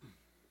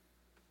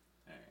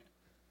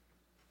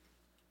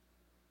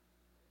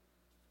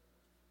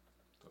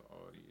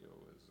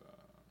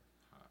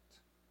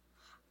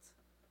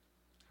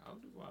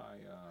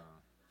I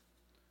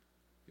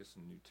get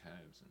some new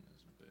tabs in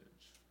this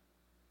bitch.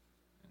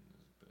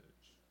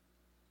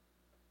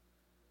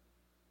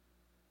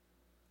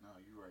 No,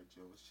 you right,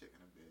 Joe. It's chicken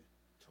in bed.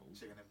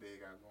 Chicken in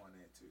bed got going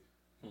there too.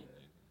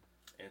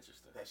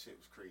 Interesting. That shit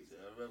was crazy.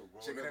 Yeah,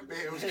 chicken in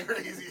bed was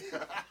crazy.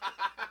 Chicken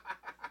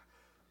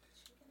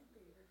and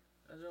beer.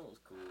 That joint was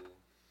cool.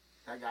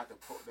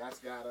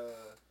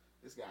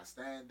 It's got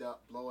stand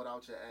up, blow it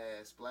out your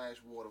ass,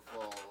 splash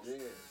waterfalls. Yeah.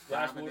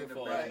 Splash diamond in the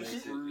waterfalls. back,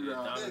 screwed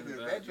up,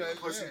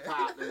 pussy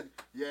popping.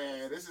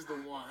 Yeah, this is the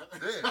one.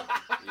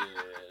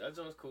 Yeah, that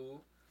joint's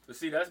cool. But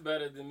see, that's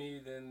better than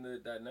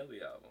that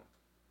Nelly album.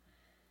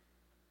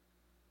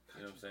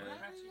 You know what I'm saying?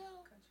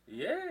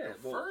 Yeah.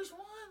 The first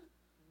one?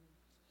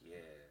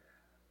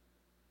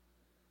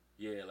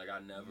 Yeah, like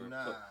I've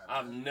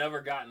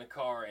never gotten a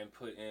car and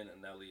put in a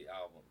Nelly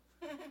album.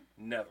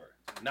 Never.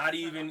 Not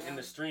even in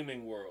the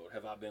streaming world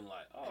have I been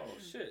like, oh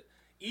shit.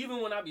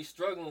 Even when I be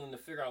struggling to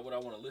figure out what I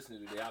want to listen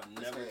to today, I've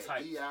never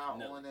typed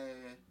Nelly. On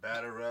there.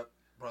 Batter Up,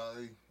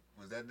 probably.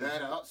 Was that this?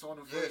 Batter Up's on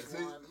the first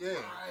one. Yeah.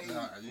 Right.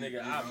 Nah,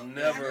 Nigga, I've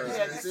never. I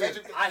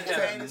have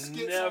never. This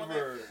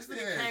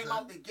nigga came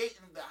out the gate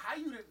and how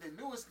you the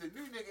new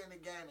nigga in the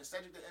game and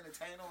Cedric the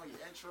Entertainer on your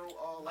intro,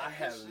 all that I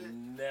have shit.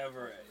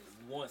 Never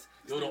once.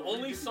 Yo, the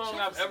only song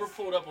I've ever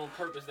pulled up on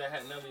purpose that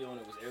had Nelly on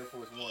it was Air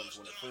Force Ones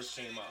when it first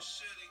came out.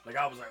 Like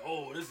I was like,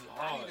 oh, this is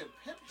hard,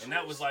 and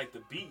that was like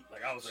the beat.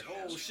 Like I was like,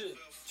 oh shit,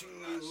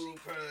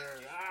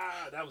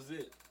 that was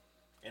it,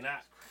 and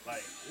I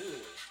like, ew.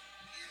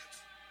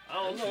 I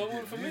don't know. It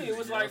wasn't for me. It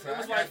was like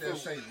that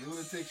say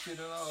lunatic shit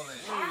and all that.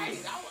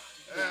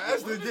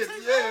 That's legit.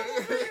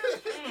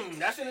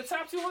 That's in the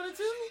top 200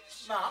 too.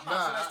 No, I'm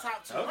not saying that's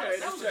top 200. Okay,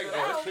 let's check it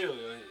out. Let's feel it.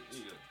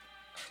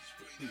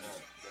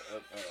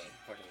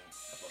 Fucking,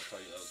 I'm gonna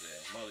tell you LJ.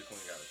 Molly Queen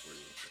got it for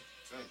you.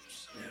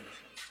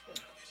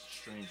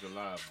 Streams are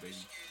live, baby.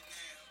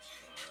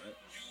 Alright.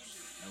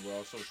 And we're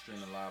also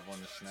streaming live on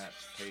the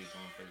Snaps page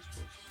on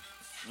Facebook.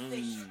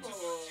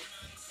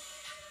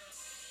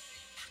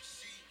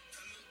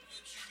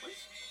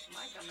 Which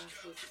mic am I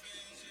supposed to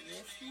speak in?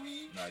 This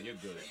one? Nah, you're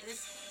good.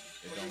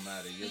 It don't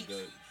matter. You're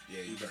good.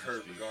 Yeah, you can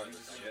hurt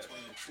regardless. Yeah.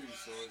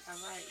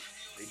 Alright.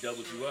 They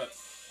doubled you up.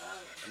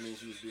 That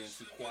means you was being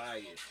too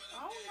quiet.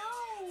 Oh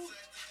no.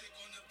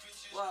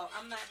 Well,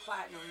 I'm not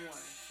quiet no more,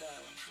 so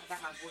I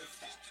got my voice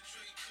back.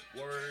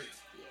 Word.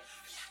 Yes.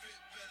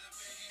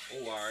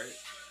 Oh, alright.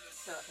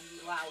 So I can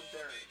be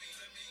louder.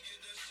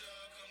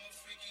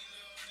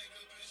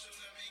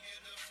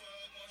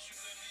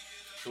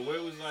 So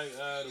where was like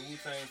the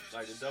Wu-Tang,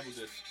 like the double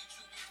disc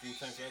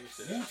Wu-Tang Forever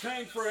shit?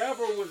 Wu-Tang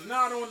Forever was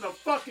not on the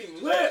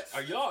fucking list.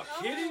 Are y'all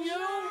kidding, yo?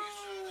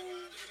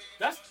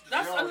 That's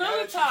Yo,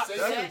 another top.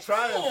 That's a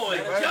triumph. Come on,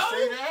 Did I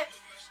say that?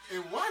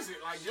 It wasn't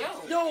like yo.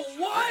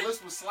 What? The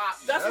list was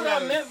sloppy. That's what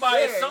I meant by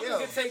it. Something yo.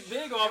 to take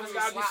big off. It's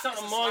gotta be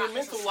something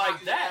monumental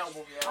like that.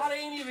 How they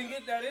ain't even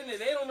get that in there?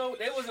 They don't know.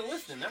 They wasn't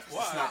listening. That's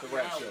why. It's not the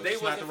rap show. They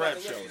It's not the wasn't rap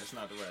fucking show. listening. It's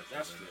not the rap show.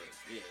 That's good.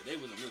 Yeah, they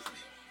wasn't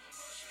listening.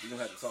 We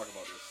gonna have to talk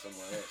about this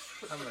somewhere else.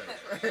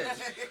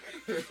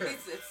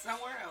 It's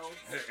somewhere else.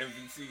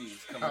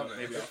 MVCs coming up.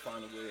 Maybe I'll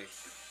find a way.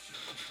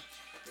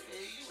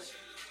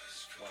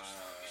 Wow.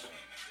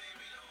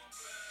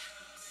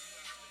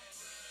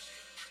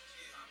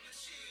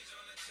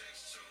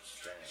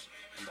 Damn.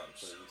 I'm about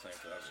to play Wu-Tang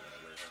Forever on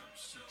the way home.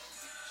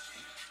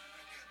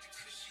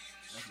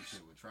 That's the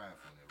shit with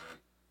Triumph on it,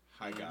 right?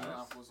 Hi, guys.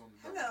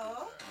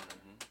 Hello.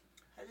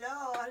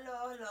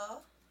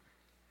 Hello.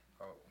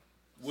 Oh.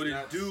 What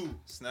it do?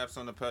 Snaps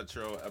on the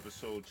Petro,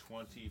 episode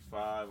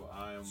 25.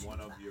 I am one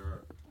of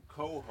your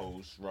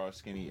co-hosts, Raw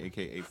Skinny,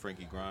 a.k.a.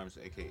 Frankie Grimes,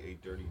 a.k.a.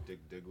 Dirty Dick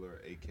Diggler,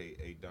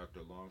 a.k.a.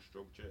 Dr.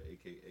 Longstroker,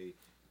 a.k.a.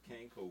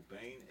 Kane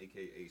Cobain,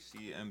 a.k.a.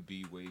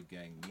 CMB Wave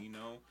Gang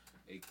Nino,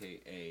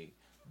 a.k.a.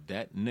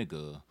 that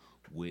nigga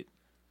with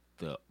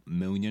the $1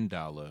 million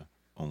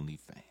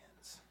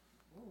OnlyFans.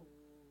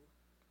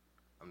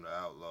 I'm the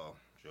outlaw,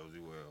 Josie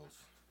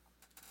Wells.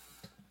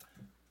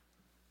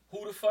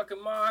 Who the fuck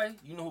am I?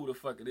 You know who the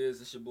fuck it is.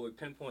 It's your boy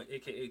Pinpoint,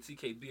 a.k.a.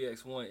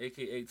 TKBX1,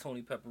 a.k.a.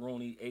 Tony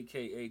Pepperoni,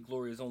 a.k.a.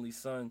 Gloria's only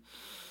son,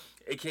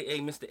 a.k.a.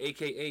 Mr.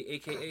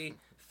 a.k.a.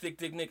 Thick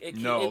Dick Nick,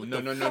 a.k.a. No. Hold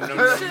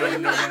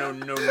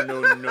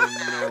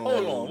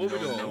on, what we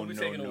doing? What we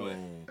taking away?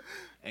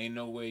 Ain't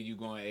no way you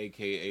going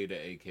AKA to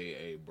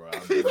AKA, bro.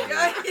 I've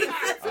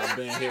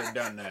been here,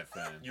 done that,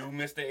 fam. You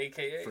Mr.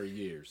 AKA? For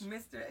years.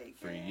 Mr. AKA.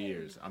 For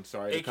years. I'm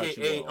sorry to cut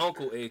you AKA off.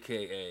 Uncle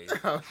AKA.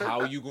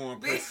 How you going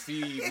to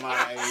perceive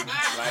my age?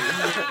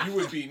 Like, you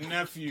would be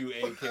nephew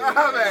AKA.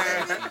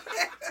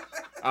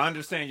 I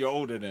understand you're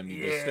older than me,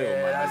 but still,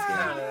 my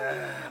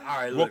nigga. All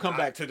right, we'll come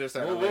back to this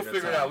at a We'll later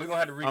figure it time. out. We're going to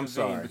have to reconvene. I'm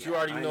sorry. But you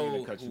already I know didn't who,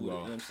 mean to cut you you know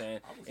off. what I'm saying?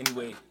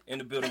 Anyway, in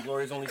the building,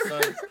 Gloria's only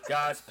son.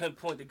 Guys,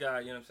 Pinpoint the guy,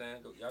 you know what I'm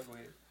saying? Y'all go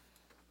ahead.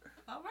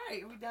 All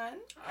right, we done?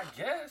 I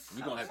guess.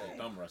 We're going to have to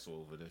thumb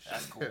wrestle over this shit.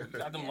 That's cool. You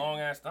got them long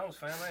ass thumbs,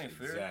 fam. I ain't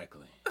fear.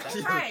 Exactly.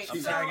 All right.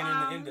 I'm tagging in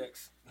the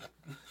index.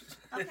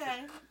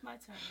 Okay, my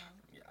turn now.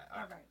 Yeah,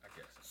 All right. I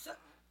guess. So,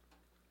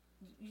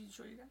 you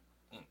sure you got?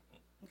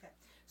 Okay.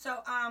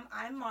 So,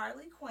 I'm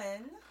Marley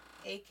Quinn.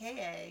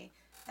 a.k.a.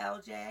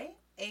 LJ,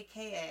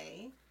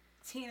 a.k.a.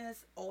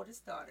 Tina's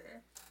oldest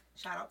daughter.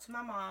 Shout out to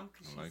my mom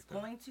because she's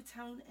going to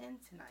tune in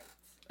tonight.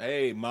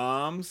 Hey,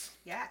 moms.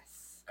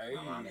 Yes. Hey.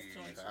 My mom is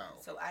tuning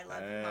in. So I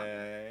love you, mom.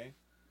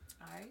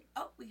 All right.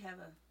 Oh, we have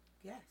a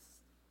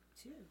guest,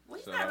 too. Well,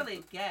 he's not really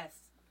a guest.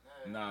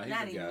 Nah, he's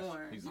not a guest.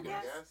 anymore. He's a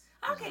guest. Guest?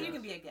 Okay, you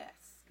can be a guest.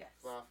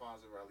 Fly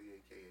Fonzarelli,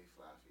 a.k.a.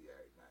 Fly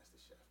Fieri, Master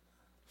Chef.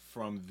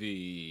 From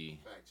the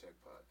Fact Check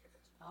Podcast.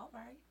 All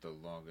right. the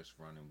longest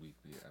running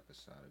weekly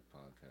episodic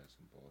podcast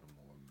in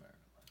Baltimore, Maryland.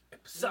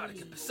 Episodic.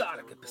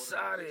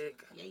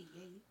 Yay.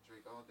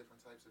 Drink all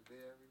different types of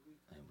beer every week.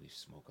 And we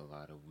smoke a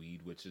lot of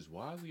weed, which is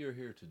why we are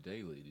here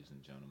today, ladies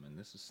and gentlemen.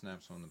 This is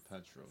Snaps on the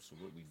Petro. So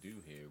what we do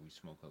here, we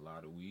smoke a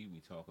lot of weed,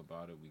 we talk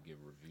about it, we give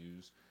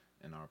reviews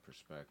and our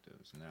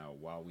perspectives. Now,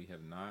 while we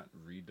have not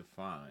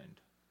redefined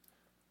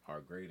our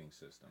grading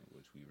system,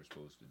 which we were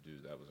supposed to do,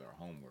 that was our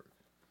homework.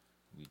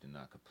 We did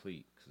not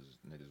complete because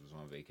niggas was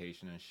on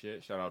vacation and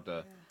shit. Shout out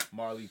to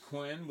Marley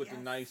Quinn with the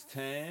nice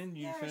tan.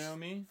 You feel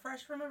me?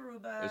 Fresh from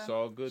Aruba. It's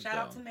all good. Shout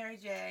out to Mary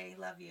J.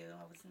 Love you.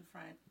 I was in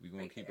front. We're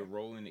going to keep it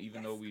rolling.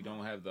 Even though we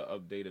don't have the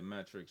updated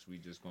metrics, we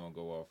just going to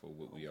go off of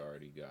what we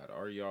already got.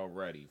 Are y'all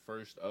ready?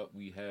 First up,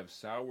 we have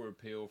Sour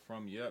Pill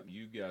from, yep,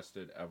 you guessed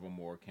it,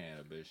 Evermore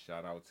Cannabis.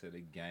 Shout out to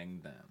the gang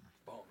them.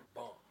 Boom.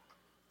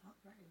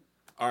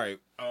 All right.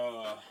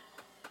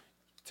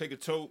 Take a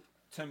tote,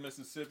 10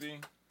 Mississippi,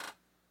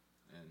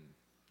 and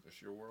that's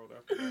your world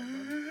after that,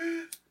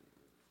 man.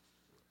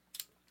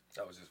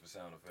 That was just for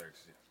sound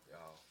effects,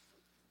 y'all.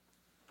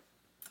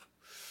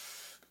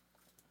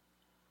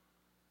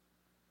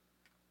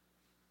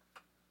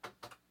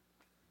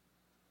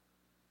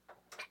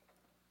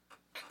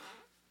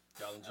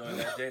 Y'all enjoying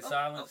that dead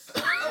silence?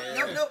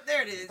 Nope,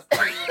 there it is.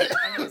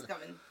 I know it's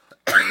coming.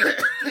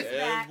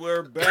 And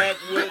we're back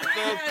with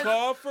the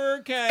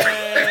coffer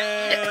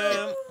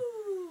cam.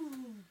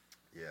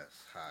 Yes,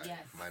 hi. Yes.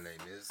 My name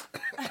is.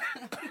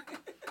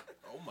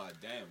 Oh my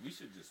damn, we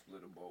should just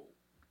split a bowl.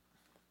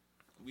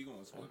 We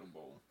gonna split a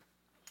bowl.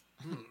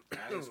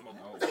 I ain't smoking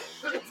a whole bowl.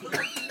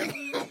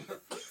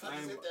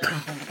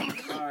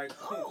 Alright,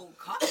 Oh,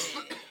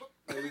 coffee.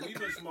 baby, we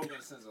been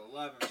smoking since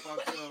 11.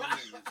 Fuck y'all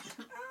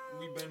niggas.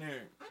 We been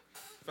here.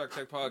 Fact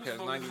Check Podcast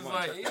 91.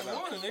 Like, Check that out.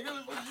 morning,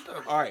 nigga. What you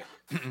talking? Alright.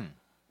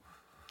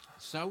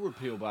 Sour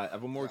Pill by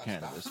Evermore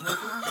Cannabis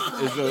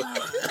That's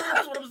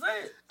what I'm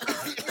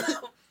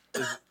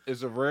saying.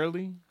 is a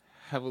rarely,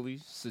 heavily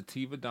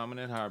sativa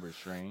dominant hybrid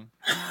strain.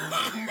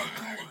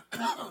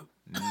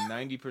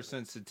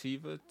 90%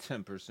 sativa,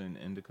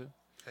 10% indica.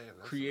 Hey,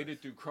 that's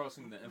Created through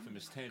crossing the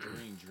infamous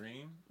Tangerine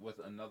Dream with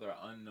another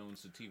unknown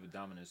sativa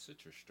dominant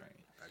citrus strain.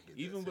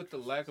 Even with the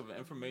lack of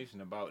information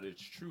about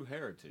its true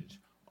heritage,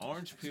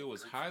 Orange Peel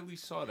is highly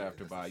sought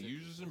after by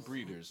users and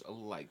breeders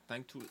alike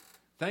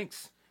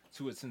thanks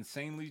to its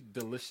insanely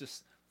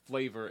delicious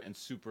flavor and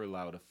super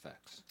loud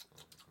effects.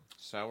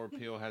 Sour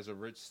Peel has a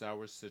rich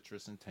sour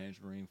citrus and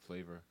tangerine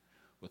flavor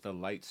with a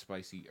light,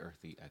 spicy,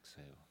 earthy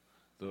exhale.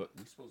 We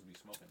supposed to be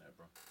smoking that,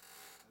 bro.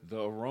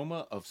 The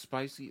aroma of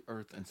spicy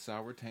earth and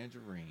sour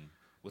tangerine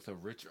with a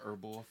rich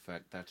herbal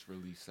effect that's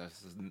released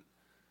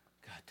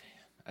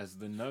as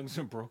the nugs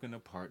are broken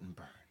apart and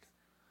burned.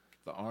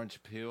 The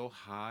Orange Peel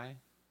high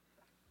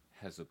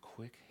has a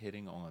quick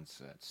hitting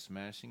onset,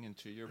 smashing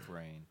into your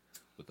brain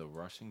with a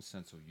rushing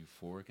sense of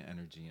euphoric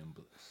energy and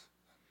bliss.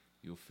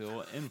 You'll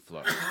feel an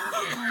influx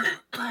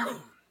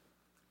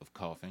of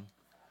coughing,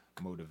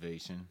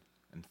 motivation,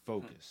 and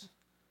focus.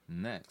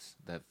 Next,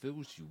 that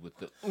fills you with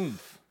the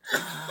oomph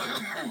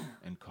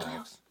and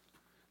coughs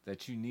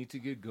that you need to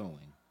get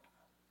going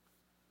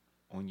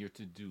on your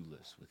to-do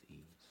list with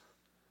ease.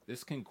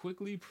 This can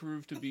quickly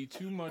prove to be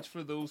too much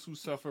for those who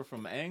suffer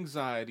from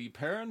anxiety,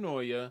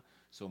 paranoia,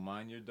 so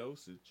mind your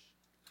dosage.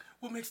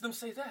 What makes them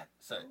say that?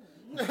 Say.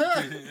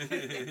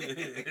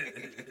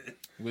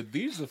 With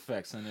these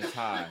effects on its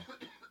high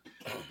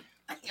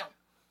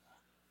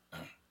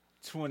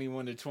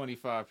 21 to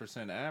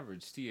 25%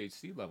 average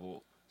THC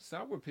level,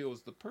 Sour Peel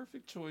is the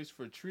perfect choice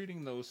for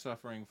treating those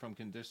suffering from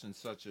conditions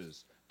such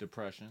as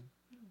depression,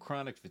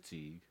 chronic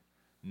fatigue,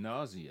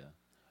 nausea,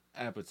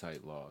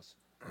 appetite loss,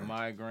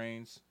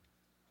 migraines,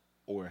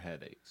 or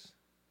headaches.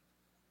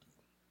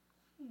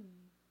 You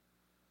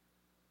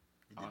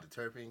did the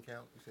terpene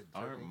count? You said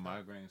Are terpene count?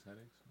 migraines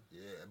headaches?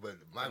 Yeah, but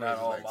migraines Not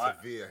all is like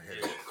severe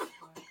headaches.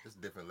 It's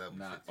different levels.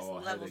 Not It's- all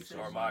level headaches six.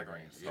 are Or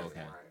migraines. Yeah.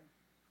 Okay.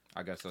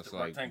 I guess that's The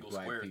like rectangle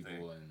black square people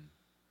thing. and...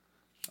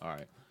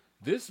 Alright.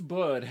 This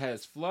bud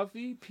has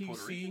fluffy, Puerto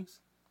PC, Ricans?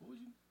 What was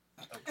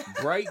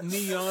you? bright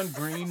neon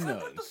green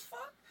nugs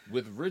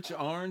with rich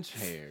orange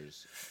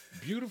hairs,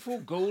 beautiful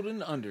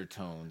golden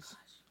undertones,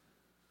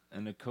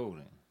 and a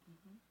coating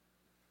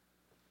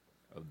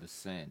of the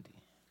sandy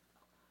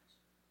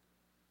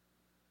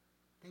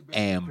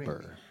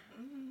amber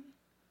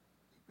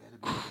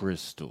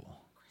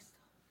crystal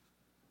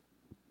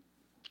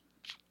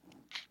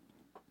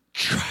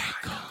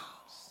trichomes.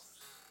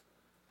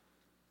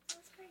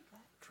 That's great,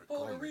 guys.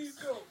 Puerto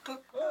Rico.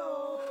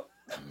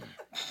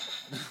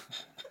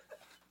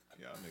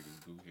 Y'all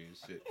niggas goofy as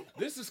shit.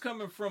 This is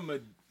coming from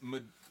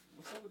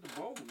What's up with the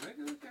bowl,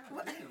 nigga?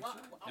 God damn,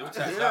 Yo,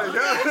 son.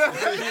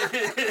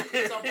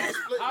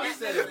 I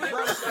said it,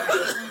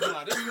 bro.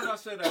 Nah, this is what I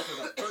said after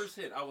the first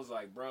hit. I was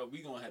like, bro, we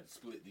gonna have to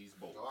split these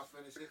bowls. Do I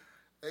finish it?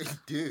 Hey,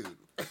 dude.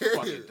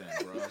 Fuck it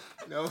then, bro.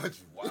 No,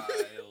 it's wild.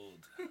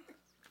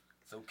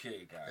 It's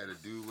okay, guys. Had a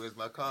dude, where's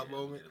my car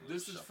moment?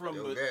 This is from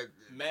Yo,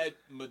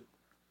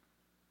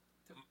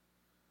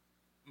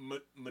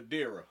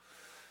 Madeira.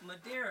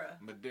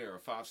 Madeira.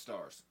 5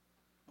 stars.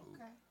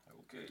 Okay.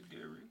 Okay,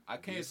 dearie. I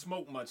can't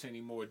smoke much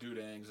anymore due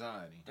to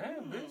anxiety.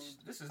 Damn, bitch.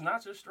 This is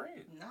not your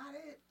strain. Not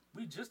it.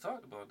 We just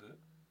talked about that.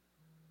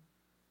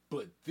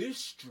 But this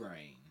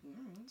strain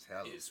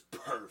is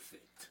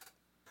perfect.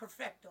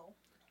 Perfecto.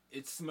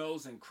 It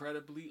smells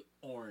incredibly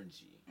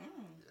orangey. Mm.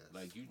 Yes.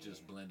 Like you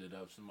just blended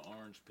up some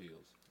orange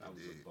peels. That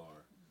was a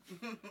bar.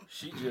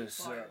 She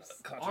just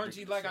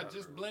Orangey, like I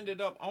just blended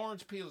up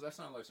orange peels. That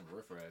sounds like some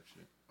riffraff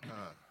shit.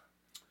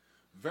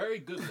 Very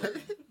good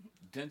looking.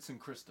 Dense and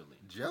crystalline.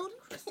 Jody?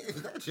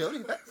 Is that Jody?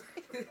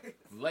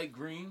 Light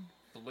green.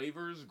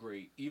 Flavor is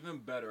great. Even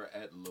better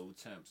at low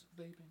temps.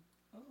 Baby.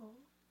 Oh.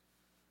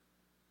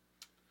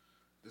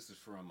 This is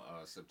from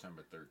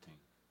September 13th.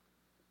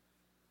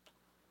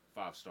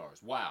 5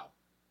 stars. Wow.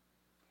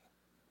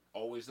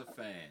 Always a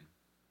fan.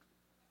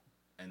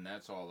 And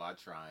that's all I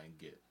try and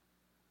get.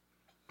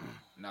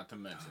 Not to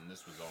mention,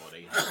 this was all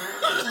they had.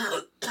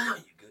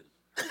 You good?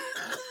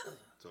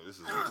 So this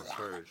is a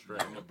preferred strain.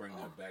 I'm gonna bring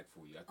that back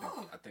for you.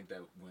 I think that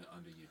went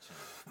under your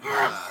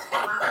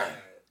chin.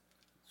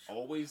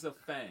 Always a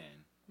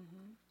fan.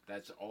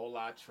 That's all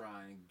I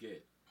try and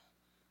get.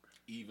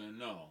 Even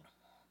though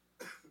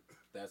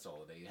that's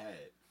all they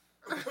had.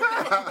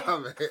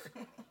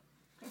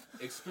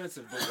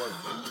 Expensive but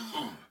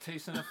worth it.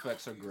 Taste and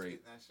effects are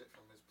great. That shit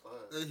from his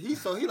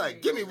plug. He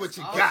like, give me what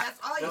you got. That's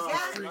all you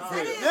got?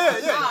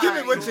 Yeah, give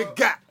me what you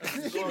got.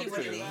 Give me what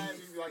it is.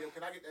 You be like, yo,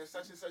 can I get that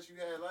such and such you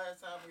had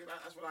last time?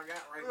 That's what I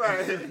got right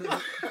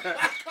now.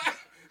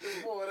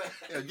 There's more of that.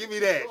 Yeah, give me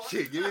that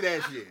shit. Give me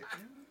that shit.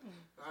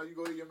 Now you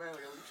go to your man,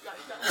 like, yo, you got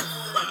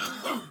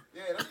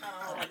yeah, that's kind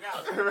of all I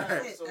got. Right.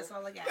 That's it. That's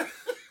all I got.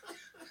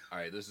 All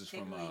right, this is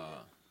Take from or leave it.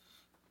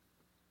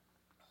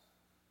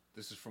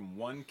 this is from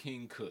One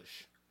King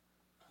Kush.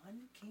 One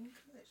King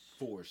Kush.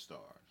 4 stars.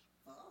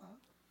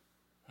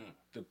 Oh.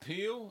 The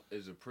peel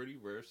is a pretty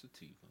rare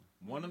sativa.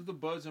 One of the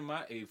buds in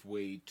my eighth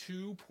weighed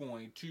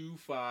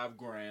 2.25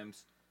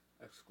 grams!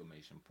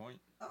 Exclamation point.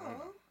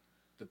 Oh.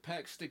 The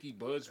packed sticky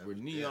buds were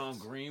neon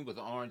green with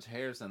orange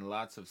hairs and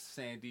lots of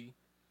sandy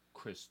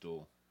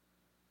crystal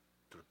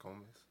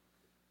trichomes.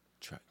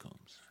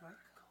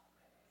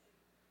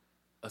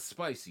 A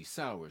spicy,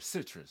 sour,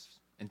 citrus,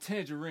 and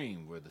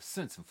tangerine were the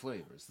scents and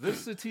flavors.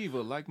 This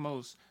sativa, like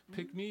most,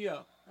 picked me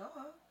up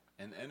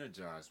and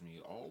energized me,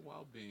 all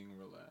while being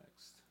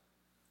relaxed.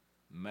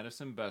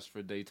 Medicine best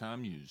for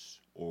daytime use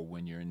or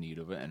when you're in need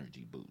of an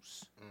energy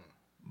boost.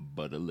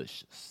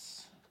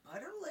 Butterlicious.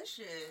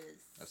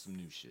 Butterlicious. That's some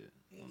new shit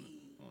Hey.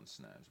 on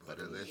Snaps.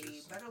 Butterlicious.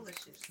 Hey,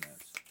 Butterlicious.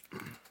 Snaps. To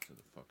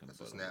the fucking That's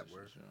a snap Butterlicious,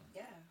 word.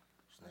 yeah.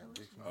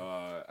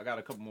 Yeah. I got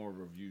a couple more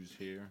reviews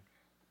here.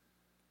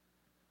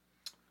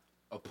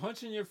 A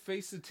punch in your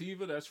face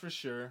sativa, that's for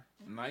sure.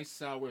 Nice,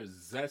 sour,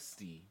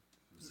 zesty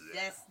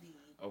Zesty.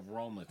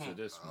 aroma to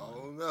this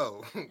Oh one.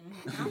 no.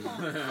 I'm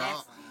on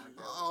zesty.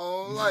 I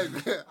don't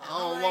like it. I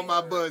don't want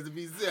my buds to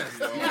be zesty.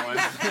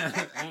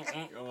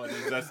 You don't want the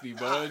zesty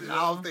buds? I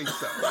don't think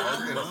so.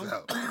 I don't think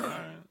so.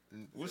 Alright.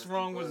 What's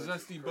wrong with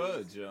zesty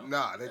buds, yo?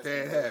 Nah, they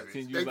can't have it.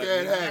 Can you They let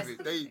can't me- have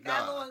it. They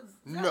nah.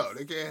 No,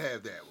 they can't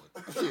have that one.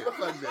 Shit,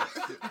 fuck that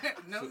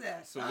shit. No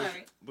zest. So All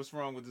right. what's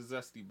wrong with the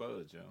zesty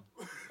buds, yo?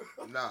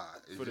 Nah.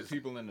 it's For the just-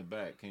 people in the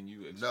back, can you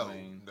No,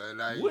 explain? they're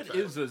not even What trying-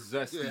 is a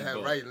zesty You have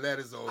bud? writing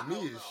letters on me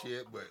and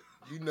shit, but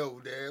you know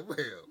damn well.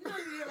 You know,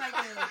 you're like a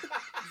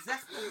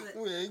zesty.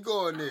 We ain't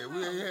going there.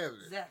 We ain't having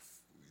it.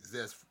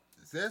 Zest.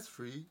 Zest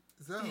free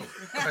zone.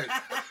 Like,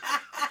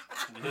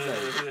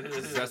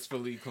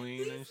 Zestfully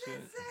clean and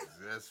shit.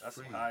 zest That's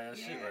free. some high ass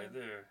shit Yeah. right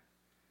there.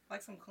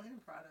 Like some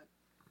cleaning product.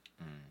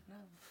 Mm. No.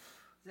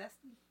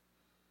 Zesty.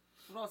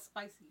 What all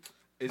spicy?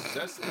 Is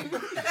zesty?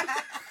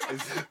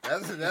 That's his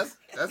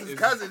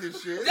cousin and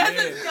shit.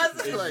 That's his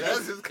cousin. Is, Like, that's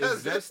his is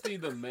cousin. zesty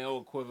the male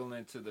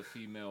equivalent to the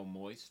female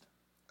moist?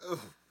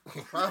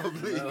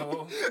 Probably.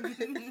 No,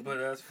 but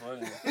that's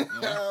funny.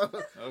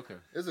 Okay.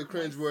 It's a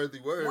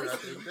cringeworthy word, I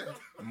think.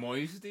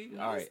 Moisty?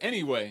 Alright.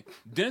 Anyway,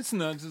 dense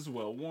nuts as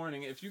well.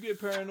 Warning, if you get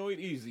paranoid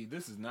easy,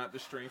 this is not the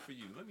strain for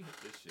you. Let me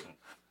hit this shit.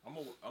 I'm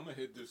gonna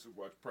hit this and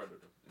watch Predator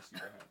and see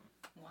what happens.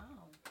 Wow.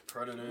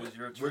 Predator is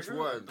your trigger? Which one?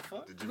 What the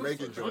fuck? The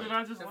Jamaican What joint. did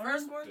I just The learn?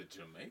 first one? The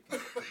Jamaican.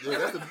 Yeah,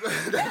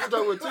 that's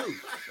the one too.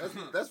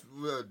 That's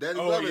Daddy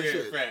Glover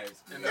shit.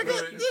 facts. And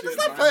nigga,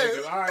 stop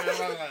playing. Alright.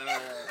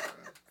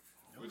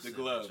 With the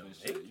glove and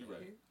shit. You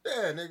right.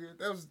 Yeah, nigga,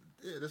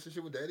 that's the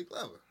shit with Daddy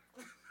Glover.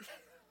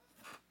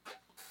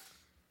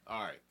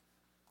 Alright.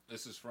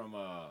 This is from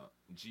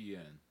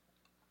GN.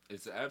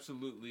 It's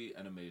absolutely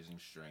an amazing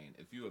strain.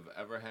 If you have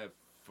ever had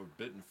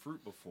forbidden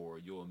fruit before,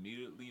 you'll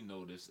immediately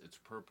notice its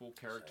purple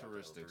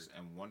characteristics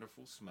and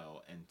wonderful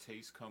smell and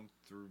taste come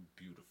through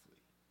beautifully.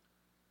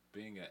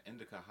 Being an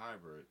indica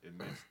hybrid, it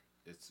makes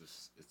it's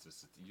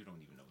you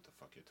don't even know what the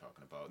fuck you're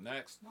talking about.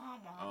 Next,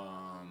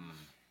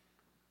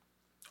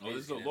 this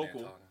is a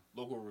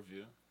local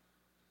review.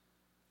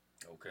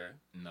 Okay.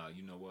 No,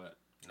 you know what?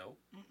 Nope.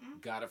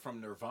 Got it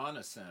from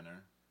Nirvana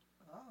Center.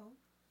 Oh.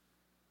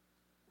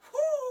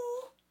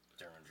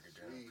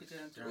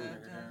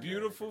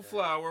 Beautiful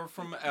flower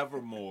from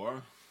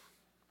Evermore.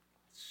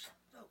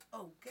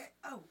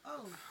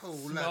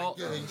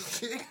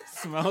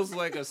 Smells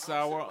like a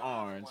sour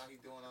orange.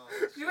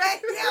 You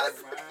right?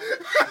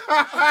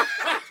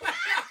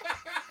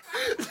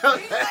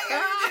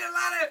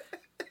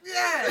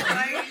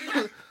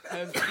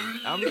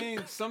 I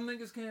mean, some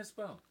niggas can't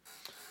spell.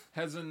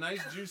 Has a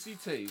nice juicy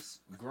taste,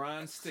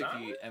 grind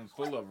sticky, and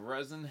full of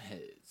resin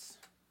heads.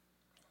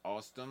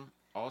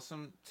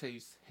 Awesome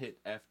taste hit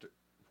after...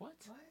 What?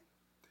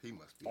 He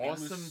must be.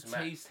 Awesome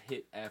taste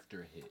hit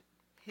after hit.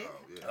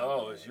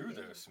 Oh, it's you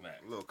there,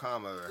 smack. A little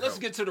comma. Let's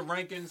get to the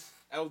rankings.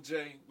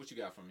 LJ, what you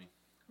got for me?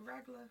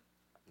 Regular.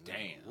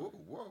 Damn.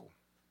 Whoa.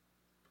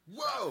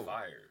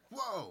 Fired.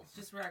 Whoa.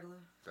 Just regular.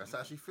 That's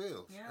how she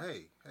feels. Yeah.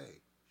 Hey.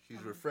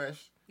 She's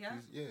refreshed. Yeah.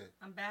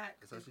 I'm back.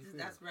 That's how she feels.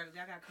 That's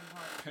regular. I gotta come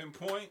hard.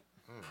 Pinpoint.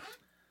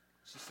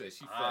 She said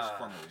she fresh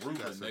from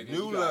Aruba, nigga.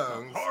 New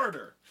lungs.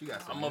 Harder. She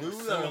got some I'm of new a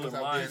similar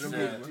lungs.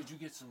 mindset. Did you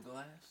get some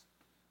glass?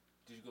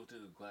 Did you go to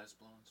the glass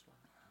blowing spot?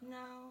 No,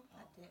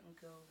 I didn't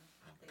go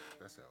there.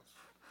 That sounds.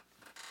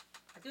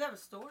 I do have a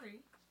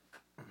story.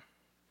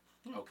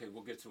 Okay,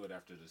 we'll get to it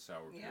after the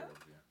sour cream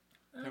review.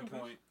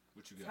 Pinpoint,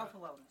 what you got? Health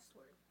and wellness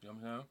story. You know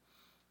what I'm saying?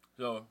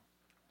 So,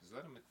 Is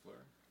that a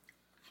McFlurry?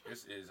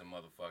 this is a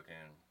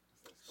motherfucking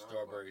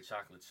strawberry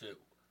chocolate chip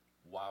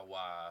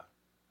Wawa.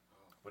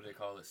 What do they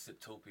call it?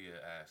 Siptopia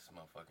ass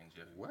motherfucking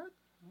jiffy. What?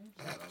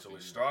 So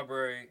it's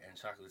strawberry and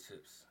chocolate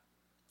chips.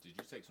 Did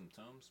you take some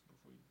Tums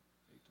before you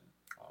ate that?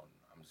 Oh,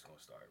 I'm just gonna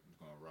start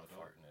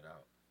farting it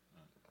out.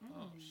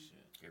 Oh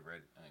shit. Get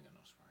ready. I ain't got no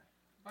spray.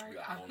 We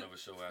got a whole nother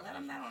show after Glad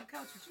I'm this. not on the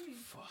couch with you.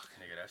 Fuck,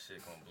 nigga, that shit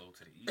gonna blow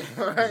to the east.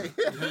 Right.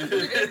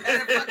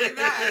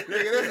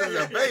 Nigga, this is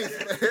a base.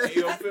 Hey,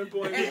 yo,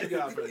 Pinpoint, what you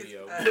got for me,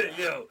 yo?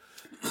 Yo.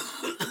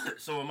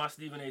 So in my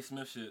Stephen A.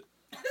 Smith shit,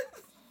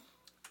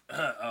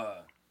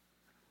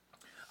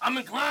 I'm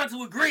inclined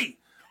to agree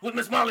with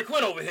Miss Molly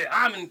Quinn over here.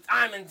 I'm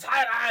starting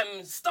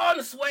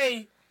to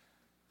sway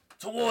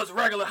towards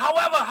regular.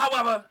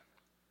 However,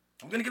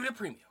 I'm gonna give it a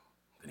premium.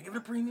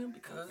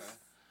 Because,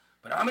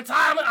 but I'm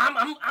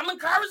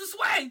encouraged to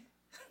sway.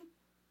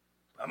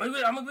 I'm gonna give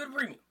it a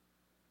premium.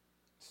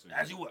 Sweet.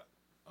 As you were.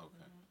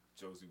 Okay.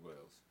 Josie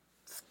Wells.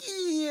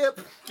 Skip.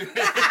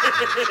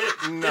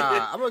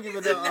 Nah, I'm gonna give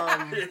it the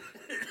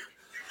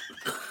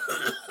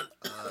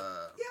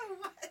Yo,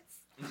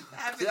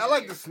 what? See, I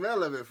like the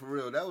smell of it for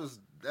real.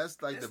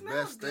 That's like It the smells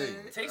best good.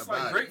 thing. It tastes about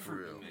like it,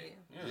 grapefruit for real. to me.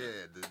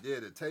 Yeah,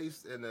 the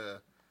taste and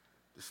the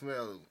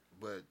smell.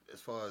 But as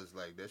far as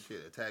like that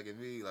shit attacking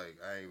me, like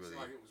I ain't really.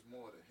 It's like it was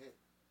more to hit.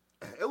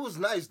 It was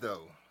nice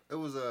though. It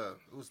was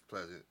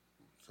pleasant.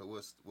 So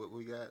what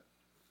we got?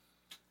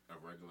 A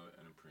regular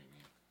and a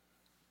premium.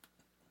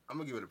 I'm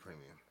gonna give it a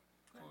premium.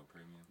 Oh, a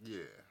premium?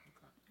 Yeah.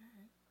 Okay.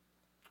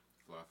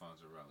 Fly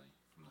Fonzarelli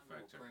from the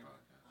Fact Check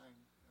Podcast. I ain't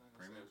gonna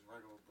Premium? say it's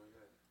regular, but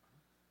yeah.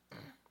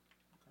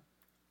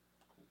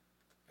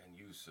 And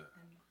you, sir.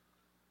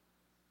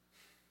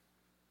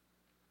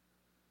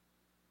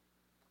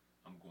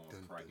 I'm going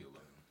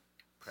regular.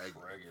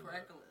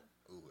 Regular.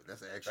 Ooh,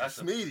 that's an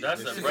extra medium.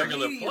 That's a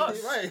regular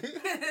plus. Right.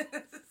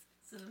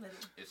 It's in the middle.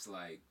 It's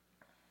like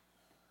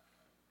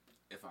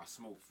if I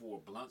smoke 4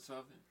 blunts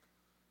of it,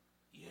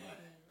 yeah.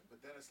 But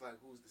then it's like,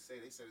 who's to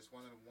say? They said it's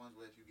one of the ones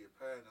where if you get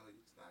paranoid,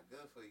 it's not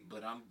good for you.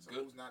 But I'm so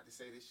good. who's not to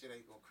say this shit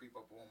ain't gonna creep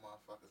up on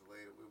motherfuckers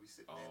later? Where we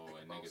sitting there Oh,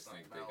 thinking and about niggas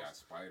think something they got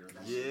else. spiders.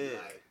 That Yeah. shit be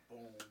like,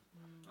 boom.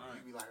 Alright.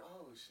 You be like,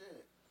 oh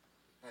shit.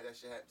 Had that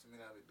shit happen to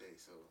me the other day.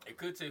 So It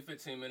could take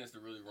 15 minutes to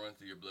really run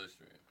through your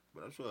bloodstream.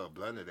 But I'm sure a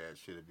blend of that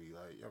shit would be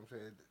like, you know what I'm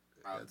saying?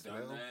 I've That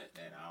done smell. that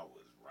and I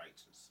was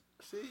righteous.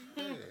 See,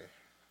 yeah.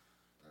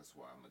 That's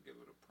why I'm gonna give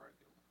it a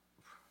regular.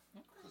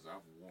 Because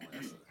I've worn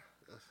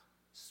a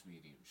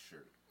medium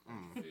shirt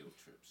on field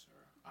trips,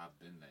 sir. I've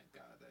been that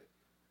guy that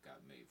got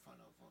made fun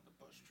of on the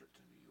bus trip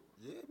to New York.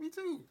 Yeah, me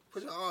too.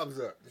 Put your arms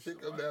up. The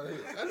shit come down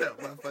here. I know,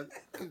 motherfucker.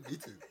 Me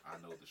too. I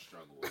know the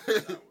struggle of that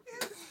with people.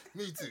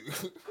 Me too.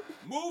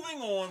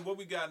 Moving on, what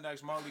we got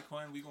next? Marley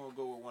Quinn, we gonna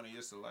go with one of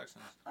your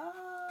selections.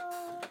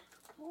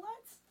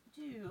 Let's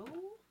do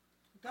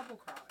Double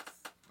Cross.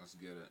 Let's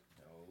get it.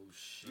 Oh,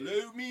 shit.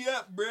 Load me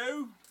up,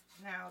 bro.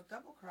 Now,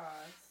 Double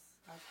Cross,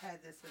 I've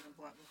had this in a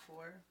blunt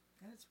before,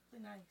 and it's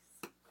really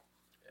nice.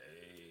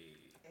 Hey.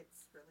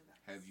 It's really nice.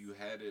 Have you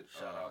had it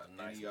Shout out to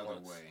Nice any other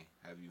Blunts. way?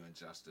 Have you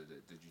ingested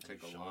it? Did you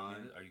take a Showing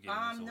line? me- Are you giving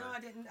this No, away? I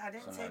didn't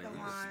take a Somebody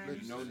line.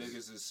 You know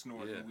niggas is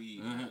snorting Yeah.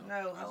 weed. Mhm.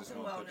 now. No, I health just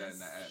and want to put that in wellness.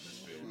 the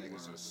atmosphere.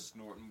 Niggas are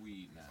snorting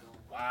weed now.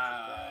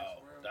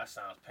 Wow. That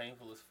sounds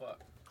painful as fuck.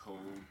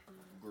 Cold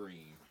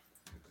green.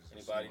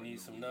 Anybody Anybody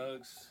need some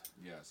nugs?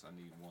 Yes, I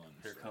need one.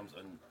 Here comes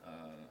a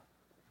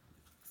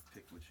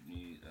pick what you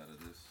need out of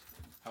this.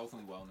 Health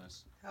and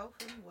wellness. Health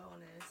and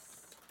wellness.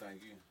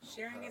 Thank you.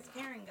 Sharing is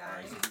caring, All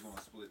right, guys. so we're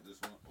gonna split this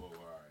one. Oh,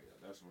 all right,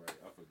 that's right.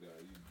 I forgot.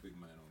 You big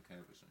man on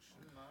campus and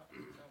shit. You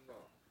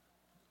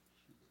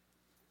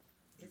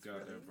It's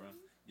got really that, bro.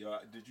 Yo,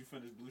 did you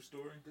finish Blue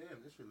Story? Damn,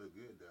 this shit look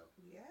good though.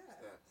 Yeah.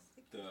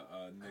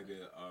 The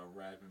nigga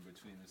rapping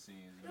between the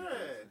scenes.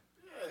 Yeah.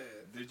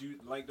 Did you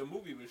like the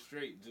movie was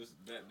straight? Just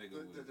that nigga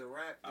was The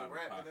rap out of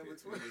in pocket.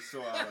 between. It was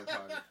so out of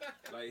pocket.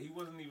 Like he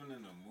wasn't even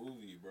in the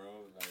movie,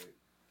 bro. Like,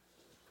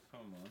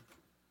 come on.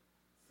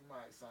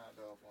 Somebody signed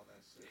off on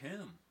that shit.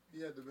 Him. He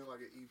had to be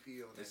like an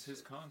EP on that. It's his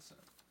shit.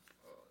 concept.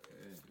 Oh,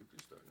 Yeah. You can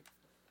start it.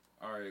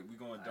 All right, we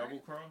going All double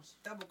right. cross.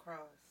 Double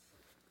cross.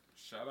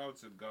 Shout out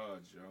to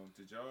God, yo.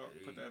 Did y'all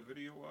put that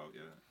video out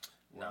yet?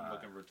 Where I'm Nah.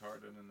 looking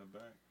retarded in the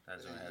back.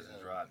 That joint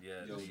hasn't dropped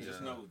yet. Yo, The,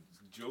 just know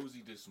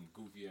Josie did some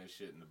goofy ass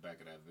shit in the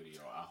back of that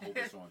video. I hope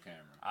it's on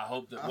camera. I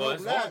hope that. I Well, hope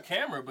it's not. on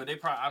camera, but they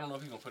probably. I don't know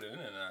if he's gonna put it in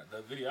or not. The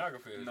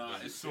videographer is. Nah,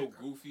 busy. it's so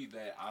goofy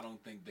that I don't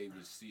think they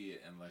would see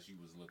it unless you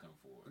was looking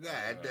for it.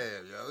 God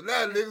damn, yo.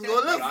 Now niggas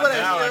gonna look But for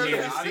now I that need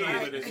shit. to I see know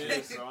it. what it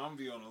is, so I'm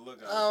be on the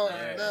lookout. Oh, for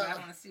it. Yeah. I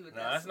want to see what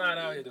Nah, that's it's not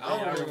out yet. The I don't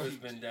know videographer's if he-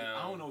 been down.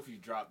 I don't know if he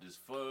dropped his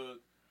fuck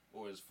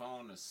or his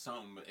phone or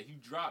something, but if he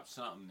dropped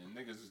something, then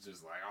niggas is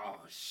just like, oh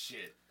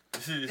shit.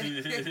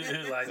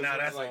 Like, nah,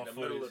 that's like on the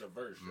middle footage. of the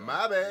verse. yo.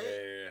 My bad.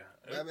 Yeah,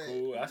 My that's bad.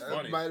 cool. That's That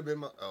funny. might have been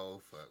my.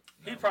 Oh fuck.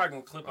 He probably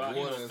gonna clip I out,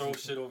 you know, wanna throw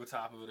see- shit over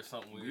top of it or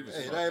something weird. Hey,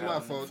 Just that ain't my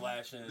fucking fault.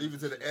 Flashing. Leave it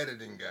to the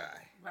editing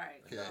guy.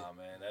 Right. Okay. Nah,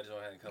 man, that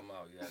joint hadn't come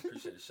out yet. I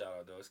appreciate the shout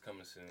out though. It's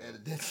coming soon.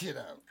 Edit that shit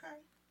out. Okay.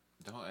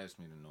 Don't ask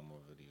me to no more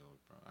videos,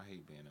 bro. I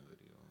hate being in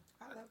videos.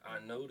 I love I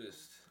that.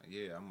 noticed.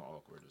 Yeah, I'm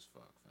awkward as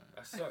fuck, man.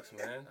 That sucks,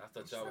 man. I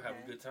thought y'all would have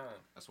a good time.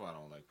 That's why I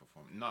don't like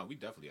performing. No, we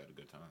definitely had a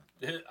good time.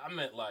 I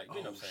meant like, you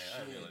know what I'm saying? I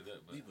didn't mean like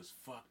that, but We was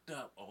fucked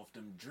up off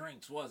them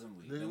drinks, wasn't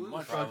we? Nigga, Them we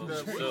was mushrooms. fucked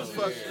up. We so, was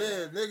fucked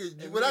yeah. in,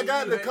 nigga. And When I me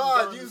got in and the you car,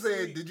 hadn't you gone to said,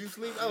 sleep. "Did you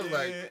sleep?" I was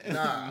like,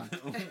 "Nah."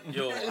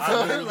 yo, So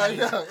I I'm literally, like,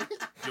 "Yo."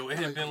 yo, it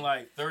had been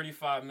like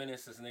 35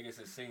 minutes since niggas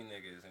had seen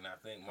niggas, and I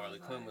think Marley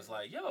Quinn was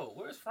like, "Yo,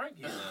 where's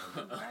Frankie?"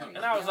 Right. And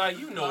I was like,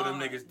 "You know them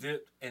Fine. niggas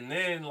dipped." And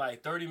then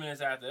like 30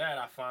 minutes after that,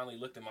 I finally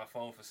looked at my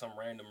phone for some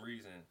random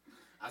reason.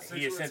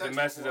 He had sent a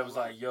message that was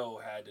like, "Yo,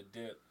 had to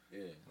dip."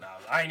 Yeah. Now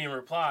I ain't even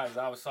reply.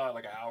 I saw it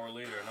like an hour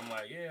later, and I'm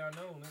like, "Yeah, I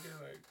know, nigga."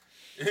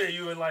 Like,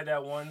 you in like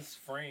that one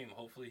frame.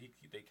 Hopefully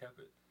they kept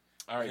it.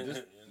 All right,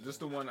 this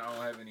the one I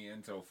don't have any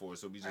intel for,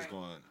 so we just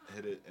All gonna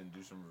hit it and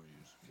do some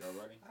reviews. Y'all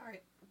ready? All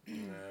right.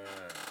 Yeah.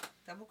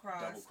 Double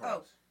cross. Double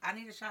cross. Oh, I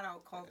need to shout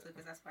out Colta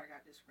because that's where I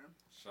got this from.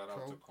 Shout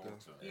out to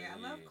Colta. Colta. Yeah, I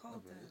love Hey.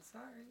 Colta.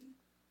 Sorry.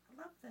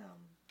 I love them.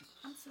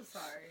 I'm so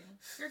sorry.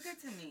 They're good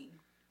to me.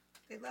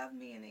 They love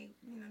me and they,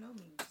 know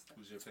me and stuff.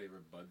 Who's your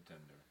favorite bud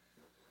tender?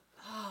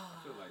 Oh.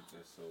 I feel like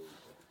that's so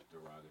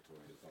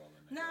derogatory to call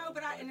him. No,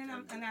 but I knew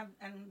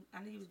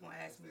he was gonna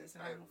ask me this,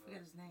 and I don't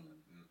forget his name.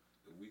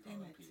 We call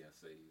Damn him it.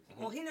 PSAs.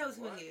 Well, he knows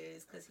who he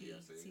is because he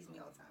PSA, sees me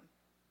all the time.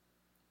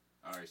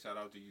 All right, shout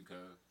out to you, cuz.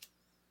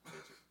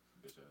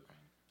 Bitch ass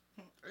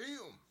man.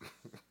 Damn.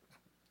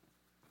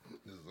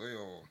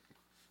 Damn.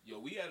 Yo,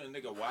 we had a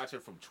nigga watching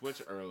from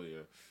Twitch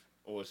earlier,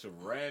 or some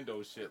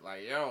rando shit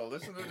like, yo,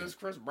 listen to this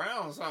Chris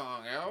Brown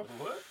song, yo.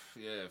 What?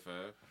 Yeah,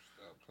 fam.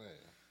 Stop playing.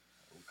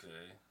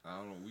 Okay. I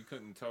don't know. We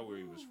couldn't tell where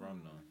he was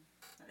from, though.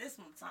 Now, this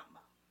one I'm talking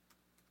about.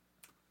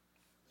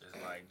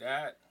 Just like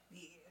that.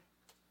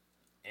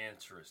 Yeah.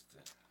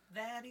 Interesting.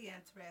 Very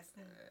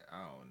interesting.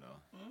 I don't know.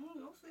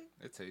 You'll see.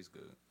 It tastes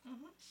good.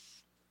 Mm-hmm.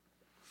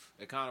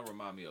 It kind of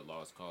remind me of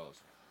Lost Cause.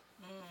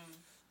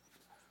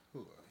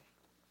 Who?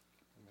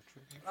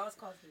 Lost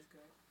Cause is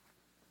good.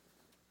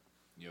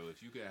 Yo,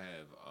 if you could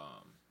have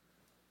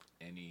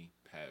any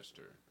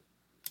pastor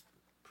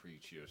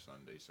preach your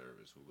Sunday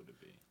service, who would it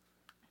be?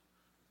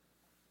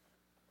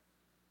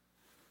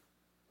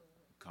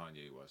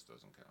 Kanye West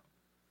doesn't count.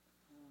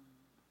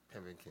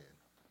 Kevin Ken.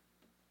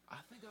 I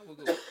think I would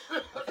go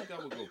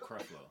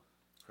Creflo.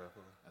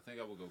 Creflo. I think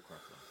I would go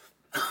Creflo.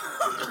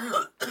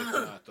 If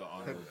not the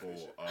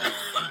honorable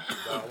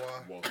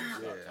Dawa. Walter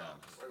Scott Yeah.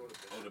 Thomas.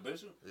 Oh, the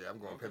bishop? Yeah, I'm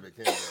going Kevin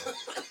Ken. Though.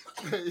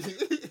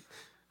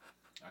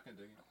 I can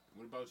dig it.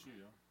 What about you,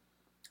 yo?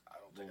 I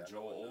don't Well, think I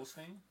Joel know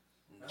Osteen?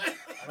 enough.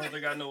 I don't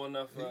think I know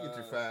enough. He get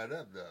you fired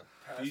up though.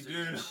 He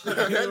pastors. did.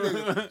 That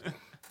nigga-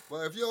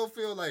 Well, if you don't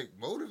feel like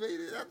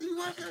motivated after you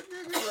watch that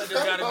nigga, Like,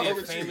 there's got to be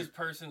oh, a famous shit.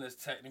 person that's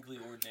technically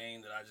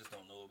ordained that I just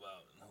don't know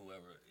about, and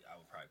whoever I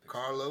would probably pick.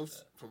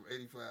 Carlos something from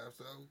 85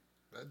 so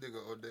that nigga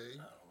all day.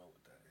 like that. I don't know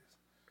what that is.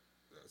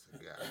 That's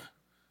a guy.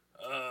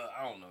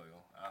 I don't know, yo.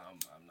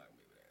 I'm not gonna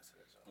be able to answer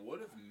that. John.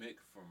 What if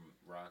Mick from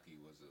Rocky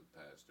was a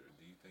pastor?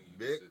 Do you think you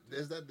Big, could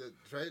sit is that the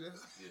trader?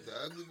 Yeah. The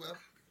ugly one?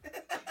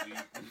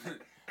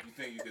 you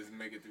think you could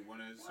make it through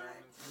one of his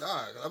sermons?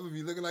 Nah, I'm gonna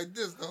be looking like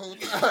this the whole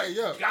time.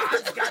 Yo.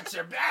 God's got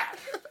your back.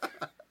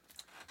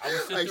 I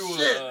would sit Like through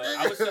shit, I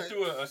nigga. would sit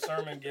through a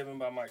sermon given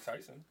by Mike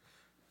Tyson.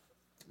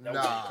 That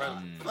would be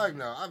incredible. Fuck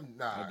no. I'm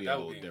nah. That'd be That a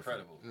would little be different.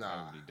 incredible. Nah,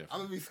 That would be different. I'm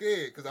gonna be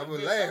scared because I'm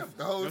gonna That'd be laugh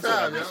the whole That's what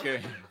time. I'm yo.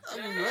 scared. I'm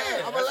gonna Yeah,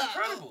 laugh. I'm that's laugh.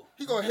 incredible.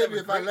 He gonna Yeah, hit me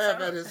but if I great laugh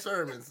time. at his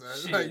sermon, son.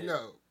 Shit. Like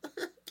no.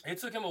 It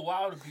took him a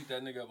while to beat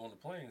that nigga up on the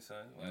plane,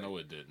 son. Like, No,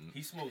 it didn't.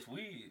 he smokes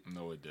weed.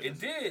 No, it didn't.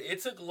 It did.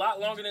 It took a lot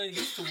longer than it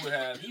used to would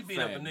have. He beat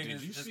up a Fam, nigga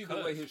did you just see 'cause.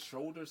 the way his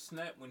shoulder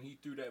snapped when he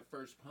threw that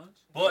first punch?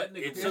 But That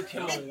nigga it took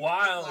him was- a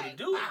while to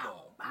do it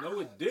though. No,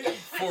 it didn't.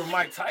 For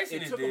Mike Tyson,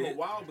 It it took him a did.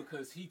 while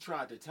because he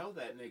tried to tell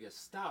that nigga,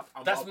 stop.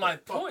 I'm That's about my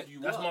to fuck point. you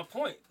That's up. my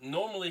point.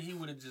 Normally he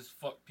would have just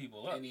fucked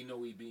people up. And he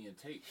know he being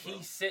taped, bro.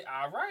 He said,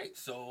 "All right,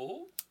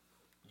 so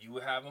you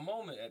would have a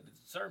moment at the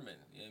sermon."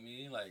 You know what I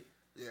mean? Like,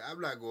 Yeah, I'm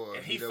not going.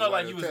 if he felt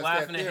like you was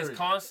laughing at his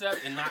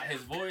concept and not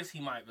his voice, he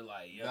might be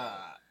like, "Yo,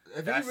 Nah.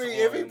 If that's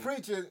he on-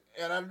 preaching,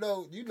 and I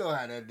know you know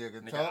how that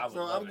nigga Nigga, I talk, would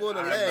so love I'm it. going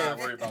to I'm not laugh.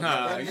 worried about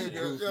Nah, that. That he's nigga, you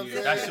know what I'm goofy.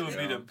 saying? That shit would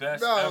be the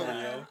best No.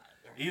 ever, yo.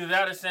 Either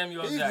that or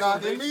Samuel He's Jackson.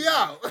 knocking me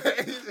out.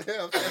 You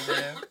know what I'm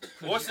saying?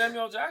 Or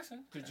Samuel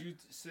Jackson. Could you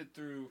sit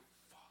through?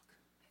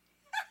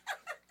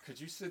 Could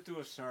you sit through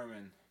a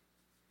sermon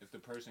if the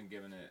person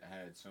giving it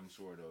had some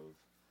sort of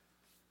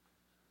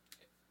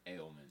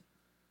ailment?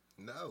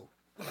 No.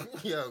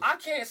 Yo, I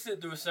can't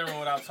sit through a sermon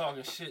without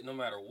talking shit no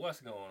matter what's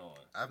going on.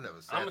 I've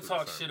never sat I'm gonna through a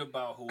talk sermon. shit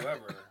about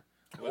whoever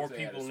What or if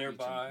they had a people speech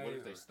nearby. and- What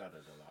if or- they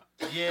stuttered a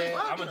lot? Yeah,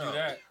 Fuck I'm gonna no. do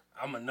that.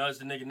 I'm gonna nudge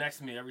the nigga next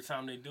to me every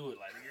time they do it.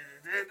 Like,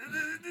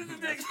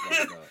 That's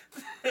fucked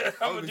up.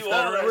 I'm gonna do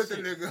all that with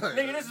shit. the nigga.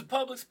 Nigga, this is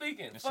public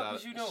speaking. Fuck Shout-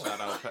 what you doing? Shout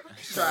out,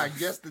 Try to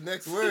guess the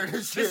next word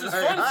and shit. This is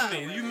like, fun for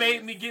me. You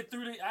made me get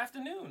through the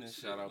afternoon and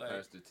shit. Shout out like,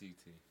 Pastor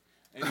TT.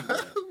 Anyway,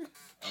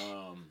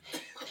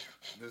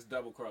 this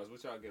double cross.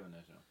 What y'all giving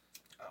that show?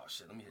 oh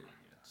shit, let me hit it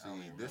again. I See, don't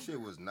even this remember.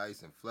 shit was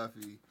nice and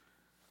fluffy,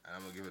 and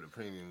I'm gonna give it a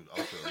premium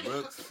also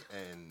looks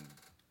and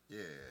yeah,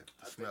 I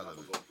the think smell I'm of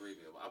gonna it. go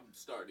premium. I'm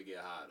starting to get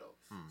high though.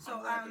 So,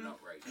 I'm ramping up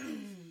right now.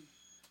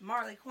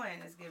 Marley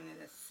Quinn is giving it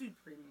a suit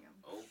premium.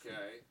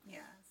 Okay,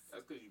 Yes.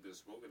 that's because you've been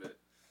smoking it,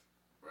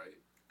 right?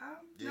 No,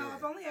 Yeah.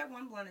 I've only had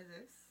one blunt of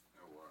this.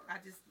 Oh, wow. I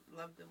just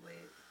love the way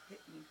it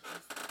hit me.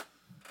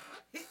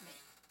 Hit me.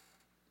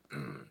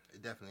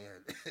 It definitely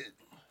had.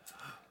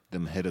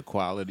 them hitter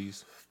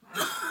qualities.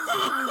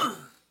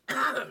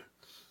 Oh,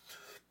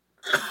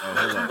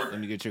 hold up. Let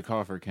me get your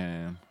coffer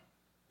cam.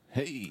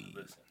 Hey.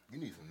 Listen, You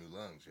need some new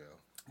lungs, yo.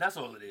 that's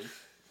all it is.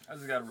 I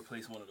just gotta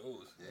replace one of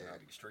those. Yeah. I gotta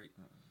get straight.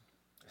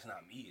 It's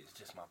not me. It's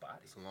just my body.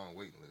 It's a long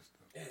waiting list.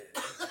 Though.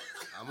 Yeah.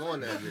 I'm on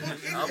that.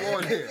 Bitch. I'm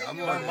on there. I'm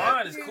My on that.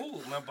 mind is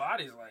cool. My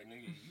body's like,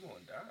 nigga, you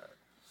gonna die.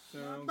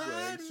 Sounds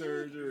like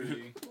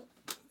surgery.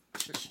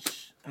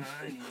 I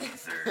need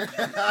surgery.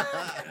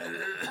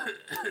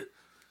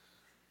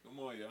 Come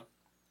on, yo.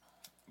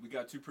 We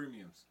got 2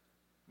 premiums.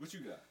 What you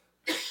got?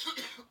 I'm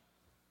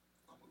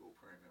gonna go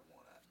premium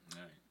on that.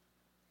 All right.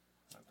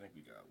 I think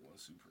we got one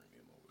super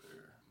premium over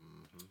there.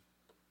 Mm-hmm.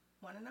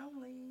 One and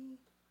only.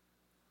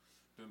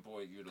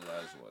 Pinpoint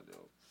utilize what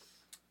though?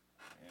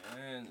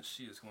 And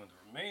she is going to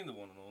remain the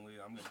one and only.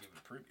 I'm gonna give it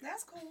a premium.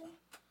 That's cool.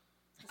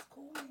 That's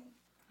cool, man.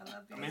 I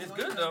love I being mean, it's one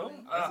good and though.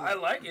 only. I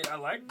like it. I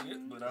liked it,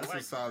 but I That's a like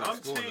it. solid I'm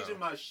score, changing though.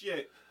 my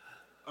shit.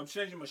 I'm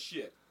changing my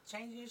shit.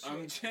 Changing your shit.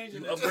 I'm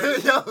changing You it.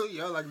 upgraded?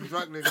 yo, like a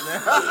drunk nigga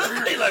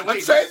now. They like,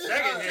 wait, changing-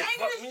 second hit, Change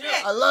fuck your me shit.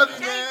 up. I love you,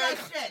 Change man. that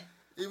shit.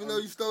 Even though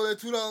you stole that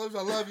 $2,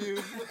 I love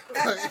you.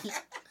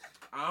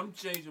 I'm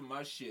changing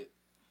my shit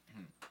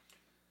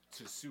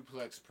to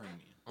suplex premium.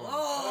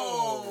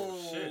 Whoa.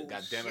 shit.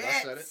 God damn it, I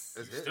said it. It's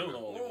You're hitting, still the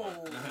though. only one.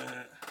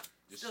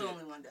 This Still shit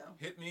only one though.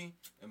 hit me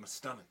in my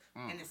stomach.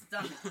 And his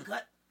stomach,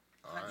 gut.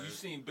 All right. You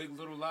seen Big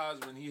Little Lies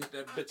when he hit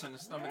that bitch in the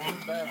stomach in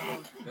the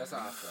bathroom? That's how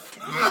I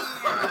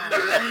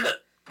felt.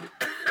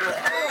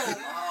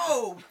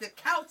 Oh, the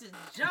couch is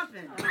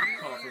jumping.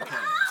 Coffer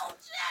County. Oh,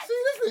 shit.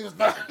 See, this nigga's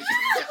not.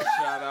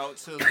 Shout out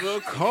to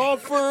the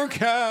Coffer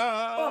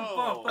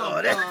cow.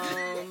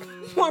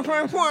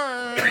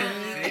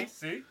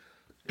 See?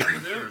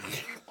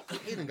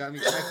 He done got me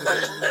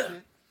activated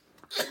and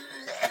shit.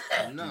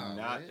 Do No,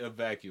 not man.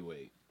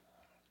 evacuate.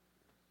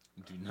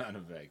 Do not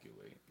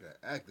evacuate. Got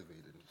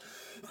activated.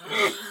 I'm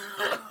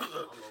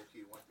low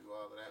key went through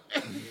all of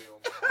that.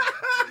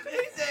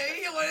 He said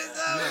he wanted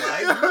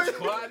I was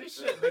quiet as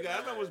shit,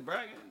 nigga. I know what's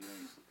bragging.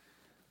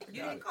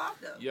 You didn't cough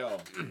though. Yo,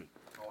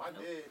 Oh, I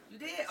did. You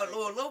did? A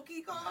little low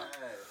key cough?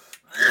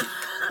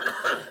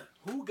 Yeah.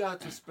 who got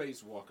the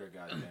spacewalker?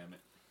 Goddammit!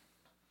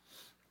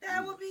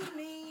 That would be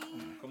me.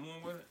 Come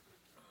on with it.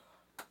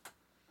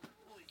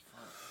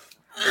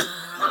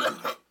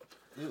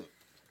 Ew.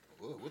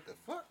 Whoa, what the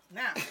fuck?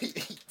 Now,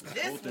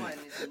 this one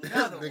is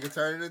another one. Nigga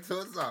turning into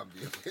a zombie.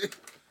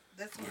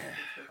 This one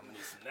I'm gonna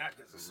need some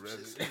napkins or some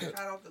Ready? shit.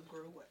 Shout out the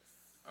grill west.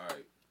 All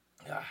right.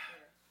 Ah,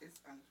 It's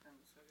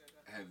untrimmed, so I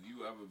got Have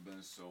you ever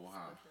been so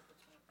high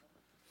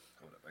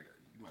hold up, I got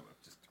you. You might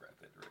have just grab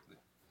that directly.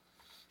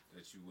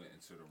 that you went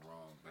into the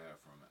wrong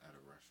bathroom at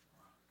a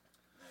restaurant?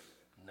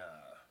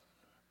 Nah.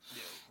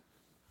 Yeah.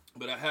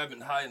 But I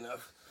haven't high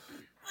enough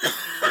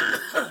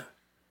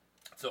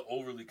to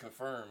overly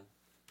confirm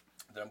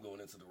that I'm going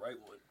into the right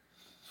one.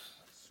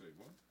 Sweet,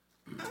 what?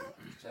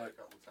 Check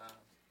a couple times.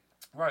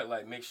 Right,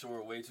 like make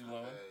sure way too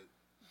long.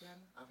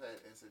 I've had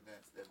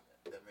incidents that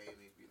made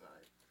me be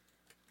like,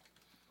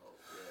 oh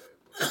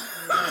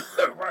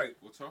yeah. Right.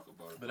 We'll talk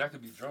about it. But I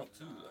could be drunk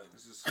too. Like,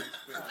 This is safe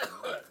space.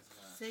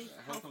 Safe,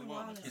 health, and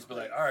wellness. he's be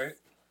like, all right,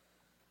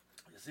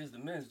 this is the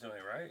men's joint,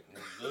 right? And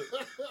you look,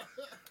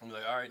 I'm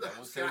like, all right, that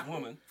was safe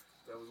woman.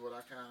 That was what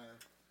I kind of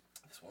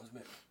This one's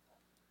men. was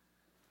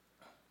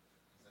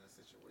in a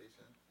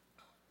situation.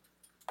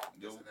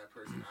 Yo, And that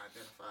person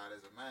identified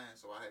as a man,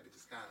 so I had to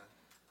just kind of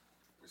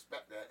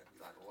respect that and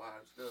be like, oh, wow,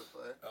 I'm still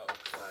play. Oh,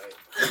 Like,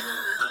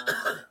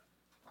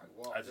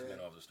 walked I just in.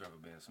 been off the strength of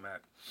being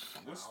smacked.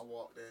 I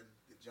walked in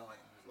the joint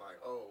and was like,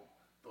 oh,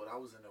 thought I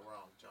was in the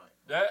wrong joint.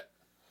 That?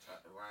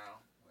 Turned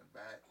around, went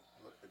back,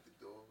 looked at the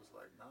door, was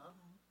like, nah.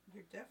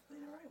 You're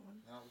definitely the right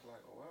one. And I was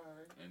like, oh, all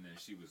right. and then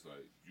she was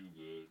like, "You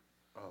good?"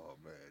 Oh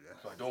man,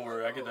 that's Like, don't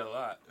worry, I get that a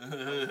lot. I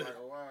was like,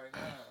 oh, all right,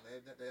 nah. They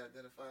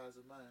identify as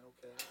a man.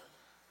 Okay,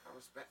 I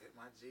respected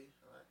my G.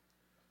 All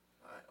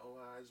right, oh,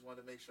 I just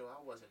wanted to make sure I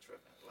wasn't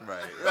tripping.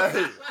 right.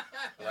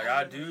 Like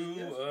I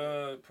do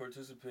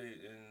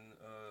participate in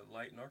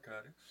light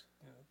narcotics.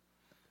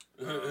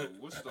 You know.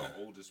 What's the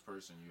oldest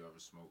person you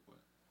ever smoked with?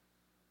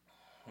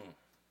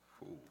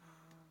 Ooh.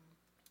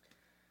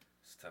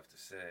 It's tough to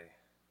say.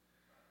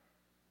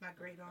 My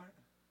great aunt,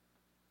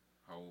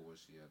 How old was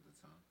she at the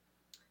time?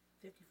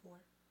 54.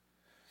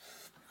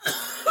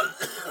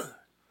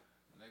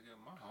 Nigga,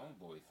 my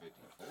homeboy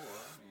 54. I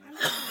mean,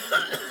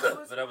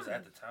 But that was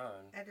at the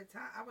time. At the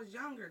time, I was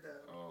younger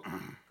though.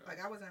 oh, Like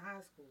I was in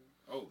high school.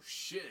 oh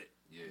shit.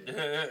 Yeah.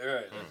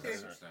 Right. That's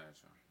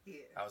substantial. Yeah.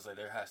 I was like,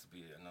 there has to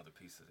be another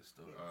piece of the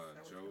story.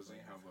 That was Josie,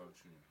 definitely how high about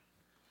you?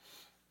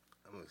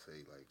 I'm gonna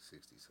say like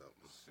 60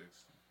 something.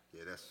 60.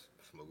 Yeah, that's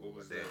smoking What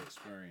with was my that dad.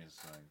 experience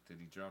like? Did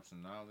he drop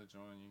some knowledge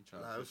on you? Try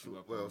Nah, to it put you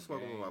up well, on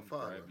smoking with my game,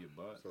 father. grab your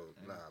butt? So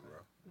nah, anything?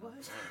 bro. What?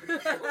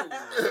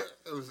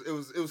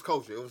 It was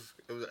kosher. It was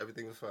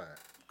everything was fine.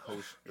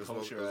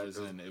 Kosher as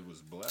in it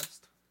was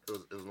blessed?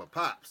 It was my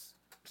pops.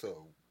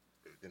 So,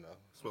 you know,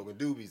 smoking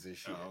doobies and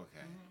shit. Oh,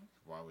 okay.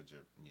 Why would you?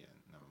 Yeah,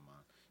 never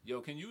mind.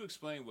 Yo, can you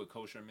explain what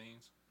kosher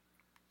means?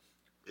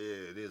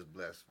 Yeah, it is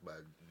blessed by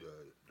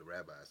the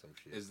rabbi or some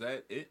shit. Is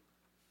that it?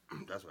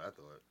 That's what I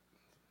thought.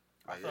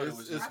 I Like, thought it was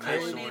it's just I thought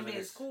clean. it clean. meant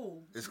it's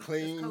cool. It's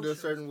cleaned kosher, a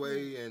certain it's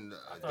way, and I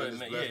I thought think it it's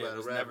meant, blessed yeah, by it the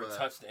was rabbi. never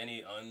touched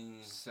any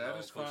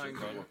Satisfying non-kosher the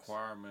products.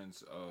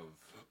 requirements of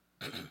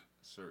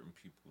certain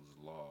people's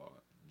law,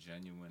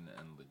 genuine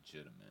and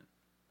legitimate.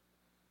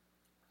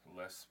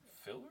 Less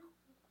filler?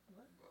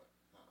 But,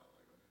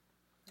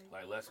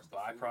 Like less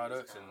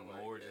byproducts and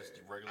more just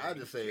regular. I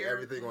just say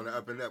everything on the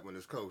up and up when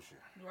it's kosher.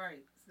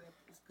 Right. So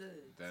it's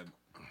good. That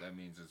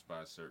means it's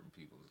by certain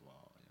people's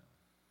law.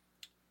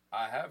 Yeah.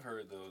 I have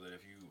heard though that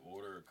if you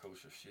order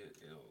kosher shit,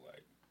 it'll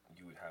like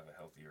you would have a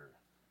healthier.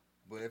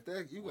 But if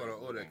that you Wait, gonna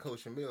order a wait.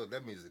 kosher meal,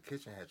 that means the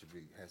kitchen has to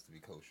be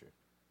kosher.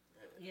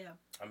 Yeah.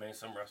 I mean,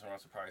 some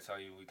restaurants will probably tell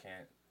you we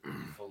can't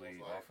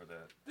fully offer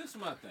that. This is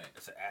my thing.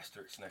 It's an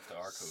asterisk next to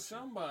our kosher.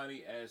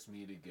 Somebody asked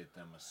me to get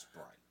them a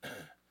Sprite.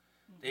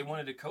 They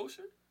wanted it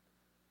kosher?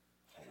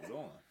 Hold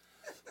on.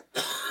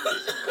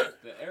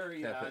 The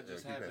area I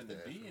just happened to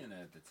be in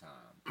at the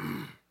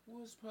time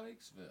was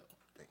Pikesville.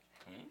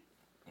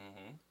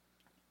 Mm-hmm.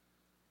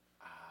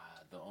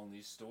 The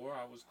only store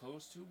I was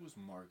close to was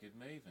Market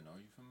Maven. Are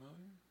you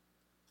familiar?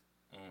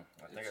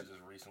 I think I just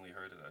recently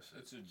heard of that shit.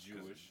 It's a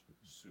Jewish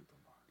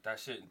supermarket. That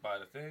shit by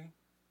the thing?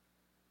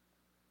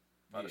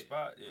 By the Yeah.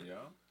 spot?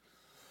 Yeah.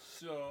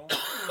 So,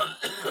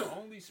 the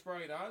only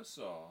Sprite I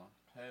saw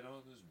had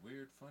all this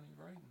weird, funny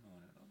writing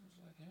on it. I was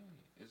like,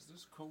 hey, is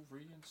this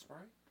Korean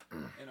Sprite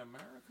in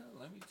America?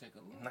 Let me take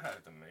a look. Not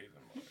at the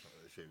Maven Mark.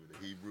 That shit with the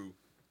Hebrew.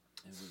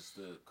 It was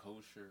the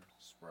kosher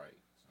Sprite.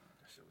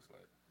 That shit was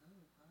like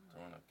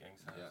throwing up gang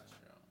signs. Yes,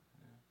 yo.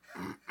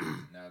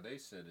 Now, they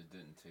said it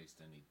didn't taste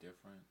any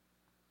different,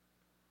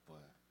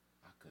 but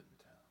I couldn't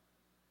tell.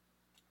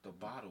 The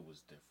bottle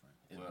was different.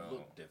 It Well-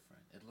 looked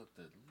different. It looked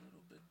a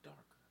little bit darker.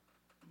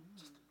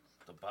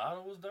 The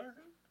bottle was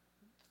darker?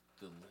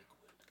 The liquid.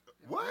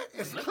 What?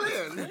 It's Look,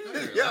 clear. it's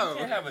clear. You Yo,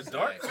 can't have a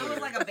dark So it was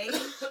clear. like a beige.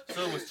 So it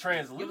was It was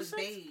translucent?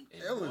 beige.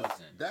 it was.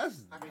 wasn't.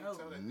 That's I can No.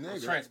 tell that.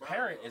 Nigga.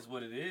 Transparent is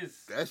what it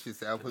is. that shit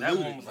sound That one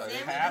polluted. was like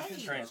Same half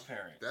beige.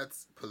 transparent.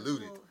 That's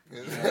polluted. Well,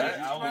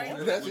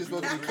 That shit's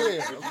supposed to be clear.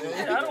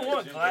 Yeah, I don't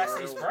want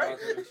glassy Sprite.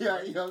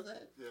 Yeah, you know what I'm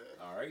saying? Yeah.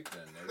 All right,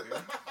 then,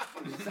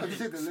 nigga. Some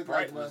shit that look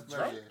Sprite like was motherfucker.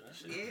 drunk. That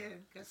shit- Yeah.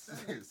 Guess so.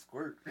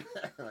 Squirt. like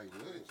what? All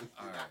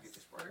I right. get the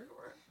Sprite,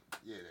 correct?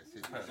 Yeah, that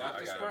shit. I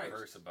Dr. got Sprite. a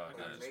verse about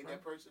You that. made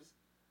that purchase?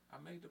 I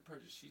made the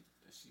purchase. She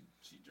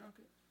drunk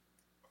it.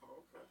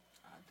 Oh, okay.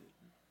 I didn't.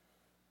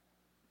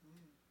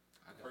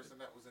 I The got person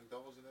that was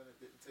indulging in it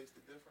didn't taste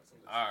the difference.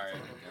 All right.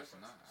 I guess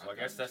not. So I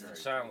guess that's the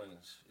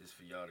challenge is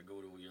for y'all to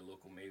go to your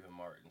local Maven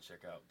Mart and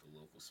check out the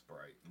local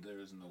Sprite There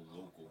is no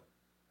local.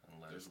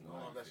 and let There's us no-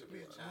 know. That should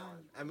be a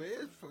challenge. I mean,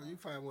 it's you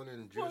find one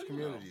in Well, Jewish you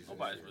know, communities. and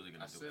nobody's shit. really I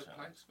gonna do a said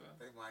challenge. Pikesville.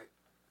 They might.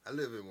 I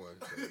live in one.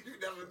 So. You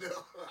never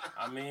know.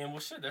 I mean, well,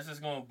 shit, that's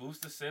just gonna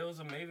boost the sales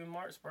of Maven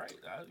Mart Sprite.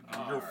 You're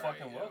All right,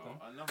 fucking welcome.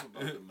 Enough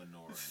about the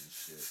menorah and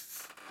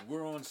shit.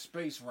 We're on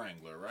Space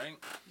Wrangler, right?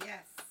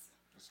 Yes.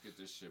 Let's get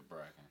this shit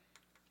bracking.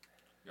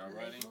 Y'all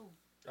ready?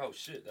 Oh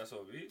shit, that's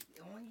what we.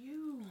 On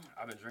you.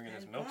 I've been drinking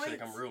this 10 milkshake.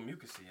 points. I'm real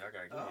mucusy. I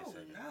gotta give me a Oh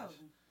second.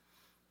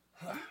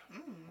 no.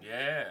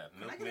 Yeah,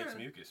 milk Can I get makes a-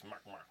 mucus.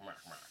 Mark.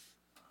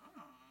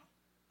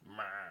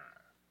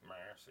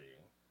 See.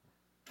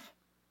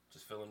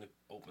 Just fill in the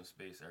open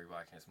space.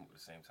 Everybody can't smoke at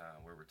the same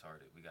time. We're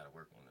retarded. We gotta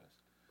work on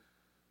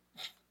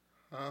this.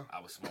 Huh? I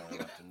was smart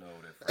enough to know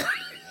that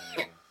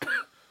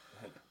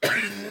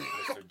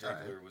Mr.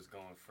 Diggler was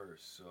going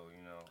first, so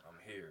you know I'm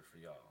here for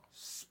y'all.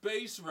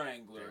 Space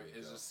Wrangler There we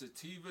is go. a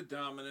sativa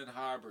dominant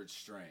hybrid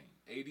strain.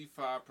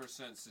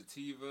 85%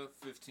 sativa,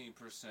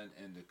 15%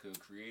 indica,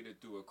 created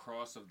through a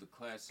cross of the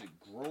classic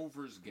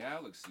Grover's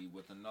Galaxy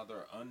with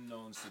another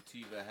unknown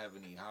sativa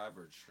heavenly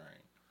hybrid strain.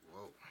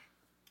 Whoa.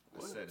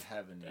 I said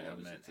heavenly, I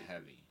Damn, meant sativa.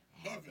 heavy.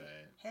 My Heavy.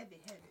 bad. Heavy.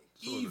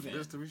 So Even. the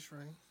mystery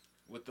strain?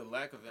 With the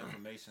lack of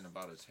information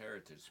about its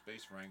heritage,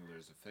 Space Wrangler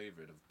is a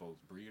favorite of both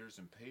breeders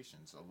and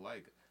patients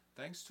alike,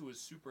 thanks to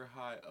its super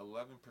high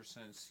 11%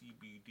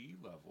 CBD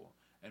level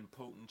and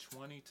potent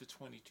 20 to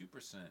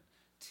 22%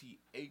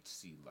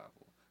 THC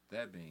level.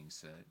 That being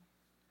said,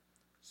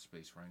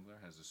 Space Wrangler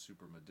has a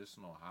super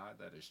medicinal high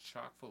that is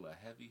chock full of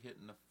heavy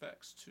hitting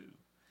effects too.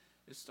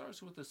 It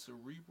starts with a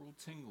cerebral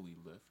tingly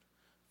lift,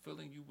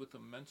 filling you with a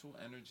mental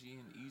energy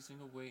and easing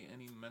away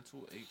any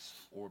mental aches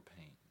or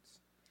pains.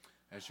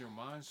 As your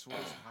mind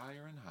soars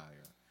higher and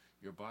higher,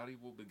 your body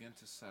will begin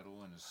to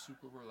settle in a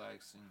super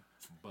relaxing,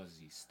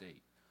 buzzy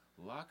state,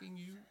 locking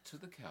you to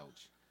the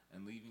couch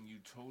and leaving you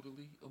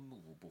totally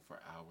immovable for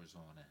hours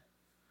on end.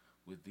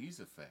 With these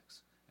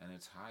effects and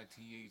its high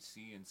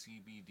THC and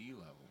CBD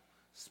level,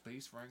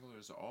 Space Wrangler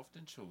is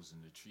often chosen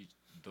to treat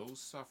those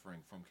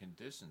suffering from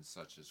conditions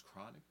such as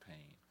chronic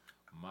pain,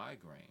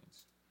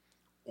 migraines,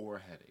 or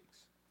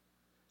headaches,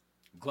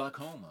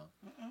 glaucoma,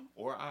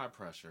 or eye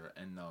pressure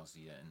and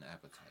nausea and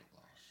appetite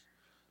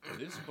loss.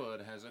 This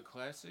bud has a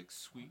classic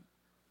sweet,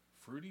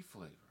 fruity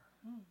flavor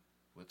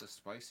with a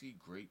spicy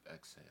grape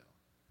exhale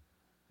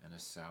and a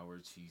sour,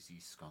 cheesy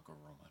skunk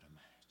aroma to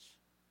match.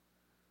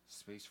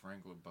 Space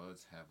Wrangler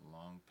buds have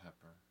long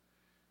pepper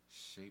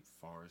shaped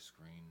forest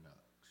green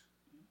nugs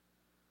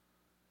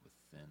with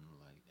thin,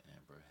 light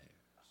amber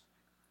hairs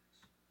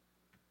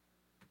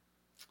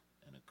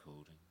and a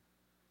coating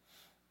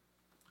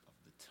of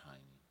the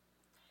tiny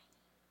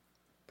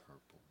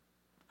purple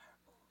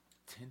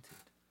tinted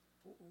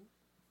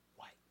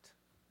white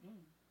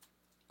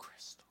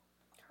crystal.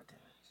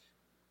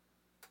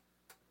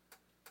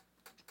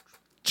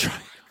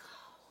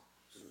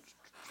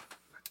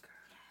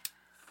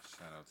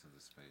 Shout out to the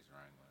Space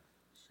Wrangler.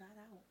 Shout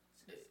out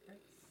to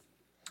space.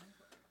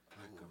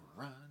 Like a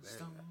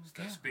rhinestone.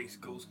 That space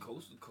goes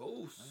coast to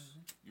coast.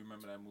 You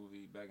remember that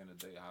movie back in the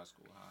day, High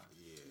School High?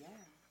 Yeah. Yeah.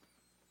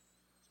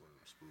 It's one of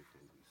them spoof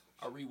movies.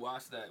 I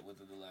rewatched that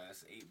within the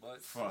last 8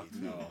 months. Fuck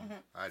no.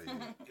 I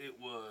didn't. It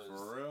was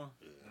For real?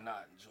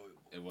 not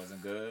enjoyable. It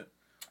wasn't good?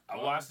 I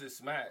watched it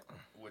smack,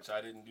 which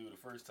I didn't do the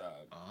first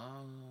time.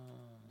 Oh.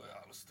 But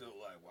I was still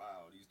like,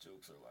 wow, these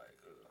jokes are like,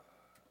 ugh.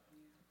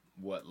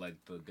 What, like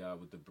the guy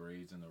with the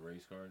braids and the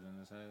race cars in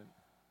his head?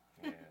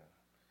 Yeah.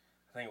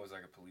 I think it was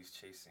like a police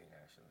chase scene,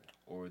 actually.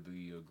 Or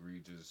the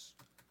egregious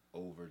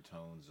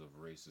overtones of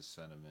racist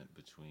sentiment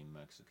between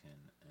Mexican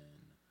and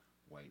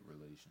white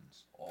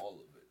relations? All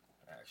of it,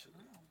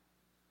 actually.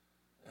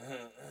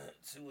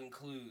 To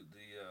include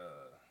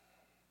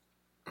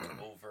the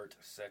overt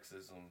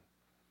sexism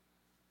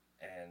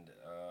and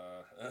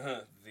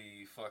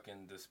the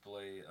fucking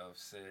display of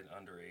said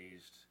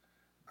underaged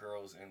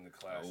girls in the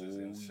classes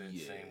in said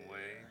same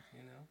way,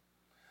 you know?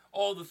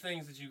 All the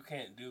things that you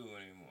can't do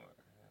anymore.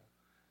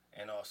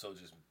 And also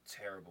just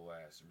terrible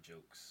ass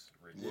jokes.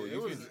 Well, you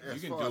it was can- as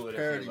you can far do as it if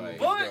parody you like. movies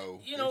But, go,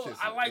 you know, it's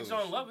just- I like it was-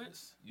 John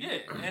Lovitz. Yeah,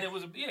 and it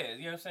was, yeah, you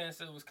know what I'm saying?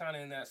 So it was kind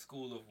of in that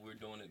school of we're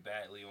doing it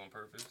badly on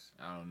purpose.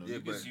 I don't know. Yeah, You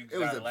but just- you it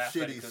was gotta a laugh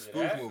at it shitty 'cause of spoof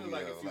that. movie,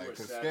 like though. if you Like were a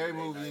Saturday scary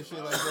movie Night and shit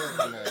Live.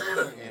 like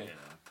that. yeah.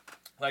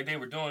 Like they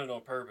were doing it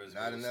on purpose.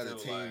 Not but it's another still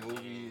teen like,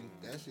 movie.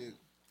 That shit,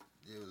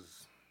 it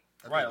was.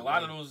 I Right, a think lot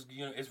the of way- those,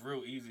 you know, it's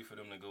real easy for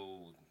them to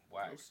go I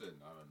whack. said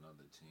not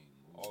another team movie.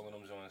 All of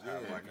them joints Yeah,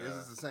 have like this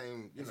is the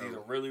same. You it's know, either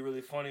really,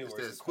 really funny it's or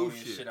that it's the spoof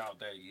corniest shit. shit out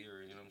that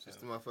year. You know what I'm it's the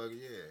saying? motherfucker.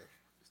 Yeah,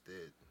 it's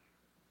dead.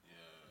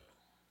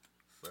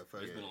 Yeah.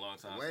 Motherfucker. It's been a long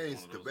time since Wayne's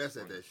one of the those best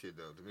was at that shit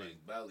though. To me,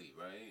 Like Belly,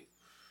 right?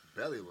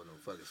 Belly was no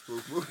fucking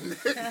spoof movie.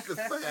 Get the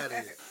fuck out of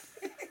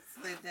here.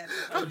 Split that.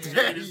 I'm Okay.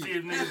 trying to see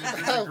if niggas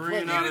is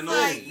disagreeing out of It's no.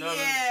 like, no-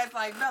 yeah, it's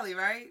like belly,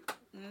 right?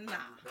 Nah.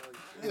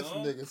 This No.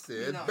 nigga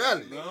said No.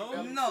 Belly.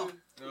 No. No.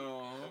 The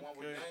one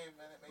with Okay. name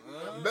in it,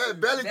 maybe. Belly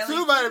Belly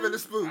 2 might have two? been the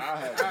spoof. I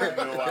have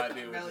no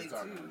idea what Belly you're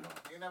talking too.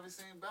 about. You never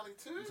seen Belly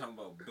 2? You talking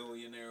about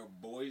Billionaire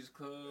Boys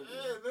Club? Yeah,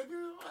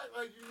 nigga,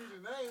 like you knew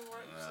the name,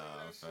 right? You seen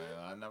Nah, that fam, shit?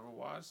 I never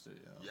watched it.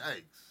 Yo.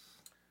 Yikes.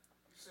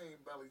 You seen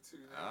Belly 2?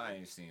 I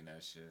ain't seen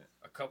that shit.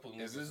 A couple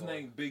Is niggas his on-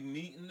 name Big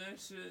Meat in that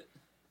shit?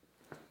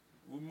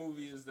 What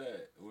movie is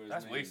that?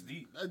 That's waist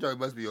deep. That joint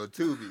must be on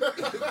Tubi.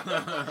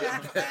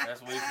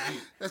 That's waist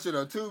deep. That shit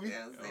on Tubi.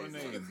 Yeah,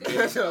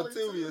 That shit on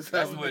Tubi. Or That's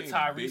something. what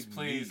Tyrese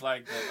plays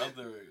like the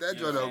other. That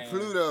you know joint what on I'm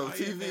Pluto Big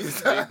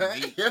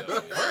TV. Meat, Yo.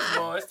 though. First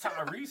of all, it's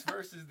Tyrese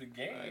versus the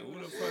game. Like,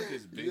 who the fuck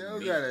is Big Yo,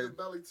 Meat? got The it.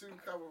 belly 2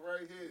 cover right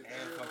here.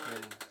 And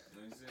fucking.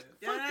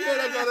 Fuck yeah,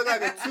 that joint look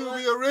like a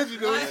Tubi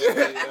original.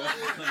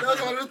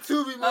 That's one of the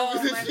Tubi Oh,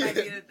 movies and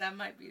shit. that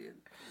might be it.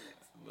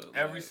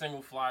 Every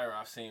single flyer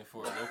I've seen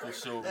for a local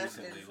show That's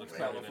recently it. looks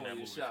better than that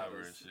California movie cover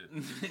and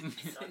Showers.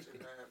 shit.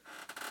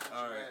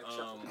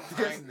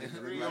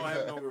 Alright, we don't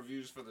have no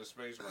reviews for the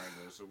Space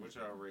Wrangler, so what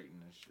y'all rating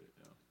this shit,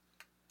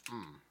 yo?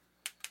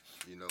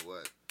 You know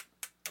what?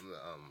 I'm the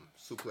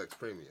Suplex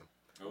Premium.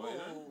 Oh,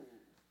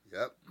 yeah?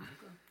 Yep.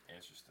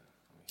 Interesting.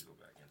 Let me go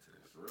back into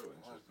this. It's real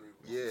interesting.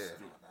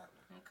 Yeah.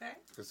 Okay.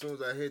 As soon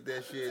as I hit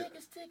that shit,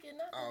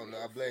 I don't know.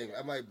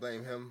 I might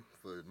blame him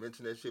for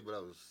mentioning that shit, but I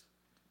was,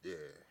 yeah.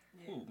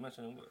 Ooh,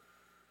 mentioning what?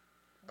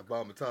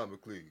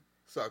 Abomatomically,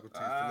 Socrates,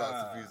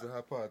 philosophies, and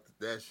hypotheses.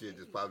 That shit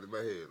just popped in my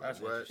head. Like, That's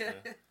what?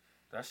 interesting.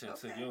 That shit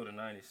took you to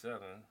 97.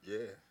 Yeah.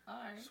 All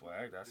right.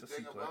 Swag, that's The a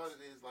thing about suplex.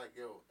 it is, like,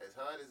 yo, as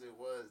hard as it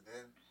was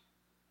then,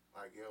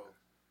 like, yo,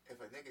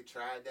 if a nigga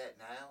tried that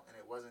now and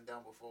it wasn't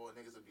done before,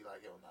 niggas would be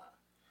like, yo, nah.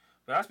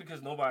 But that's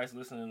because nobody's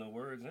listening to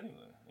words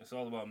anyway. It's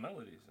all about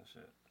melodies and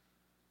shit.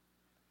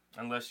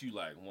 Unless you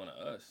like one of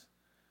us.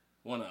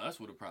 One of us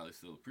would have probably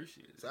still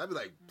appreciated it. So I'd be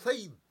like,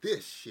 play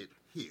this shit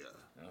here. You know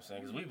what I'm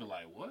saying? Because we'd be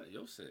like, what?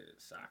 Yo said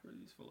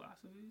Socrates'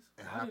 philosophies?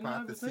 And I didn't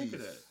ever think of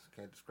that.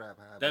 Can't describe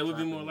how. That would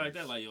be more like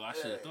that. Like, yo, I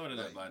should have Yeah, thought of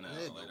that like, by now.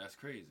 nigga. Like, that's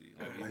crazy.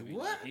 Like, Like, we'd be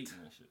what? hating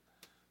and shit.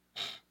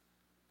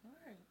 All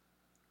right.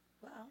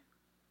 Well,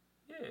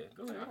 Yeah,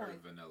 go I ahead.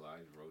 heard Vanilla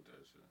Ice wrote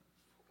that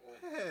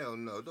shit. Hell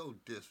no,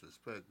 don't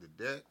disrespect the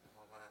deck.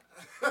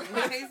 Oh,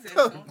 man. he said,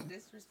 don't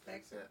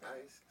disrespect Said it.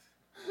 ice.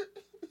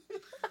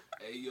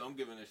 Hey, yo, I'm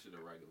giving this shit a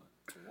regular.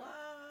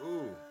 What?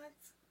 Ooh.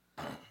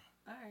 All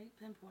right,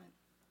 pinpoint.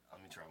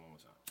 Let me try one more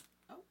time.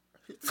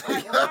 All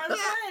right,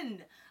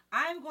 one.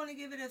 I'm going to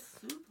give it a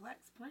suplex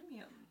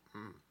premium.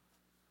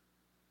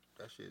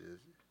 That shit is.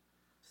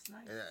 It's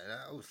nice. And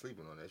I was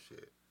sleeping on that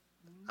shit.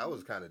 I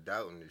was kind of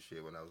doubting this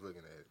shit when I was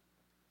looking at it.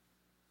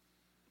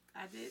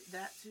 I did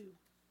that too.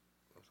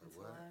 I was like, That's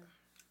what? why.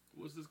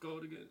 What's this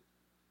called again?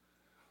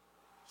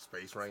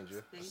 Space Ranger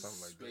or Space-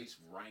 something like that. Space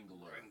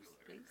Wrangler.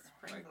 Space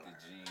Like Wrangler. the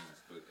jeans,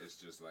 but it's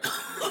just like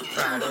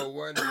I don't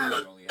wonder.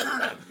 you only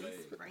have one leg.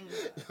 Space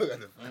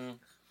Wrangler.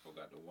 Or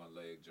got the one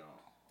leg John.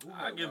 Who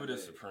I had give one it a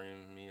leg?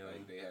 supreme meal.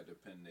 Like they had to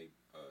pin their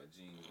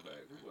jeans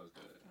back. Who was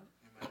that?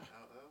 You mean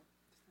LL?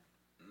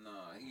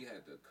 Nah, he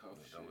had the cuff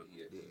Yeah, shit. He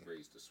had yeah.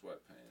 raised the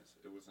sweatpants.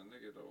 It was a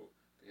nigga though.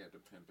 They had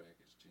to pin back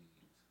his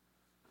jeans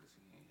because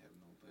he ain't have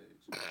no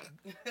legs.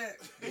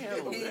 He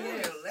had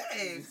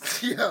legs.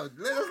 Yo,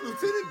 that's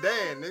Lieutenant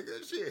Dan, nigga.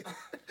 Shit.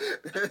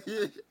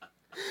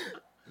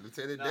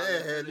 Lieutenant Nah,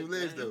 Dan had Lieutenant new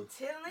legs Dan. though.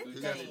 Lieutenant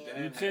Lieutenant Dan.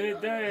 Dan.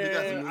 Lieutenant He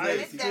got some Dan, new ice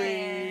legs.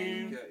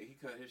 cream. He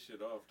cut his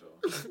shit off though.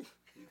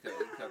 he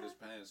cut his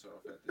pants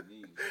off at the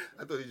knees.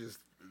 I thought he just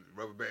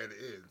rubber band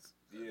the ends.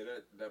 Yeah,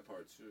 that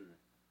part too.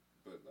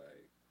 But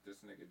like this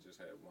nigga just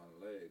had one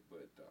leg,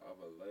 but the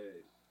other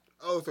leg.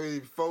 Oh, so he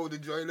folded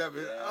the joint up.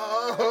 And, Yeah,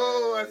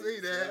 oh, I see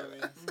you that.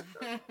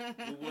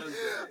 feel me? Who was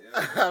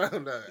that? I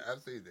don't know. I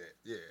see that.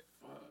 Yeah.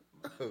 Fuck,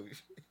 man. Oh,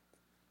 shit.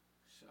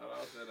 Shout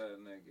out to that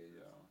nigga,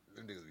 y'all.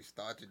 Them niggas be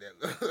starching that.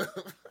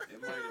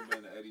 It might have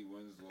been Eddie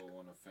Winslow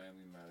on a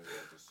Family Matters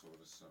episode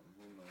or something.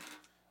 Who knows?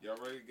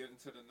 Y'all ready to get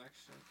into the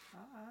next shit?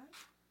 All right.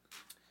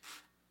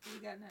 What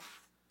we got next?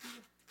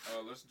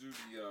 Let's do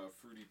the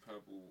Fruity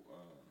Pebble.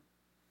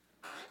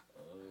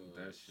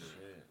 That shit.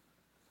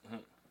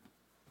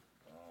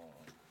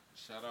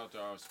 Shout out to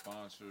our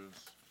sponsors.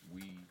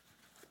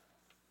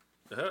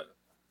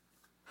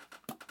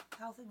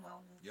 Health and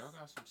wellness. Y'all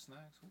got some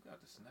snacks? Who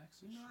got the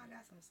snacks? And You know I shit?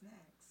 got some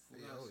snacks. Who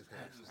Yeah, got always some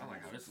have snacks? I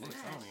like how this looks.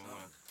 I don't even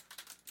want to.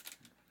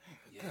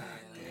 Yeah,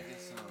 let me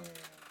get some.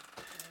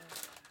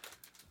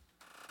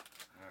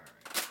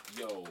 Alright.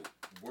 Yo,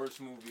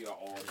 worst movie of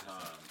all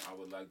time. I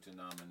would like to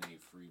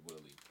nominate Free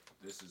Willy.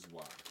 This is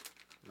why.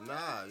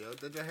 Nah, yo,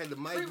 they just had the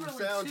Free Michael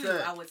Willy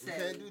soundtrack. 2, I would You say.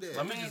 can't do that.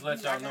 Let me just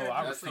let y'all know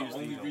I That's the refuse to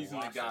only even reason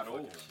watch it got that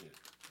over. fucking shit.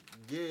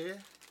 Yeah.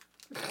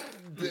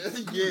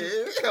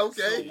 Yeah,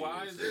 okay. So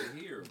why is it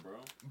here, bro?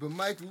 But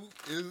Michael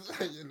is,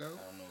 you know,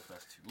 I don't know if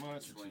that's too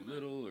much or too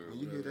little or when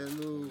you hear whatever. that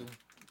little.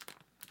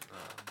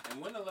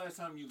 And when the last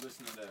time you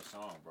listened to that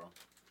song, bro?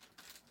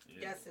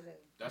 Yeah. Yesterday.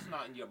 That's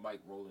not in your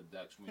Mike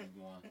Rolodex when you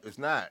going. It's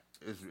not.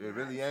 It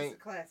really It's ain't. a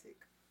classic.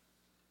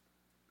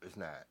 It's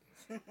not.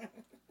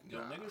 Yo,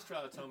 Nah. niggas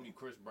try to tell me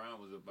Chris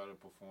Brown was a better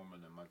performer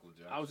than Michael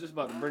Jackson. I was just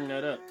about to bring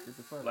that up Get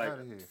the fuck like out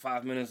of here.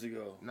 5 minutes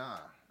ago. Nah.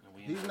 And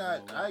we He's ended not.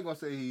 up going I ain't gonna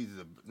say he's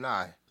a.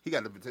 Nah. He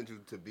got the potential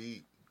to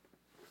be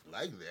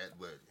like that,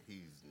 but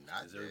he's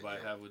not. Does that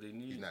everybody yet. have what they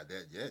need? He's not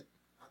that yet.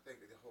 I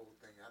think the whole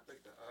thing, I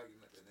think the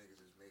argument that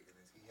niggas is making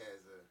is he has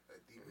a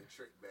deeper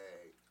trick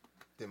bag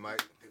Then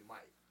Mike. than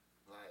Mike.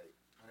 Like,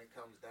 when it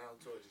comes down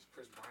to it, just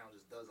Chris Brown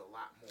just does a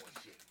lot more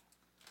shit.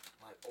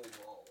 Like,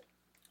 overall.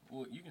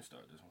 Well, you can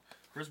start this one.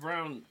 Chris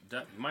Brown,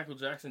 Michael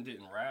Jackson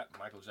didn't rap.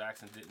 Michael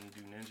Jackson didn't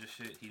do ninja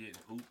shit. He didn't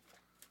hoop.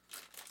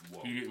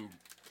 Whoa. He didn't.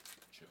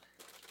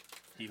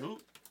 He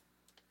hooped.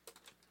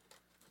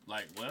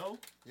 Like, well.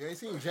 You ain't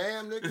seen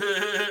Jam,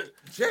 nigga?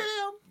 Jam?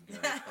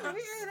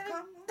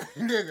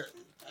 Nigga.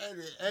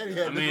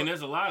 I mean,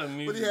 there's a lot of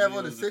music. What do you have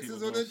on the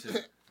Sixers on that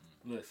shit?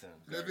 Listen.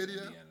 That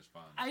video?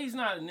 He's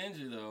not a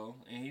ninja, though,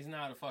 and he's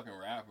not a fucking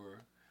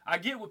rapper. I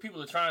get what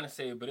people are trying to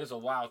say, but it's a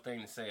wild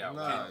thing to say out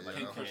loud.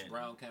 Can Chris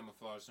Brown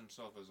camouflage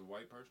himself as a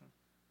white person?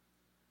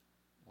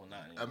 Well,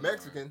 not anymore. A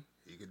Mexican.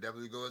 He could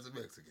definitely go as a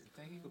Mexican. You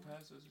think he could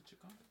pass as a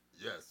Chicano?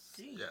 Yes.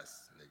 Jeez.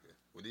 Yes, nigga.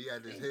 When he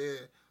had his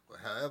hair, or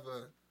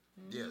however,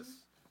 yes.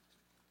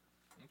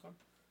 Okay.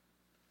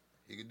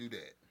 He could do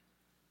that.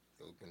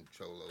 He'll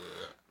control over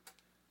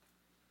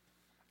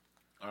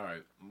that. All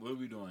right, what are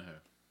we doing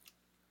here?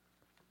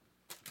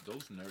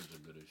 Those nerds are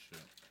good as shit.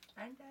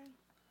 Ain't they?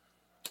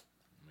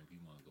 Make you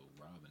want to go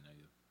rob a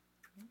nigga.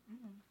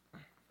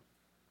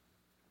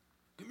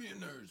 Give me your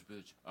nerds,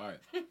 bitch. All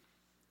right. Here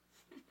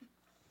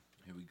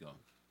we go.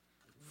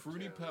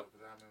 Fruity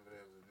Pebbles. I remember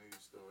there was a news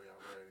story I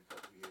read a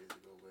couple years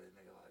ago where a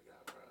nigga like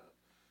got robbed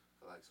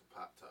for like some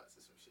Pop Tarts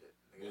or some shit.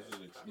 Was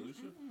it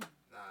exclusive?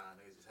 Nah,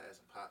 niggas just had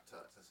some Pop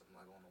Tarts and something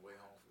like on the way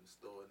home from the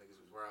store. Niggas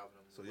was robbing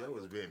them. So yo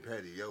was being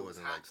petty. Yo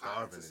wasn't like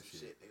starving and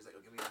shit. Niggas like,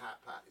 oh, give me a Hot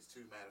Pockets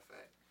too. Matter of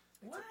fact.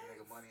 What? Took the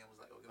nigga money and was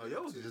like, oh,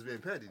 yo was just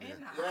being petty then.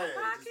 Yeah,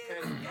 just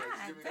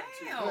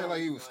damn.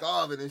 Like he was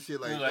starving and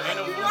shit. Like, you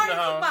already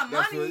took my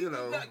money. What, you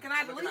know. Can I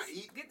at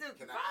least get the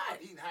fries? I'm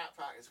eating Hot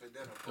Pockets for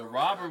dinner. The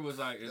robber was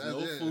like, there's no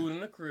food in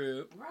the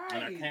crib. Right.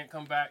 And I can't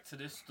come back to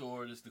this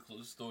store. This is the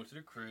closest store to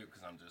the crib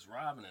because I'm just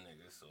robbing a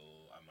nigga. So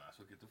I might as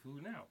well get the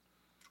food now.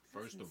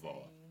 First of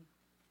all,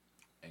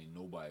 ain't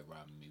nobody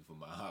robbing me for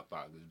my Hot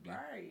Pockets, B.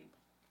 Right.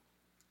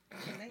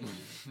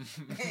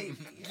 Hey,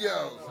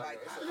 yo,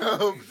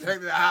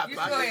 protect the Hot You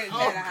Pockets. go ahead and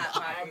get a Hot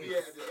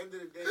Pockets. At the end of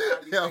the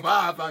day, yo, my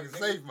Hot Pockets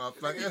safe,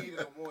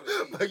 motherfucker.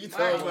 What you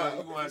talking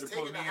about? You wanted to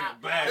put me in a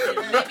bag.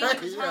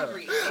 Maybe he was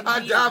hungry.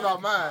 I die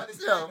about mine.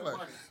 Yo,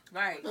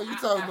 right. what you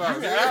talking about?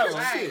 You can have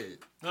them. Shit.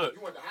 Look,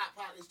 you want the Hot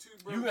Pockets too,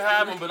 bro? you can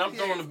have them, but I'm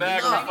throwing the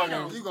bag in the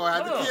fucking... You gonna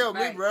have to kill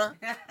me, Right. bro.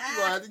 You gonna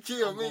have to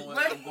kill me.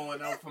 I'm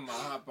going out for my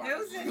Hot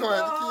Pockets. You gonna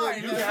have to kill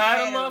You me. can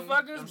have them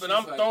motherfuckers, but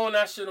I'm throwing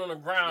that shit on the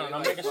ground and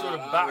I'm making sure the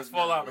box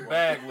fall out the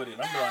bag with it.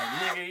 I'm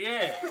like, nigga,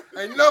 yeah.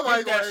 Ain't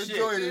nobody Get that gonna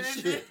enjoy this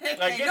shit.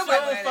 Like, get your own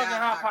Nobody fucking got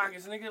Hot Hot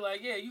Pockets, nigga. Like,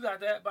 yeah, you got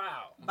that,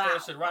 bow. Throw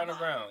that shit right on the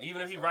ground. Even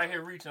if he right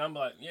here reaching, I'm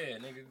like, yeah,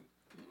 nigga,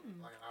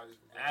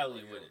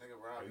 alley with it.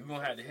 You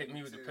gonna have to hit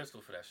me with the pistol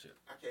for that shit.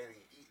 I can't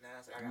even eat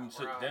now. So I You got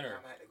took robbed. dinner.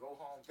 I'm gonna have to go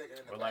home thinking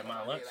in the Or like back my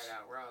of lunch head I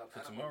got robbed. for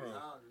I don't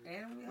tomorrow. be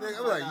hungry. Nigga,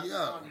 I'm like, yo.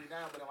 Hungry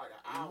now, but in like an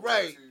hour or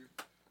Right. two,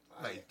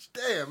 Like,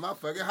 damn, my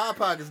fucking Hot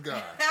Pockets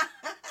gone. That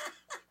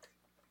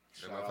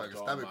Shout out motherfucking to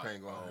all stomach my- pain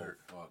gonna hurt.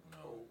 Fuck no.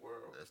 whole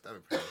world. That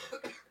stomach pain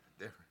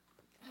different.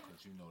 But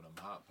you know them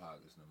Hot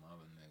Pockets, them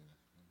other niggas.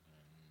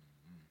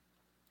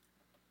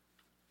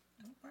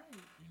 Right.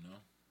 You know?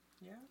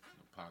 Yeah.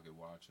 The pocket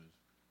watchers.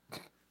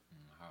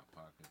 Hot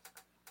Pockets.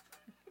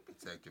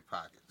 Protect your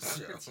pockets.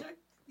 Yo. Check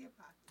your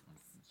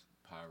pockets.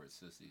 Pirate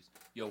sissies.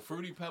 Yo,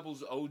 Fruity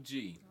Pebbles OG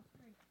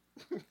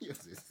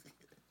Yes,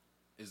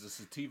 is a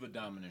sativa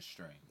dominant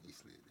strain. he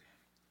slid there.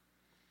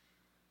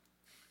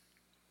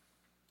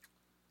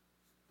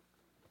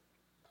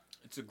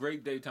 It's a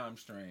great daytime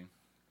strain.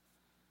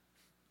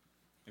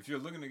 If you're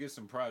looking to get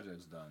some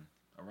projects done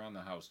around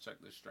the house, check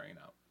this strain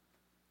out.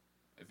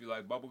 If you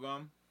like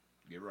bubblegum,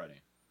 get ready.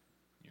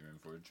 You're in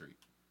for a treat.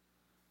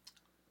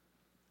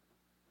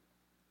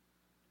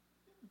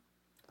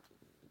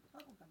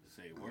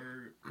 Say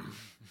word.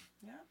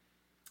 Yeah.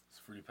 It's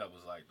Fruity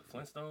Pebbles like the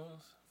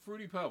Flintstones.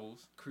 Fruity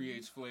Pebbles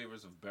creates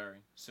flavors of berry,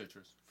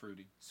 citrus,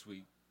 fruity,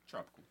 sweet,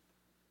 tropical.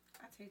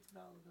 I tasted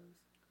all of those.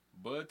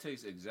 Bud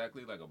tastes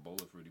exactly like a bowl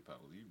of Fruity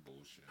Pebbles. You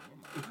bullshit. Where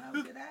am I?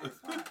 No, good ass.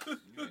 Watch. You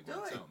ain't Do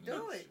gonna it. tell me Do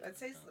this it. shit. It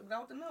tastes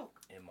without the milk.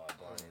 In my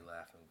Barney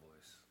laughing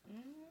voice.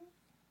 Mm-hmm.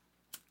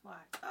 Why?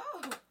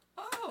 Oh,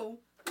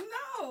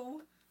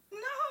 no.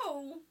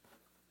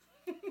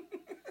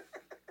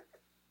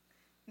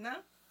 No?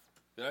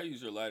 Did I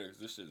use your lighter? Cause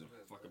this shit is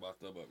fucking my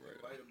thumb up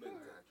right now. I gotta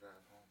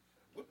drive home.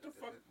 What the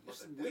fuck?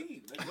 It's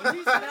weed.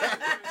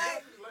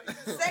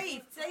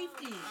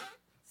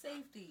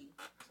 Safety.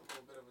 It's a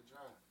little bit of a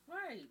drive.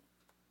 Right.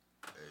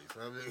 Hey,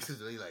 some niggas is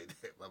really like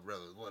that. My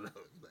brother was one of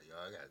them. He's like, yo,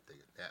 I gotta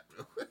take a nap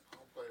real quick. I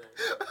don't play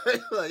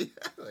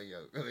that. like,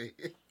 yo, come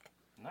here.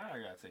 Now I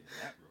gotta take a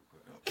nap real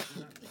quick.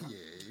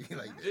 Yeah, you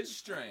like that. This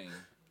strain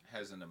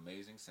has an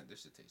amazing scent.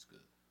 This shit tastes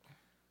good.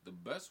 The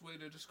best way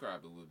to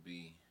describe it would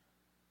be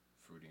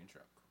fruity and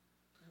tropical.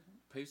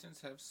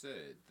 Patients have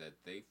said that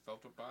they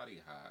felt a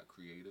body high,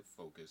 creative,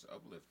 focused,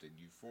 uplifted,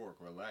 euphoric,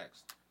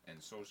 relaxed,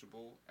 and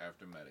sociable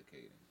after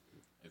medicating.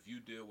 If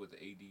you deal with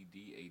ADD,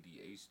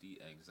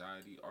 ADHD,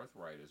 anxiety,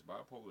 arthritis,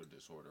 bipolar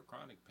disorder,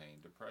 chronic pain,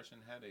 depression,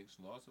 headaches,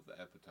 loss of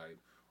appetite,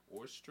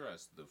 or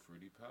stress, the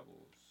Fruity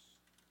Pebbles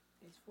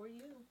It's for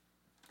you.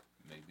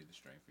 may be the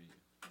strain for you.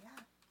 Yeah.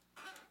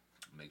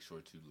 Make sure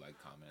to like,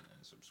 comment,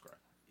 and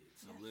subscribe.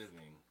 It's a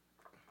living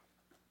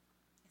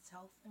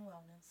health and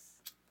wellness.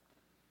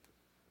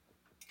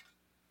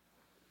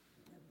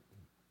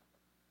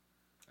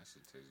 That's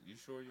it. You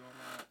sure you on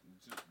that?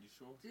 You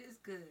sure? It's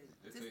good.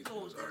 It This is tastes a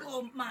good.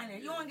 little minor.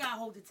 You ain't gotta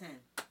hold the 10.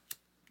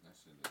 That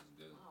shit is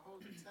good. I'll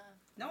hold the time.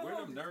 No, Where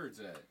them nerds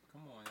at?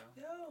 Come on,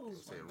 y'all. Yo.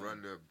 Say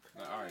run the.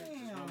 All right, just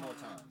one more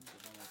time.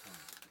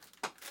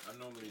 I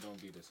normally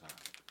don't be this high.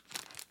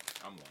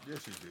 I'm lying.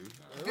 Yes, you do.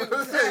 No.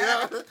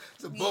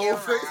 It's a bold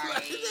face.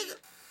 Right. You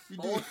do.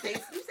 Bold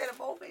face. You said a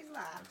bold face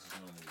lie. I just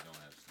normally don't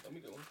have stuff. Let me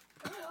get one.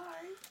 Oh, all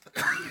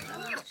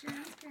right.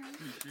 Cheers.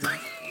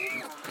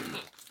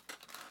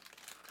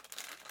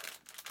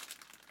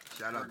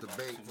 Shout out to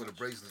Bank for the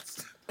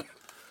bracelets.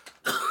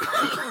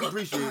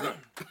 Appreciate it.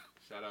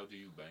 Shout out to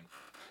you, Bank.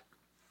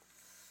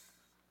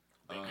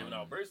 They giving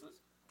out bracelets?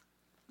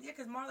 Yeah,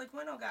 because Marley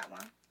Quinto got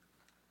one.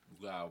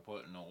 You gotta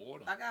put in the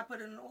order. I gotta put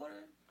it in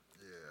order.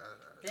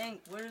 Yeah. Dang,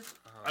 where's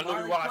I know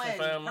Harley you watching, Quinn,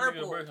 fam. Let me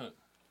get a purple. bracelet.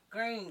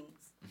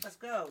 greens? Let's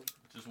go.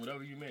 Just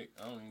whatever you make.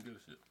 I don't even give a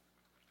shit.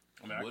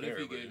 I mean, What I if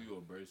care, he but gave you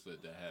a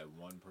bracelet that had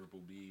one purple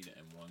bead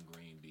and one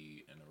green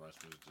bead and the rest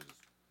was just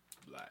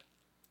black?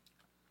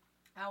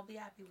 I'll be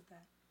happy with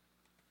that.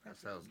 That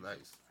sounds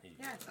nice.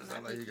 Yes, I'm Sounds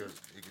not like he picky.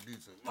 could do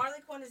something. Marley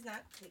Quinn is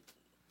not picky.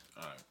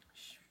 Alright.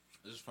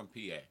 This is from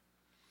PA.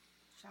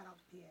 Shout out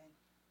to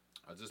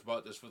PA. I just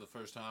bought this for the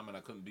first time and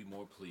I couldn't be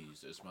more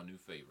pleased. It's my new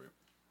favorite.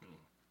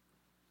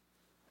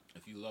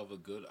 If you love a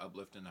good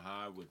uplifting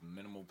high with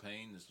minimal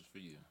pain, this is for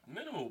you.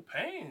 Minimal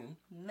pain?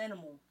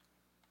 Minimal.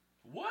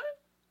 What?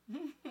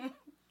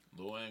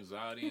 Low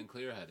anxiety and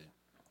clear-headed.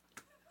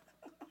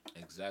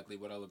 Exactly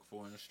what I look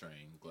for in a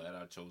strain. Glad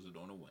I chose it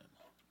on a whim.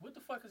 What the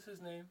fuck is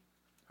his name?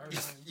 Her name?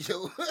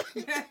 Yo.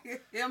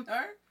 Him,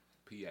 her?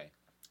 PA.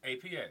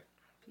 APA.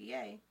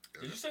 PA.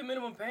 Did you say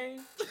minimum pain?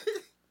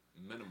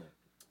 Minimal.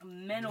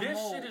 Minimal.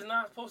 This shit is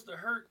not supposed to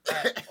hurt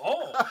at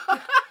all.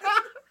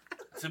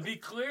 To be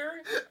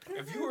clear,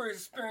 if you are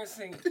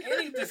experiencing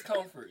any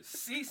discomfort,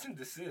 cease and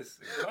desist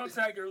and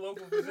contact your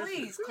local physician.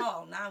 Please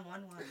call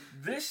 911.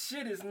 This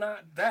shit is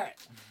not that.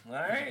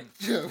 Alright?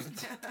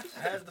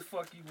 As the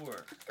fuck you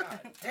were. God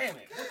damn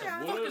it. What the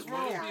Yeah. fuck is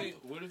wrong with you?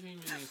 What if he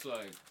means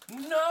like...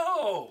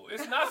 No!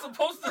 It's not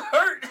supposed to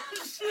hurt.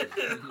 Shit.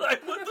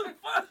 Like, what the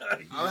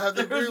fuck? I'll have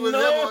to agree There's with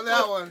him on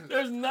that one.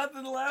 There's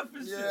nothing left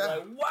and shit. Yeah.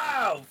 Like,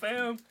 wow,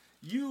 fam.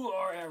 You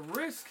are at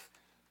risk.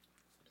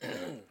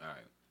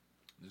 Alright.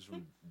 This is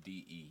from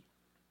DE.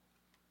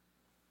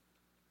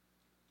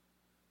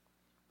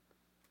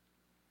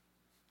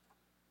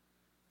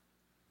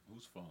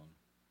 Whose phone?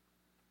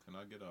 Can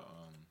I get a,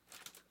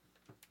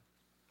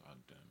 God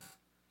damn it.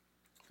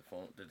 The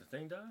phone, did the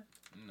thing die?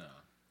 Nah.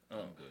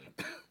 Oh. I'm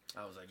good.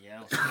 I was like, yeah, I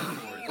don't see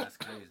for it. That's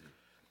crazy.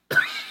 I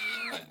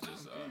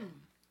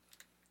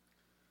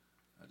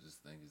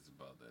just think it's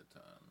about that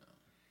time now.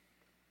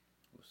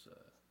 What's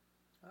up?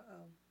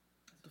 Uh-oh.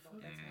 The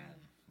fuck? That's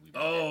fine. We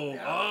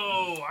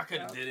I could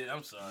have did it.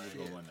 I'm sorry.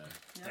 Go in there.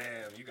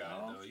 Damn, you got it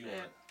though. You shit.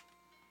 want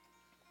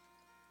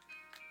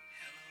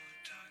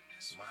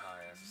my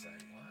high ass is like,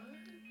 what?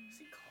 Is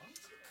he calling?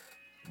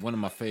 One of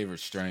my favorite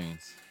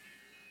strains.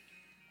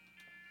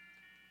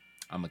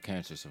 I'm a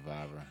cancer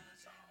survivor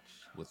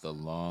with the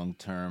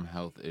long-term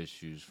health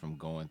issues from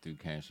going through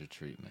cancer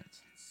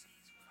treatments.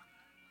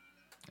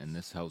 And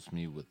this helps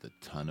me with a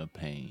ton of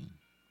pain,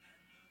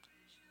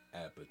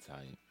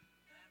 appetite,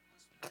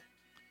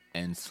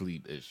 and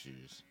sleep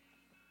issues,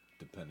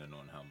 depending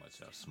on how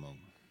much I smoke.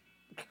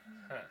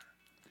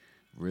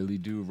 Really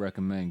do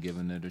recommend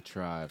giving it a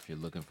try if you're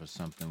looking for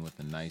something with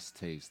a nice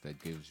taste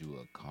that gives you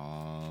a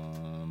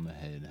calm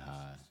head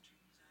high.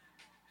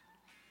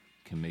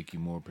 Can make you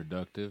more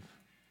productive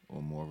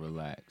or more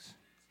relaxed,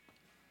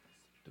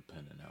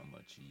 depending how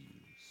much you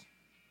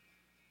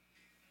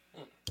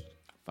use.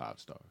 5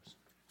 stars.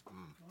 Oh,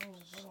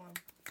 hold on.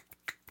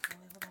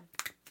 Hold on.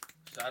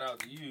 Shout out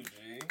to you, G.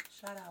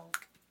 Shout out.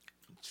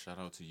 Shout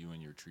out to you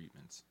and your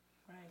treatments.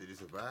 Right. Did he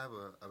survive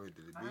or,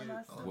 did it beat I'm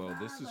it? a Well,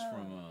 this is survivor.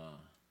 from,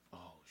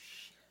 oh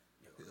shit.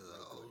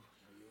 Uh-oh.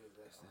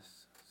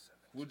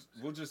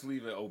 We'll just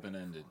leave it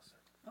open-ended.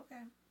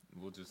 Okay.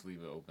 We'll just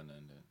leave it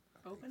open-ended.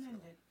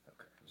 Open-ended.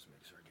 Okay, just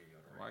make sure I get you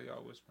on the Why right.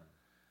 y'all whispering?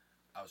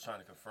 I was trying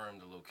to confirm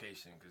the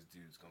location because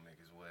dude's gonna make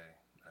his way.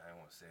 I didn't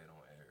want to say it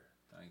on air.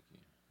 Thank you.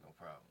 No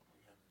problem.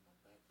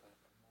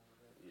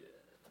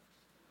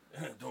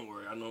 Yeah. Don't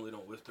worry, I normally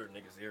don't whisper in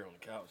niggas' ear on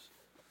the couch.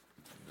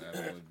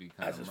 That would be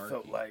I kind of just murky.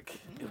 felt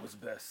like it was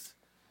best.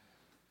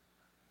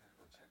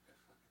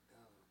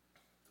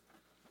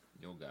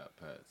 Yo got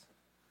pets.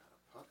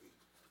 Puppy.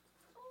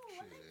 Oh,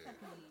 what is that,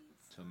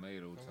 please?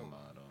 Tomato.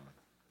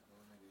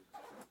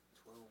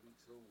 12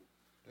 weeks old.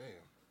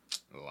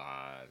 Damn.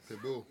 Lies.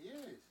 Pitbull.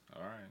 Yes.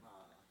 All right.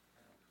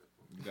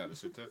 You got a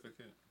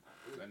certificate?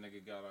 That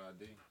nigga got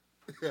ID.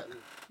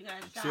 You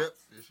got Chip.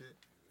 shots. This shit.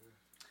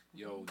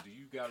 Yo, do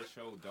you gotta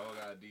show dog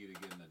ID to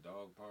get in the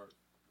dog park?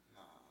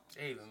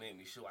 They even made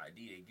me show ID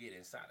to get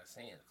inside a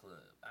Sam's Club.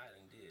 I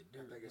done did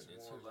dirt think it's with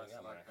it more too. or less I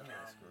got my like,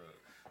 hands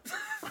scrubbed.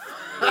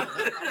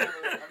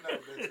 I've never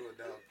been to a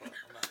dog park.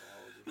 I'm not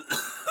gonna hold you.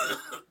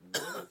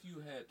 What if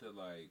you had to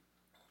like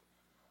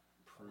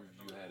proof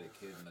you had a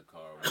kid in the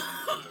car when you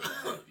ordered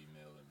a Happy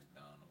Meal at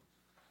McDonald's?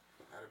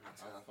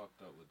 How fucked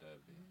up would that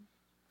be?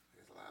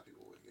 There's a lot of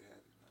people wouldn't get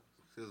Happy Meals.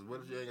 Because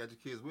what if you ain't got your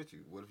kids with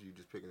you? What if you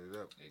just picking it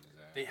up?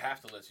 Exactly. They have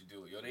to let you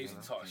do it. Yo, they used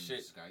to talk Can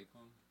shit. you Skype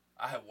them?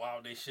 I have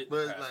wild they shit in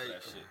But the past like, for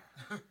that shit.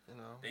 You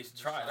know. They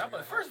tried. I'm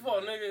like, first of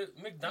all, nigga,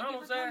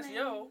 McDonald's ass,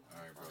 yo. All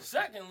right, bro.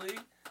 Secondly,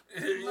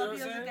 you know Love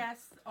what I'm you as a saying?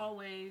 guest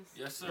always.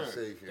 Yes, sir. Be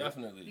safe, yo.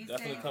 Definitely. Be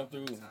Definitely safe. come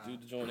through. Do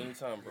the joint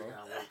anytime, bro. I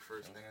gotta work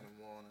first thing in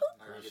the morning.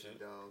 I Real gotta get shit.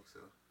 the dog, so.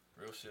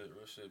 Real shit,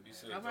 real shit. Be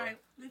safe, All bro. right.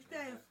 Be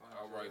safe.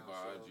 I'll right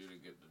behind you to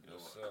get the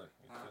door. Yes, sir.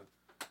 You too.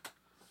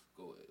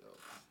 Go ahead, yo.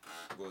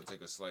 Go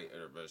take a slight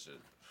intermission.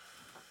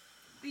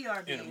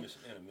 BRB. Intermission.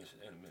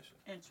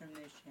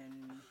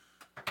 Intermission.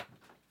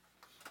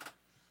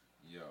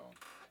 Yo,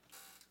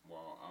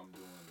 while I'm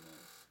doing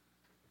this,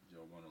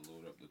 y'all want to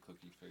load up the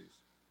cookie face?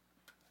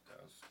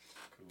 That's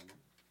cool.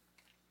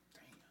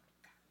 Damn.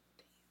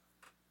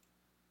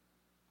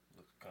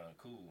 Looks kind of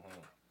cool,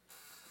 huh?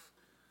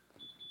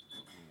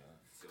 Yeah.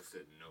 Still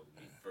said no,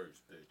 me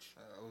first, bitch.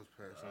 I was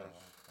passing.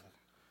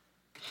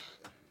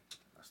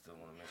 I still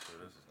want to make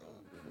sure this is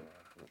going good.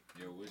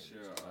 Yo, what's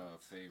your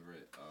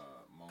favorite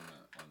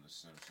moment on The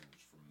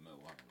Simpsons from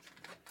Milhouse?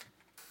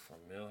 From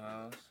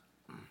Millhouse?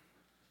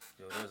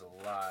 Yo, there's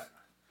a lot.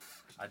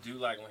 I do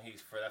like when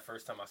for that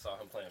first time I saw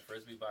him playing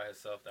Frisbee by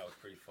himself, that was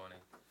pretty funny.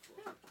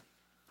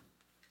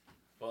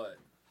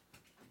 But,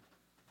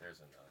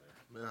 there's another.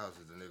 Millhouse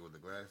is the nigga with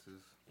the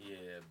glasses.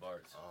 Yeah,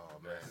 Bart's Oh,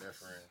 man, best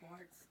that's- friend.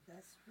 Bart's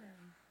best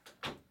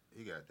friend.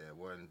 He got that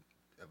one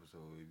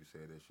episode where he be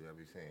saying that shit. I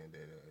be saying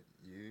that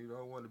you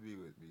don't want to be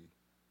with me.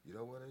 You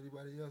don't want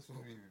anybody else to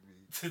be with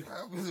me.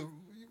 How was it?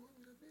 Who you want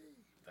me to be?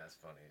 That's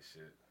funny as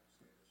shit.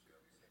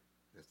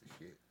 That's the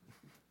shit.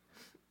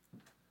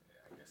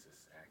 Yeah, I guess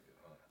it's active,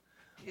 huh?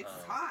 It's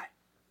hot.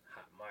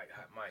 Hot mic,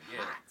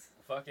 yeah. Hot.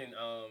 Fucking,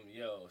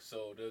 yo,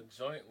 so the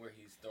joint where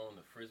he's throwing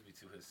the Frisbee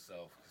to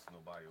himself because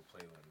nobody will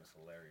play with him is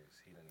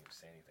hilarious. He doesn't even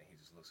say anything. He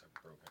just looks like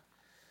broken.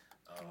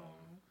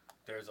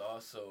 There's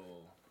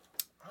also,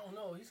 I don't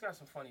know, he's got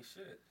some funny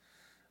shit.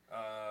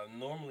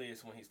 Normally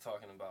it's when he's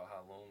talking about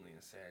how lonely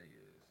and sad he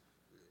is.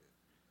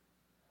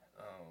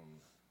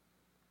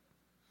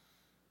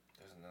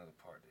 There's another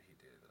part that he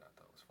did that I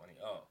thought was funny.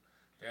 Oh,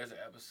 there's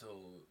an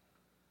episode,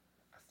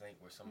 I think,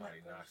 where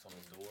somebody knocks on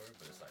his door,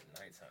 but it's like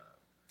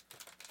nighttime.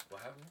 What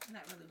happened?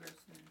 Not really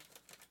roasting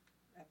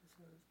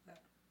episodes,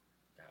 but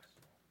Gotcha.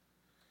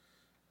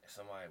 And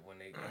somebody when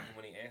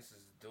he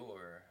answers the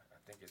door, I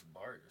think it's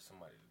Bart or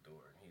somebody at the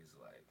door, and he's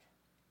like,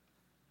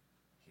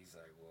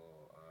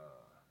 well,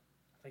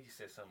 I think he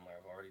said something like,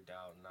 I've already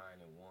dialed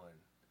 911.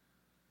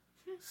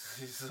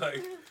 So he's like,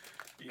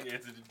 he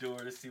answered the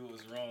door to see what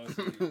was wrong.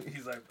 So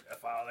he's like,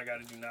 if all I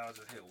gotta do now is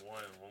just hit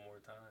one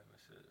more time and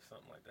shit,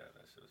 something like that.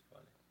 That shit was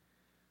funny.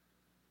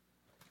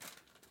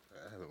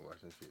 I haven't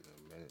watched this shit in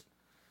a minute.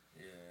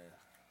 Yeah.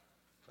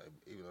 Like,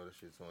 even though this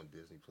shit's on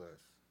Disney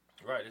Plus.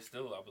 Right. It's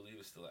still, I believe,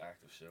 it's still an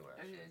active show it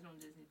actually, is on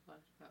Disney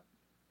Plus. Yep.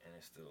 and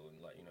it's still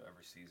like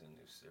every season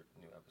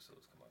new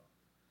episodes come out.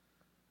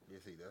 Yeah,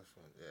 see, that's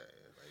fun. Yeah,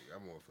 like,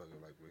 I'm more fucking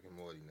like Rick and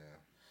Morty now.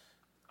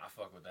 I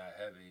fuck with that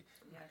heavy.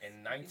 Yes.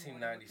 In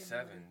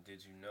 1997,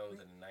 did you know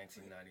that in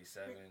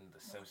 1997,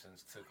 The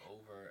Simpsons took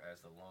over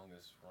as the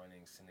longest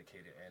running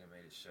syndicated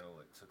animated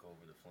show? It took over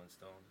The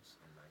Flintstones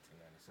in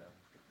 1997.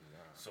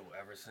 Nah. So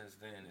ever since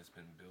then, it's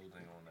been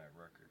building on that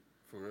record.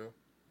 For real?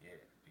 Yeah,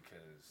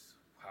 because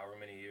however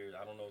many years,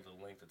 I don't know the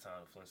length of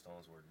time the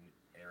Flintstones were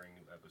airing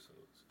new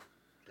episodes.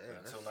 Damn,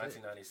 Until that's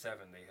sick.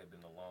 1997, they had been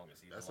the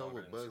longest. Even That's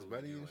over longer than Bugs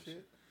Bunny Scooby-Doo and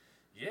shit?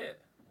 Yeah,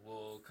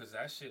 well, because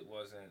that shit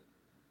wasn't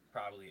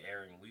probably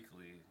airing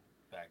weekly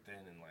back then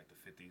in like the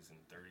 50s and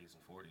 30s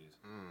and 40s.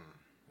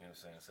 You know what I'm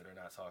saying? So they're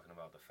not talking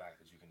about the fact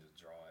that you can just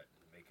draw it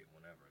and make it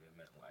whenever. They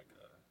meant like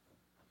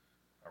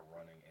a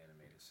running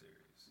animated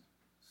series.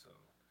 So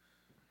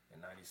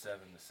in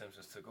 97, The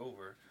Simpsons took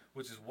over,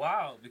 which is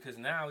wild because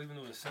now, even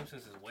though The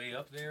Simpsons is way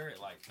up there at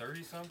like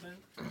 30 something,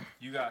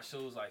 you got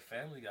shows like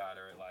Family Guy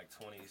that are at like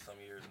 20 some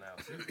years now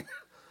too.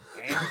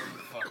 And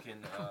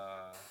fucking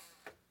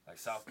like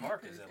South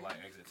Park is at like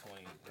exit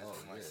 20.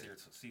 This is like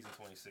season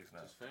 26 now.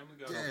 Does Family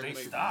Guy Yeah, If they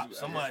make stop, new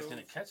somebody's episodes?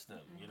 gonna catch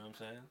them. You know what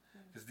I'm saying?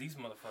 Because these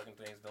motherfucking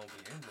things don't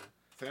be ending.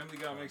 Family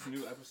Guy makes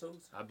new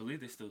episodes? I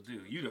believe they still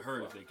do. You'd have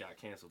heard if they got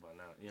canceled by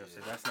now. You know what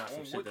I'm saying? That's not some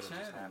On shit what that'll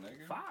just channel, happen.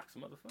 nigga? Fox,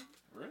 motherfucker.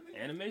 Really?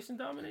 Animation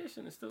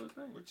domination is still a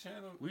thing. What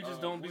channel? We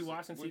just don't be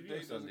watching what TV on day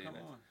does Sunday it come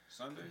nights. on?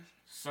 Sundays?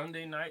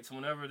 Sunday nights,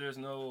 whenever there's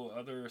no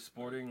other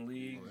sporting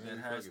league Well, that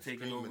any has fucking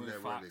taken streaming over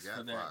network Fox that got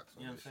for that. Fox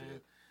on You know what I'm this saying?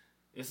 shit.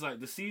 It's like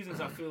the seasons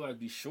I feel like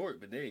be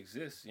short, but they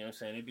exist. You know what I'm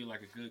saying? It'd be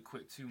like a good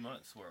quick 2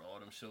 months where all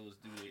them shows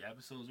do the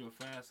episodes real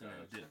fast and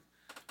then dip.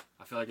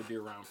 I feel like it'd be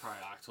around probably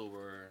October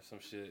or some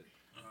shit,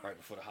 right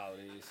before the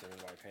holidays, so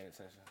everybody paying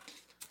attention.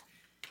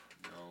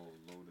 Yo,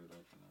 loaded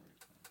up and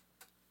everything.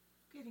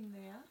 Getting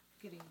there.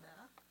 Getting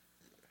there.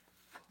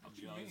 I'll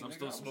Johnny's. I'm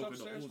still smoking the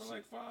upstairs Uzi. for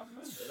like 5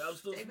 minutes. I'm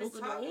still They smoking was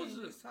talking. the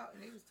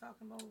They Uzi. was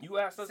talking about. You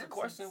asked us a Simpsons.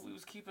 question. We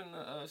was keeping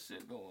the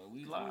shit going.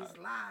 We We live. was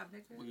live,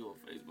 nigga. We on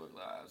Facebook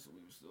Live, so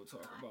we were still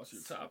talking about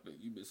your topic.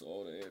 You missed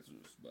all the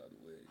answers, by the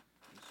way.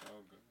 It's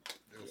all good.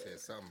 They said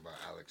something about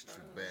Alex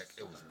Trebek.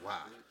 It was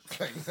wild.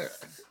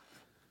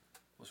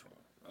 What's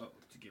wrong? Oh,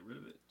 to get rid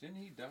of it. Didn't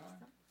he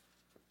die?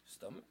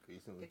 Stomach?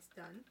 Recently. It's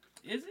done.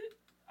 Is it?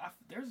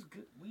 There's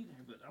good weed in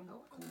here, but I'm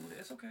Oh. cool with it.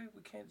 It's okay.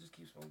 We can't just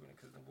keep smoking it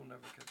because then we'll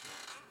never catch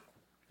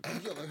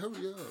up. Yo, like,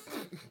 hurry up.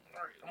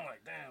 All right, I'm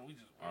like, damn, we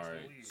just All wasted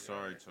right. weed. Sorry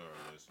All right. to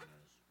our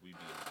listeners. We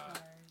be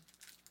alive.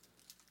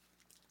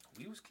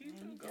 We was keeping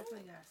Man, you it going.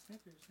 definitely got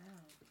Snickers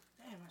now.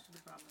 Damn, I should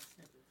have brought my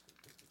Snickers.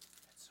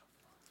 It's so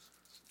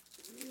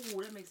frozen. Ooh,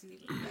 that makes it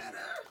even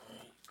better.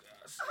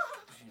 Gosh,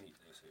 you need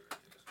this here.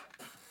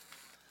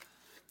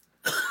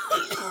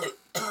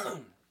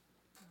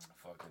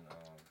 Fucking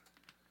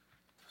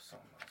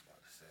something I was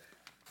about to say.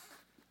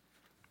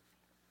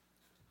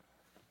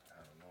 I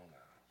don't know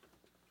now.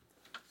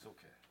 It's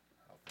okay.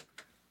 I'll think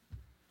of it.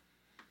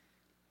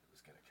 It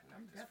was gonna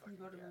I'm connect this definitely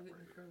fucking going to gap get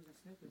right here. frozen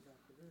Snickers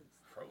after this.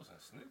 Frozen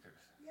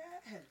Snickers.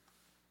 Yeah.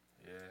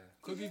 Yeah.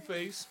 Cookie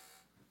Face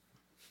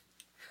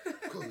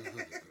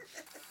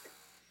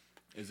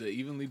is an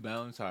evenly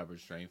balanced hybrid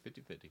strain,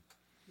 50-50.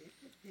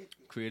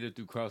 Created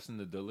through crossing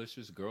the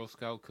delicious Girl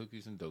Scout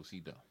cookies and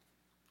Do-si-Do.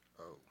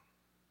 Oh.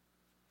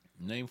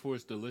 Named for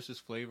its delicious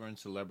flavor and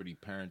celebrity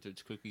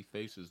parentage, Cookie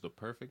Face is the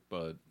perfect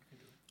bud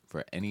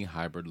for any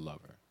hybrid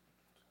lover.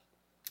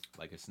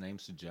 Like its name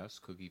suggests,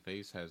 Cookie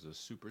Face has a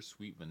super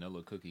sweet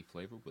vanilla cookie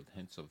flavor with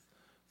hints of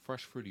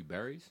fresh fruity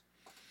berries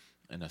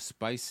and a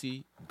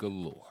spicy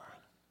galore.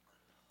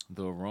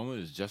 The aroma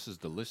is just as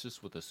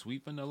delicious with a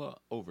sweet vanilla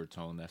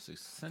overtone that's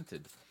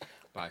accented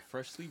by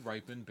freshly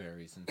ripened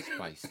berries and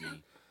spicy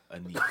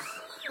anise.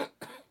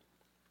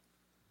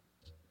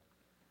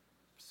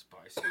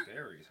 Spicy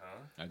berries,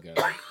 huh? I got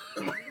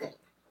it.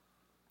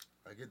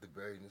 I get the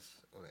berryness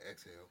on the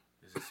exhale.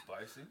 Is it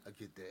spicy? I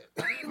get that.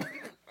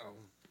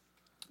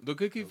 The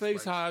Cookie No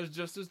Face spice. High is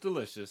just as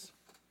delicious,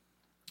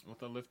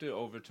 with a lifted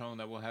overtone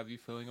that will have you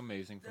feeling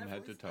amazing from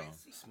head to toe.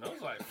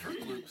 Smells like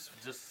Fruit Loops.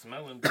 Just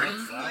smelling burnt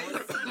flour.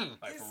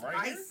 Like from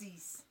right here.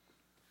 Spices.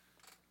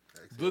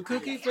 The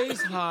Cookie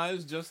Face High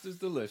is just as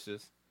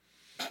delicious,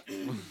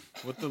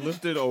 with the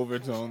lifted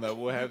overtone that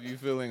will have you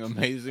feeling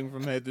amazing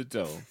from head to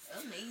toe,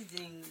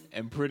 Amazing.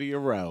 and pretty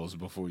aroused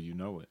before you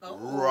know it.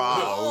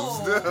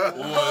 Roused.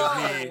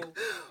 Was he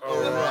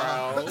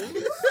aroused?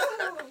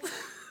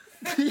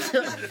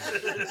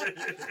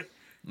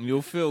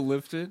 You'll feel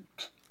lifted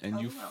and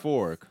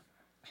euphoric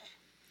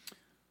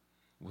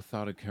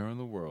without a care in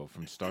the world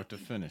from start to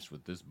finish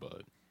with this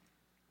bud.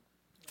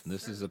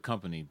 This is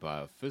accompanied by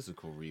a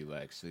physical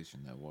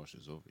relaxation that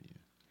washes over you,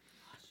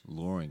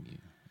 luring you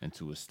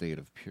into a state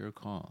of pure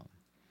calm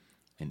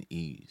and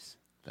ease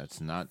that's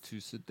not too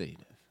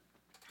sedative.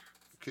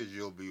 Because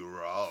you'll be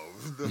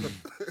roused.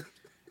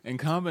 In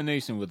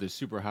combination with a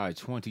super high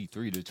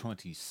 23 to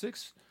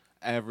 26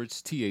 average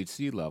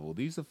THC level,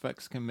 these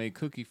effects can make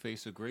Cookie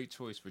Face a great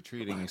choice for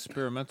treating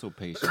experimental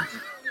patients.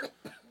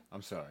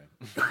 I'm sorry.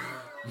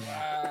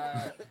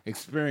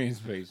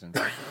 Experienced patients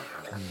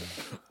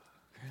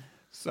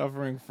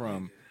suffering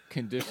from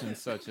conditions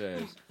such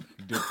as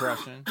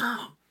depression,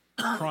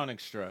 chronic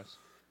stress,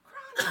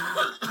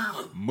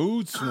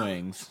 mood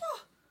swings.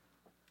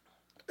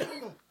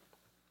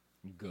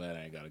 Glad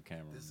I ain't got a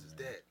camera. This is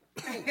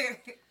man.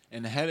 that.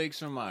 And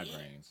headaches or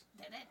migraines.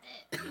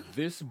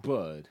 This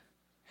bud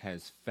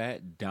has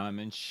fat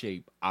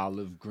diamond-shaped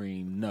olive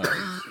green nuts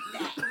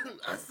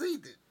I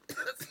seen it.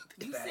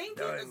 You seen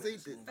I it?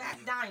 seen it. Fat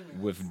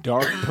diamond. with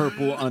dark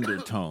purple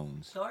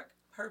undertones, Dark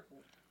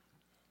purple.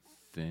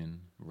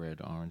 thin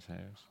red-orange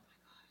hairs,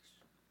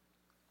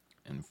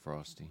 and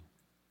frosty,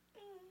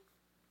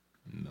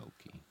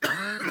 milky,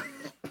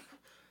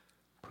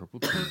 purple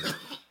teeth,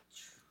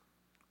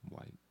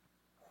 white,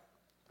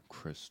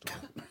 crystal.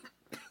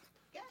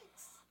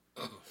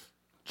 Yikes.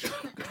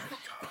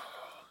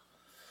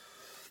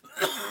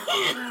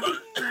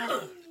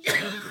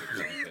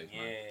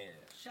 Yeah.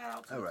 Shout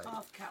out to All the right.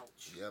 Cough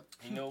Couch. Yep.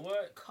 You know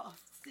what?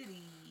 Cough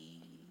City.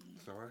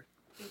 Sorry.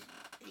 Hey,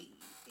 hey,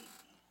 hey,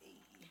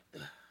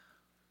 hey.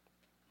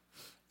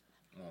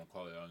 I'm gonna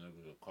call y'all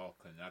niggas a call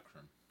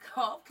connection.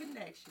 Cough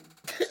Connection.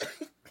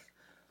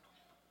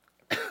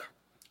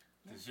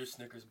 Does your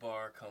Snickers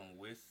bar come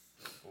with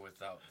or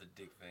without the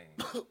dick vein?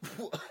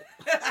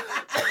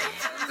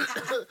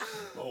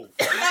 Both.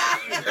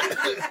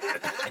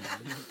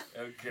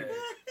 Okay.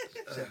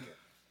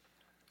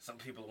 Some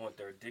people want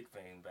their dick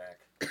vein back.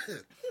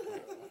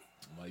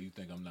 Why you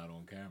think I'm not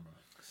on camera?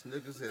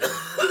 Snickers has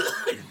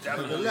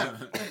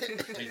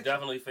He's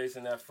definitely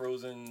facing that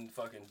frozen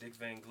fucking dick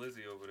vein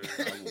glizzy over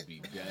there. I will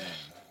be damned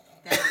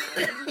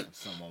if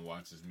someone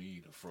watches me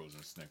eat a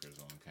frozen Snickers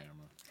on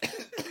camera.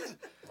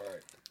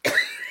 Right.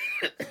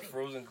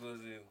 Frozen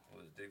glizzy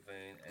with dick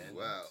vein and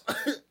wow.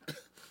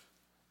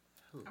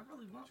 I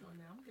really want one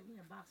now. I'm gonna give me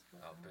a box for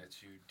I'll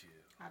bet you do.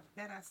 I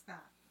bet I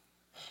stop.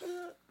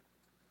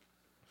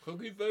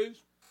 Cookie Face?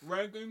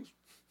 rankings.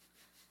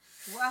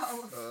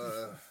 Well,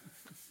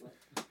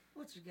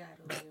 what you got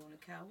over there on the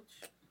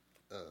couch?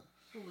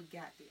 Who we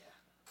got there?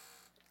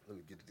 Let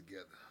me get it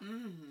together.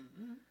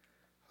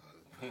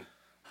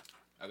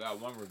 I got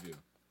one review.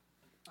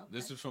 Okay.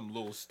 This is from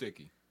Lil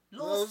Sticky.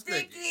 Lil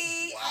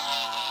Sticky.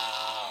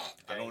 Wow.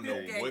 I don't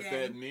know what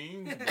that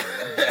means. But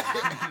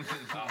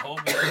I hope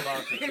it's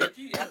about the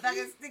icky. I thought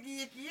it's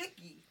sticky,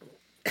 icky.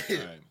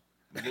 All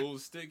right. Lil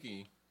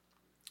Sticky,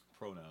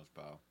 pronouns,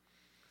 pal.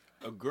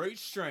 A great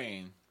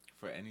strain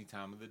for any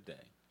time of the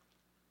day.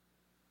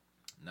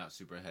 Not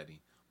super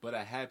heady, but a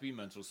happy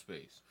mental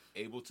space.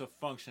 Able to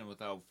function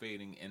without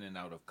fading in and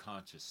out of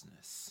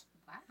consciousness.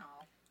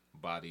 Wow.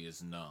 Body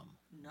is numb,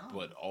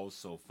 but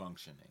also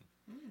functioning.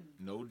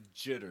 No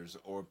jitters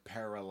or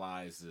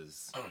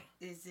paralyzes.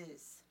 Is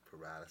this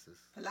paralysis?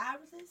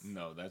 Paralysis?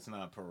 No, that's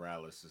not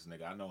paralysis,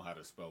 nigga. I know how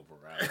to spell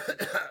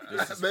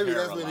paralysis. Maybe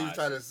that's what he's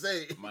trying to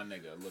say. My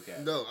nigga, look at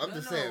it. No, I'm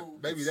just saying.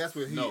 Maybe that's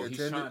what he intended.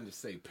 He's trying to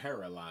say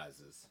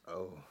paralyzes.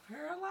 Oh.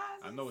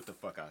 Paralyzes? I know what the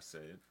fuck I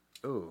said.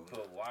 Oh.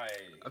 But why?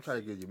 I'm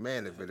trying to give your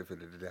man the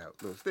benefit of the doubt.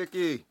 Little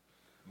Sticky.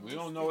 We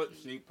don't know it.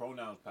 See,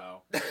 pronouns,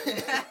 pal. We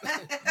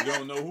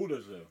don't know who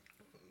this is.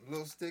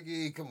 Little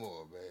Sticky, come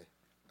on, man.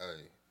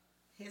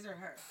 Hey. His or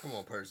her? Come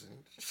on, person.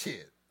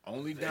 Shit.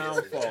 Only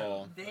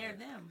downfall They're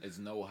them. is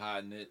no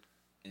hiding it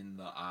in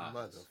the eyes.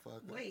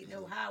 Motherfucker. Wait,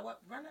 no high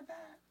what? Run it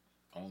back.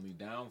 Only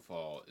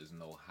downfall is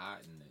no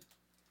hiding it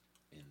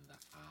in the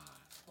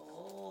eyes.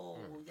 Oh,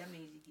 that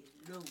means you get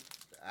low.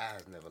 The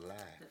eyes never lie.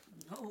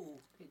 No,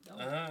 it don't.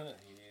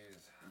 He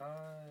is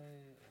high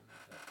in the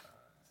eyes.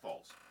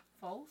 False.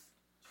 False?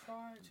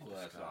 Try to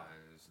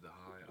disguise the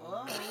high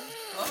Oh. eyes.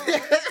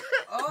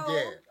 Oh.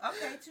 Yeah.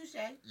 Okay, touche.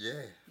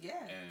 Yeah.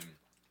 Yeah. And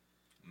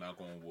knock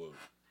on wood.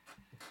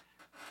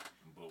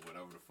 But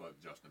whatever the fuck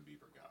Justin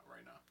Bieber got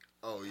right now.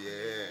 Oh,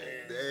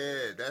 yeah.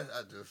 Yeah. That's,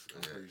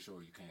 I'm pretty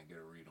sure you can't get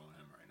a read on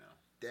him right now.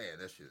 Damn,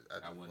 that shit.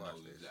 I wouldn't know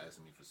if he's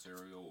asking me for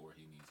cereal or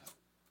he needs help.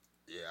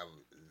 Yeah,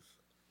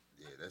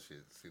 that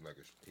shit seemed like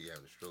he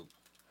having a stroke.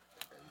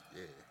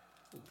 Yeah.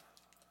 Ooh.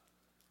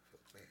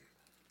 Feel bad.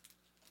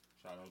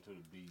 Shout out to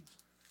the beads.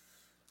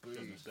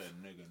 Shouldn't have said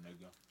nigga.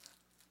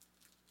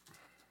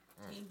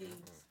 Indeed.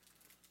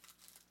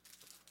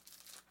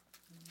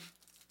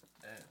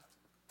 Damn.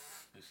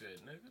 He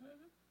said nigga.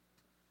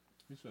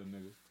 He said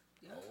nigga.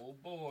 Yeah. Oh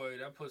boy,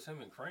 that puts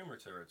him in Kramer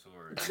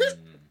territory.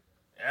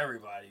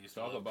 Everybody used to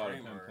Talk love about a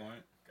Kramer.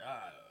 pinpoint.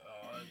 God,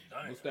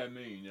 damn. What's that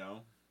mean,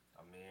 yo?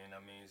 I mean,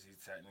 that means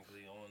he's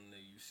technically on the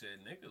you said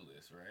nigga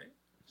list, right?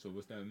 So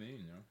what's that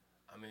mean, yo?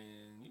 I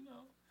mean, you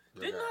know.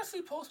 Didn't I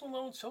see Post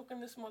Malone choking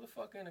this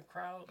motherfucker in the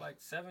crowd like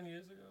 7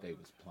 years ago? They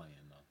was playing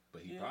though.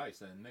 But he probably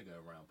said nigga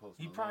around Post Malone.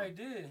 He probably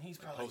did. He's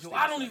probably like, yo,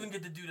 Post I don't even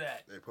get to do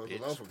that. They Post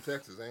Malone from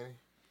Texas, ain't he?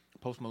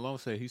 Post Malone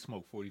said he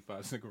smoked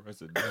 45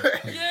 cigarettes a day.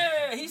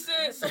 Yeah, he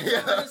said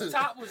sometimes his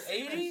top was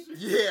 80.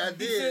 Yeah, I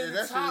did.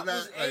 That shit not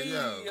was 80,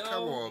 yo.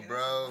 Come on,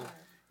 bro.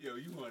 Yo,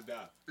 you gonna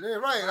die. Yeah,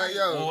 right. Like,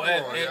 yo, Well,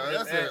 come on, yo.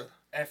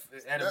 That's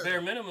at a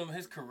bare minimum,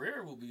 his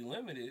career will be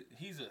limited.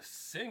 He's a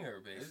singer,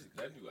 basically.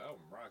 That new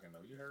album rocking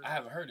though. You heard? I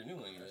haven't heard the new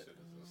one That yet. shit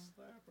is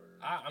a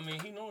slapper. I mean,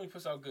 he normally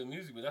puts out good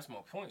music, but that's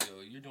my point,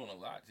 though. You're doing a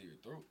lot to your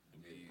throat to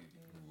be.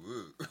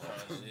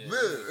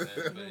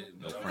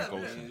 Frank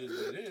Ocean. It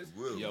is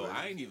what it is. Yo,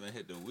 I ain't even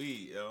hit the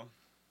weed, yo.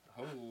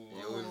 Oh.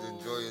 You was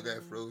enjoying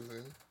that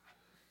frozen.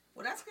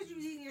 Well, that's because you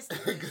eating your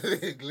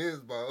Snickers.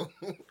 Glizbo.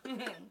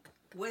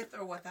 With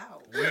or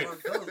without. With. Or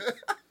both.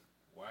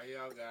 Why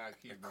y'all gotta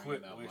keep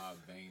bringing out my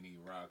veiny,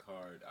 rock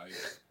hard,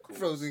 ice cold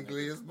frozen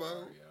Snickers Glizbo? bar,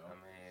 yo?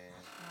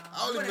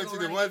 I only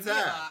mentioned it one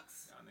time.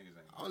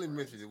 I only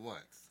mentioned it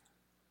once.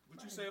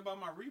 What'd you say about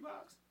my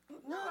Reeboks?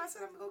 No, I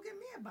said I'm gonna go get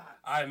me a box.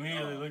 I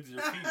immediately looked at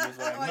your feet and was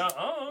like,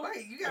 nuh-uh.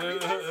 Wait, you got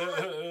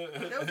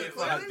Reeboks? Those are If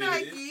I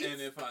clearly did, Nikes.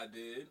 and if I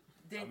did,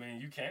 I mean,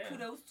 you can.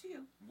 Kudos to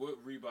you. what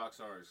Reeboks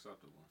are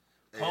acceptable?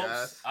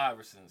 Pumps,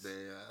 Iversons.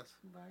 Yes.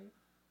 Right.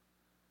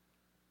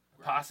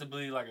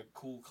 Possibly like a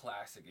cool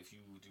classic if you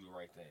do the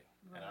right thing.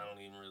 And I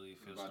don't even really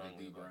feel About the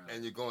strongly D about Brown. it.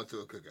 And you're going to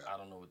a cookout. I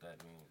don't know what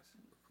that means.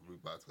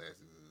 Reebok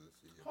classes.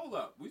 Hold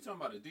up, we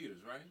talking about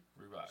Adidas, right?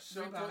 Reebok.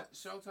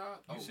 Shell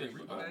Top? You said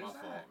Reebok. My fault.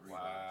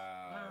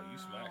 Wow, you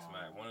smack.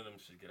 One of them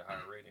should get a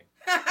higher rating.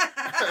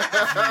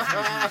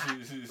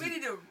 We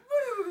need to.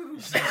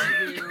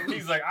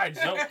 He's like, I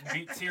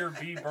jumped tier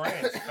B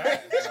brands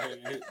fast.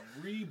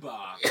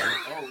 Reebok.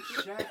 Oh,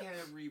 Shaq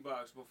had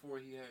Reeboks before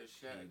he had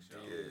Shaq.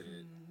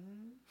 Did.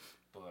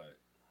 But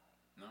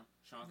no,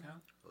 Sean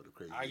Count. Oh, the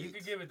crazy. you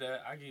could give it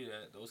that. I give you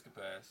that. Those could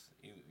pass.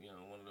 You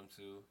know, one of them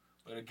two.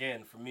 But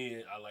again, for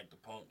me, I like the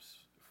pumps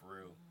for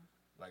real.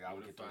 Like I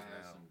would get those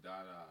had now. some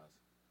Dadas.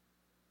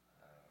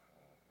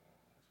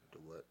 The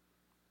what?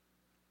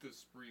 The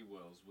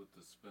Spreewells with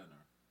the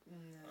spinner.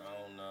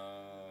 Oh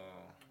no.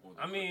 Or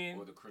I mean,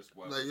 or the Chris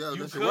Webber. Like, yo, You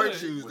that's your work could.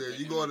 shoes With there.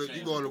 the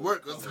You going to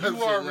work or something.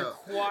 you are yo.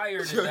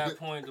 required at that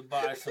point to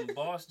buy some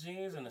Boss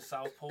jeans and a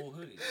South Pole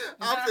hoodie.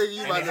 I'm thinking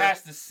you And might it have.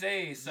 has to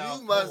say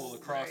South must- Pole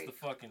across Right. the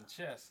fucking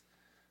chest.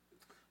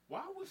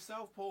 Why was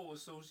South Pole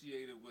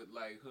associated with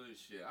like hood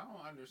shit? I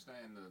don't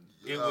understand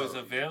It was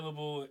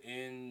available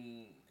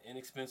in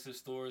inexpensive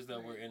stores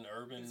that were in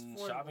urban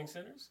shopping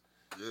centers.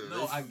 Yeah,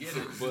 No, I get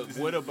it, but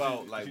what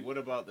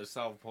about the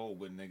South Pole?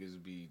 Would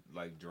niggas be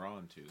like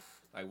drawn to?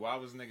 Like, why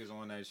was niggas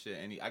on that shit?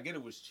 I get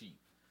it was cheap,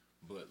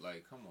 but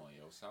like, come on,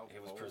 yo, South Pole.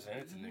 It was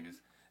presented to niggas.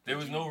 There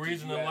was no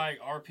reason to like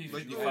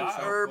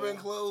RP55. Urban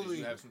clothing. Did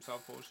you have some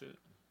South Pole shit?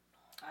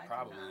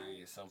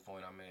 Probably at some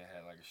point I may have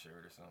had like a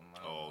shirt or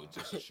something.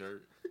 Just a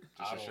shirt.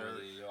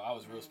 I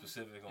was real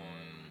specific on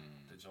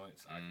the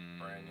joints,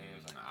 brand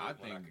names. I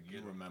think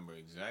you remember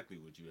exactly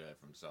what you had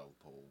from South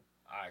Pole.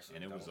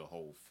 And it was a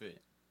whole fit.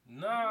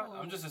 Nah,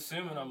 I'm just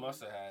assuming I must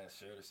have had a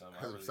shirt or something.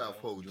 I really South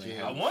Pole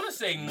jam. I want to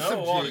say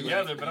no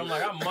altogether, but I'm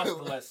like, I must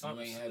have let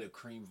something. You ain't had a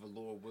cream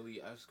velour Willie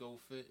Esco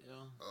fit, yo?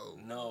 Oh.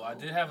 No, I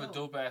did have a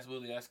dope ass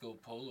Willie Esco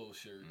polo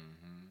shirt.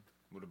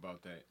 What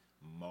about that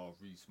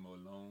Maurice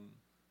Malone?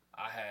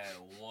 I had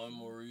one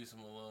Maurice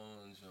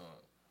Malone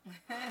joint.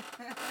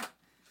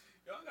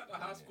 Yo, I got to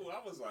high school. I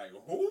was like,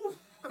 who?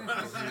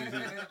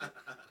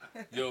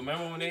 Yo,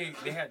 remember when they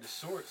had the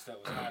shorts that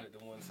was hot at the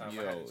one time?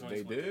 Yo,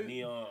 they did? The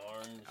neon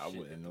orange. I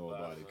wouldn't know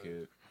about it,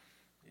 kid.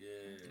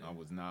 Yeah. I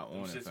was not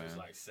on it, fam. Was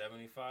like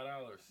 $75.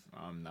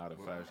 I'm not a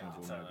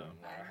fashionable nigga.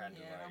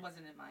 I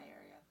wasn't in my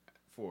area.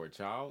 For a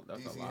child,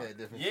 that's DC a lot. had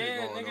different shit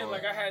going nigga, on.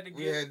 like I had to get.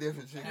 We had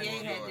different shit going on.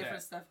 PA had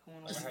different stuff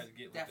going on. I had to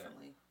get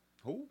Definitely.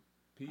 Who?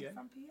 PA?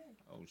 I'm from PA.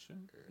 Oh shit.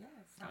 Yes,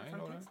 I I'm ain't from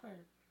know that.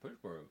 Pittsburgh.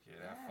 Pittsburgh. Yeah,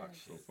 that fuck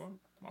shit.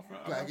 My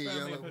friend, Black I got and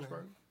family in yellow,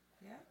 Pittsburgh.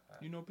 Yeah.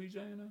 You know PJ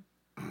in there?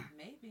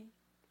 Maybe.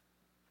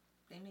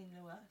 They may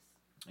know us.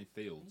 And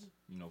Fields.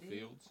 You know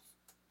Fields?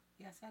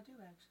 Yes, I do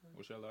actually.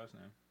 What's your last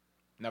name?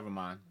 Never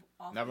mind.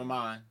 Off Never ear.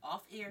 mind.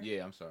 Off ear.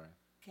 Yeah, I'm sorry.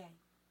 Okay.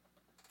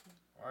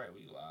 All right,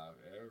 we live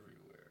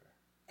everywhere.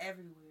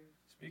 Everywhere.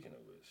 Speaking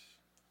of which.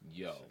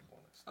 Yo.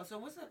 Oh, so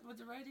what's the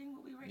rating?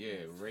 What we rating?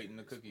 Yeah, rating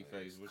the cookie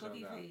face. What cookie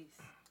y'all got? face.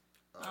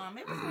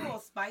 It was a little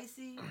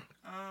spicy.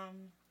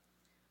 I'm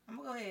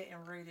gonna go ahead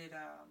and rate it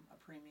a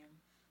premium.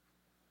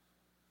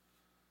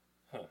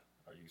 Huh?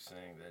 Are you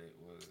saying that it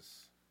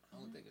was? I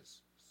don't think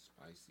it's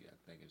spicy. I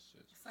think it's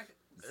just like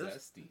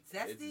zesty.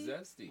 Zesty.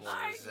 It's zesty. All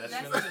right,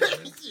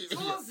 Zesty. it's a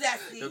little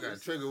zesty. You got a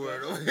trigger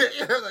word over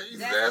here. Like, you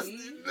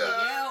zesty? Nah.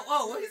 Yeah.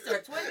 Oh, what, he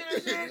started twitching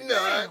and shit?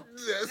 Not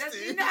zesty.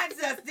 Zesty, not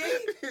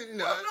zesty.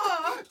 No.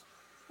 Oh, no.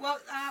 Well,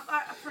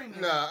 a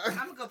premium. Nah. I'm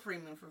gonna go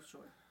premium for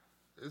sure.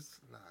 It's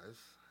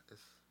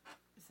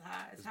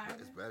high. It's higher.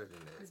 It's better than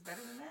that. It's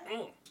better than that.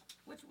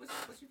 What you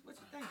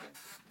thinking?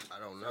 I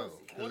don't know.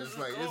 What Cause it's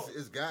like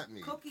it's got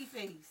me. Cookie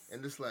face.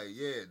 And it's like,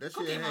 yeah, that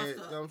Cookie shit had. Monster. You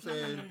know what I'm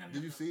saying? No.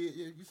 Did you see it?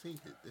 Yeah, you seen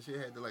it. That shit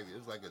had it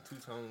was like a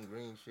two-tone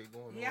green shit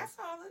going on. Yeah, I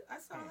saw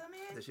it,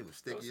 man. That shit was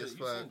sticky as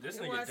fuck. This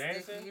It nigga was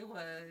dancing. sticky. It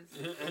was.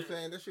 I'm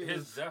saying that shit It's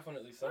was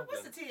definitely something.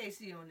 What's the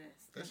THC on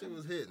this? that shit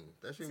was hitting.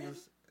 That shit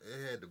was. It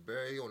had the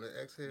berry on the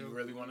exhale. You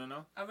really want to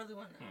know? I really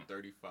want to know.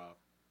 35.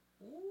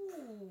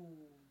 Ooh.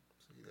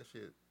 See that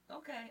shit.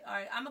 Okay. All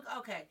right.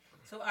 Okay.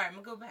 So all right, I'm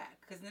gonna go back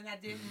because then I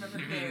did remember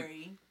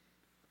berry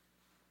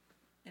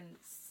and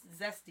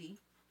zesty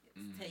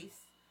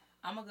taste.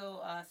 I'm gonna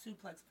go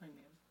Suplex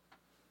Premium.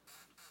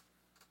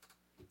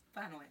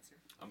 Final answer.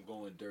 I'm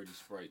going Dirty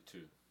Sprite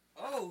too.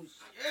 Oh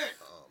shit.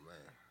 Oh man.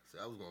 See,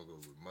 I was gonna go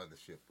with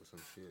Mothership or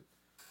some shit.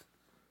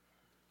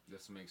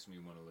 This makes me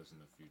want to listen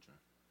to Future.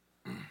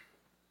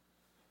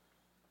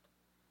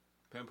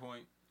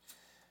 Pinpoint.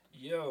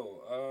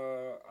 Yo,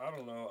 I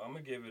don't know. I'm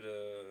gonna give it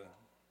a.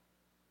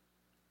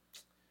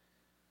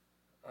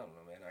 I don't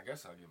know, man. I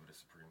guess I'll give it a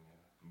Supreme.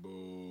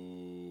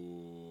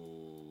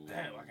 Boo.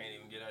 Damn, I can't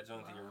even get that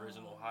joint the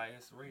original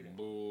highest rating.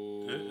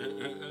 Boo.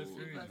 That's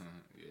crazy.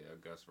 Yeah, I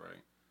guess right.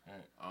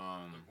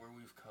 Look where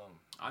we've come.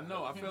 I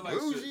know. I feel like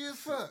bougie as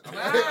fuck.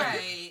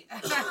 Right.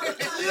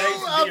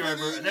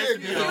 That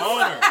should be an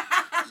honor.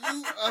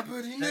 You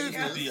uppity That used to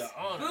be niggas. an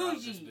honor. Out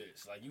this Bougie.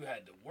 bitch. Like you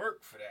had to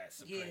work for that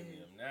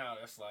Supremium. Yeah. Now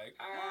that's like,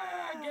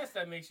 I guess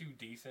that makes you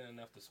decent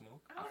enough to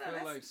smoke. I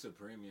feel like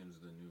Supremium's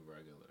the new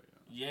regular.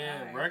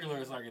 Yeah, Right. regular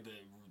is like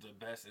the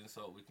best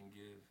insult we can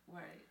give.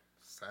 Right.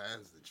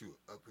 Signs that you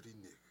an uppity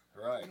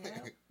nigga. Right.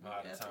 Yeah. A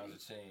lot of times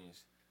have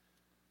changed.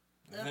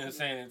 And then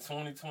saying in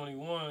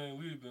 2021,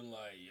 we've been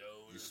like,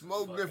 yo. You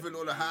smoke different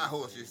on the high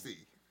horse you see.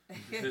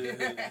 This is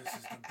the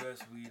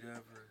best weed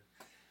ever.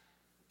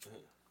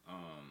 All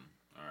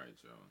right,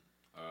 Joe.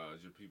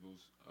 Is your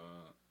people's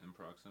in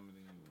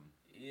proximity?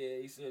 Yeah,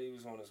 he said he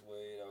was on his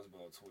way. That was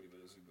about 20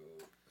 minutes ago.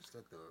 Is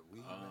that the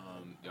weed?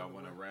 Y'all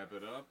want to wrap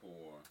it up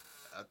or?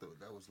 I thought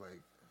that was like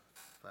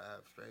 5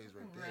 strains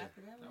right there. Wrap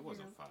it up, That you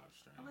wasn't know. 5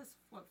 strains. That was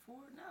what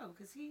 4? No,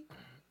 because he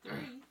 3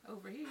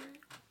 over here.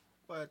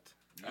 But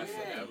I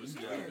said Yeah, that was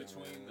yeah. split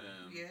between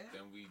them. Yeah.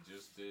 Then we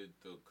just did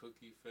the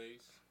cookie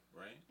face,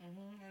 right? And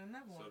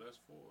another So one. that's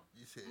 4.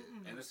 you said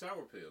And the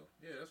sour pill.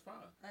 Yeah, that's 5.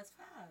 That's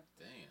 5.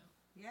 Damn.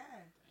 Yeah.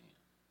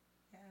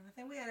 Yeah, I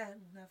think we had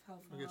enough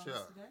help for look at us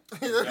y'all.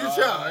 today. Look at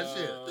y'all.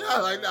 Shit.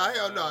 Y'all like, nah,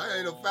 hell no, I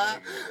ain't no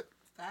 5.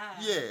 5.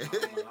 Yeah. I'm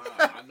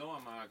high. I know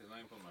I'm high because I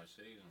ain't put my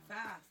shade on. 5.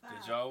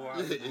 Did y'all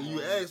watch? And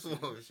you asked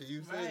for it. Shit,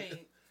 you said.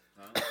 Right.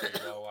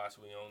 Huh? Y'all watch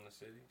We Own the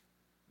City?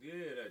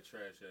 Yeah, that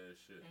trash ass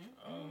shit.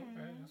 Oh,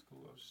 okay, that's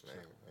cool. I was just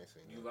checking. I ain't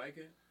seen You that. like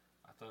it?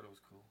 I thought it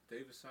was cool.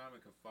 David Simon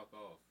can fuck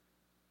off.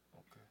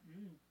 Okay.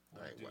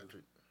 I ain't watch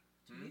it.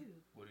 To you.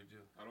 What'd he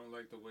do? I don't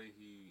like the way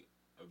he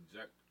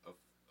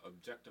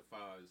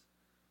objectifies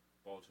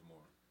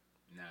Baltimore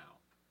now.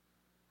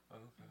 Oh,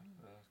 okay.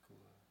 That's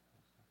cool.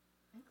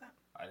 Okay.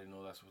 I didn't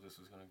know that's where this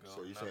was gonna go.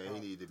 So you Not saying a he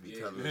need to be Yeah.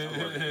 telling the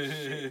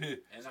story?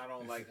 And I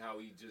don't like how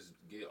he just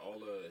get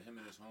all of him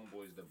and his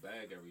homeboys the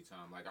bag every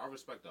time. Like, I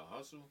respect the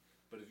hustle,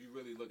 but if you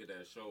really look at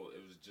that show,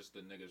 it was just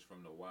the niggas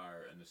from The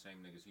Wire and the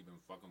same niggas he been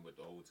fucking with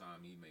the whole time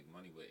he make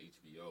money with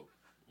HBO.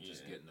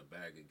 Just getting the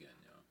bag again,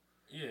 yo.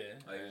 Yeah.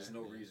 Like, there's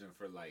no reason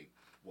for, like,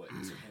 what,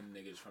 10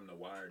 niggas from The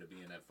Wire to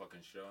be in that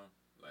fucking show?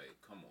 Like,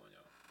 come on, yo.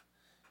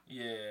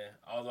 Yeah,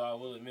 although I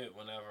will admit,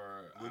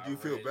 whenever Would you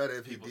feel better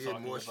if he did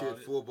more shit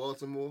for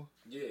Baltimore?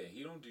 Yeah,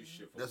 he don't do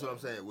shit for That's Baltimore.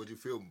 what I'm saying. Would you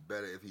feel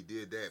better if he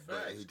did that,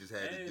 but he just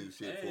had to do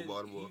shit for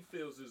Baltimore? He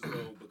feels as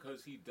though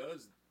because he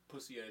does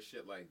pussy ass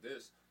shit like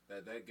this,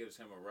 that gives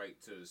him a right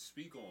to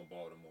speak on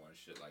Baltimore and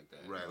shit like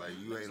that. Right, like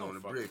you ain't on the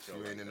bricks,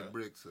 you ain't in the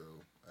bricks, so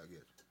I get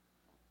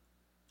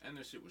you. And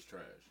this shit was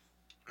trash.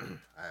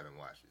 I haven't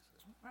watched it.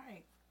 So.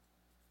 Right.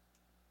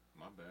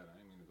 My bad, I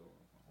didn't mean to go.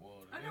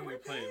 Well, I the know nigga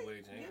we're played good.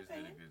 Wade Jenkins We're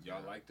did a good. good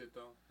Y'all job. liked it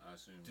though? I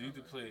assume. Dude y'all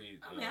that played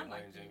I mean, I Wayne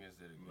liked it. Jenkins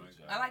did a good Like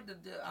job. I like the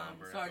John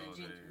Sergeant Bernthal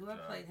Jenkins. did Whoever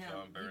John- played him,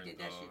 John he did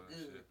that Bernthal shit and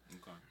good. shit.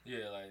 Okay.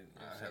 Yeah, like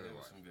I there haven't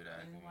was watched some good I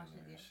acting didn't watch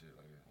and it yet. shit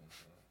like that.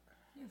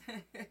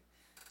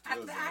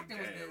 The acting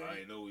was good. I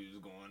didn't know he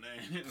was going in.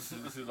 This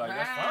is like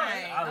that's fine.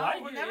 Right. I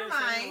like Oh, it. never yeah, so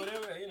mind.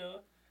 whatever, you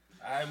know.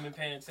 I haven't been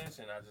paying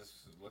attention. I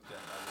just looked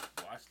at it.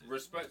 I just watched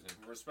it.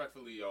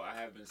 Respectfully, yo, I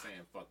have been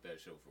saying fuck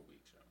that show for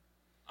weeks, yo.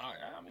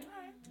 I mean,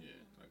 Yeah,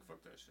 like fuck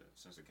that shit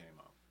since it came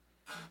out.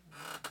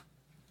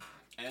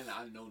 And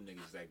I know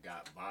niggas that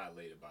got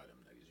violated by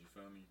them niggas. You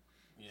feel me?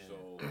 yeah.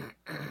 So,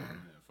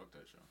 yeah, fuck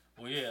that show.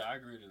 Well, yeah, I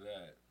agree to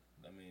that.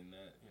 I mean,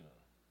 that, you know.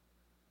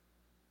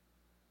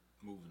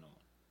 Moving on.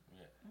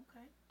 Yeah.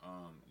 Okay.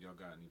 Y'all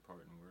got any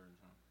parting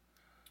words? Huh?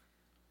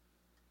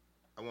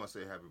 I want to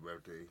say happy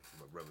birthday to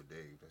my brother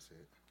Dave. That's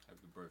it.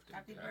 Happy birthday.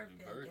 Happy Happy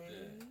birthday,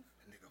 birthday. Dave.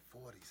 That nigga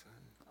 40,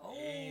 son. Oh.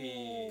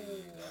 Hey,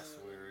 that's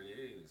where it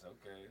is.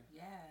 Okay.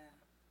 Yeah.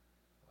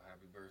 Well,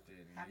 happy birthday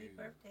to Happy you.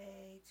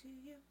 birthday to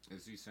you.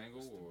 Is he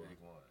single That's the or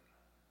big one.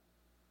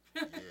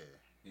 Yeah,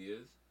 he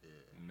is?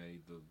 yeah. May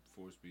the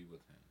force be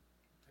with him.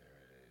 There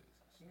it is.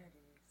 Here it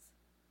is.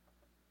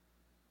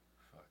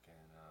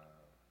 Fucking,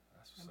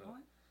 that's what's Number up.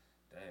 one?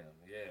 Damn,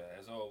 yeah,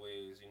 as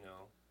always, you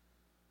know,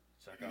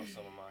 check out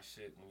some of my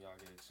shit when y'all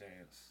get a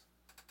chance.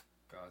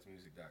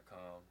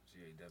 GodsMusic.com,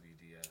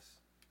 GAWDS.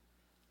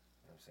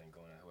 You know what I'm saying?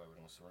 Going at whoever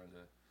don't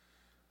surrender.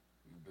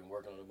 We've been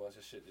working on a bunch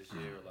of shit this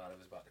year. A lot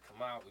of it's about to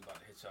come out. We about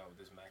to hit y'all with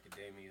this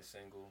Macadamia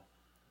single.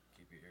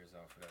 Keep your ears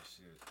out for that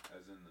shit.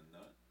 As in the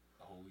nut?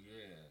 Oh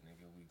yeah,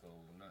 nigga, we go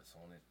nuts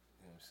on it.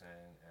 You know what I'm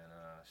saying? And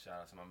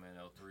shout out to my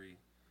man L3.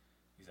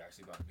 He's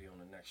actually about to be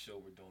on the next show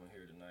we're doing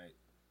here tonight.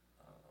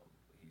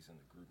 He's in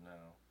the group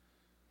now.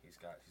 He's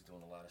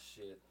doing a lot of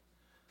shit.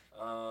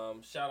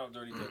 Shout out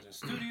Dirty Dungeon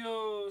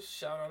Studios.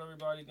 Shout out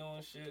everybody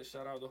doing shit.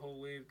 Shout out the whole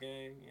Wave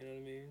gang. You know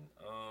what I mean?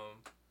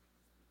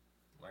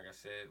 Like I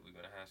said, we're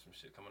gonna have some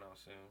shit coming out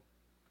soon.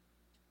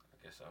 I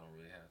guess I don't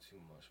really have too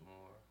much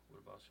more. What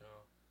about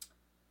y'all?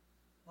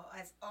 Well,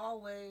 as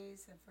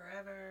always and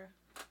forever,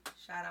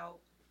 shout out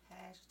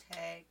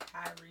hashtag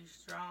Kyrie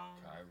Strong.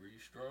 Kyrie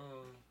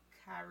Strong.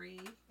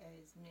 Kyrie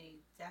has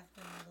made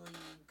definitely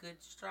good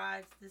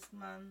strides this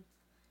month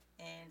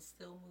and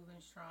still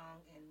moving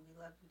strong, and we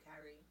love you,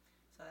 Kyrie.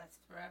 So that's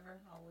forever,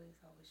 always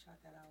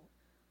shout that out.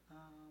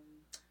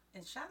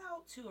 And shout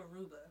out to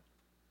Aruba.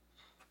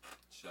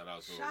 Shout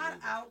out to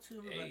Shout Aruba. out to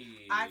Aruba. Hey,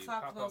 I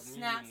talked pop about up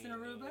snaps in me.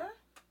 Aruba.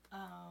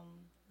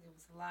 There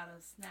was a lot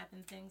of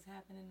snapping things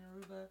happening in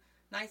Aruba.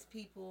 Nice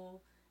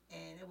people,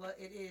 and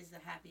it is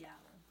a happy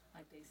island,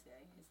 like they say.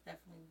 It's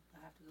definitely, I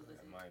have to go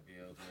visit. That might be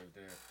able to live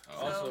there.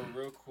 Oh. Also,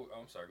 real quick,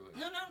 I'm sorry, go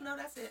ahead. No,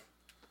 that's it.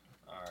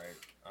 Alright.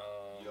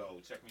 Yo,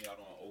 check me out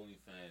on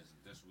OnlyFans.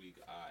 This week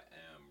I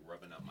am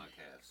rubbing up my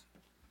calves.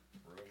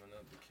 Rubbing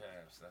up the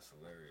calves. That's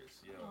hilarious.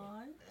 Yo.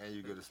 On And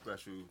you get a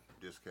special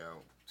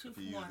discount 2 if for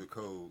you use 1. the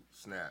code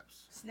SNAPS.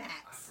 I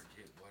Snacks.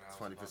 forget what I was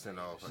 20%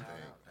 about off, to I shout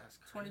think. out. That's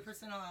crazy.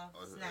 20% off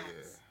Oh,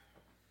 snacks.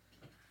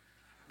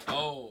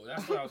 Oh,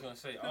 that's what I was gonna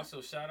say. Also,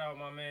 shout out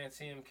my man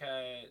Tim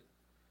Cad,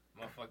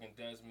 motherfucking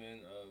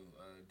Desmond of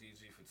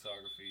DG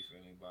Photography.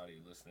 For anybody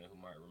listening who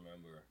might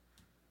remember,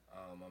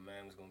 my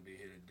man was gonna be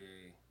here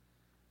today.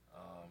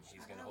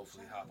 He's gonna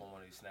hopefully hop on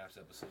one of these Snaps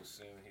episodes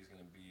soon. He's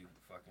gonna be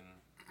fucking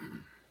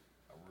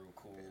a real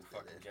cool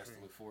fucking guest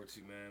to look forward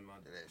to, man. My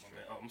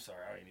man. Oh, I'm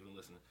sorry, I ain't even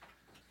listening.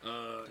 You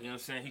know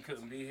what I'm saying? He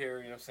couldn't be here.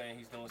 You know what I'm saying?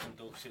 He's doing some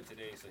dope shit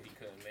today, so he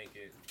couldn't make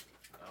it.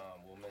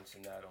 We'll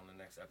mention that on the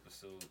next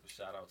episode.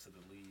 Shout out to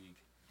the league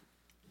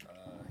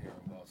here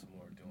in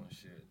Baltimore doing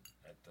shit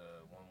at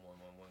the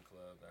 1111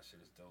 Club. That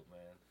shit is dope,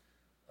 man.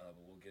 But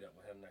we'll get up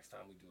with him next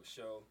time we do a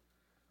show.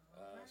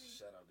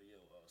 Shout out to Yo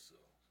also.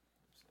 You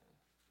know what I'm saying?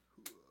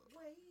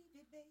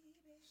 Wavy baby.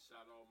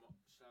 Shout out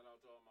Shout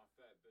out to all my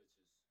fat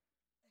bitches.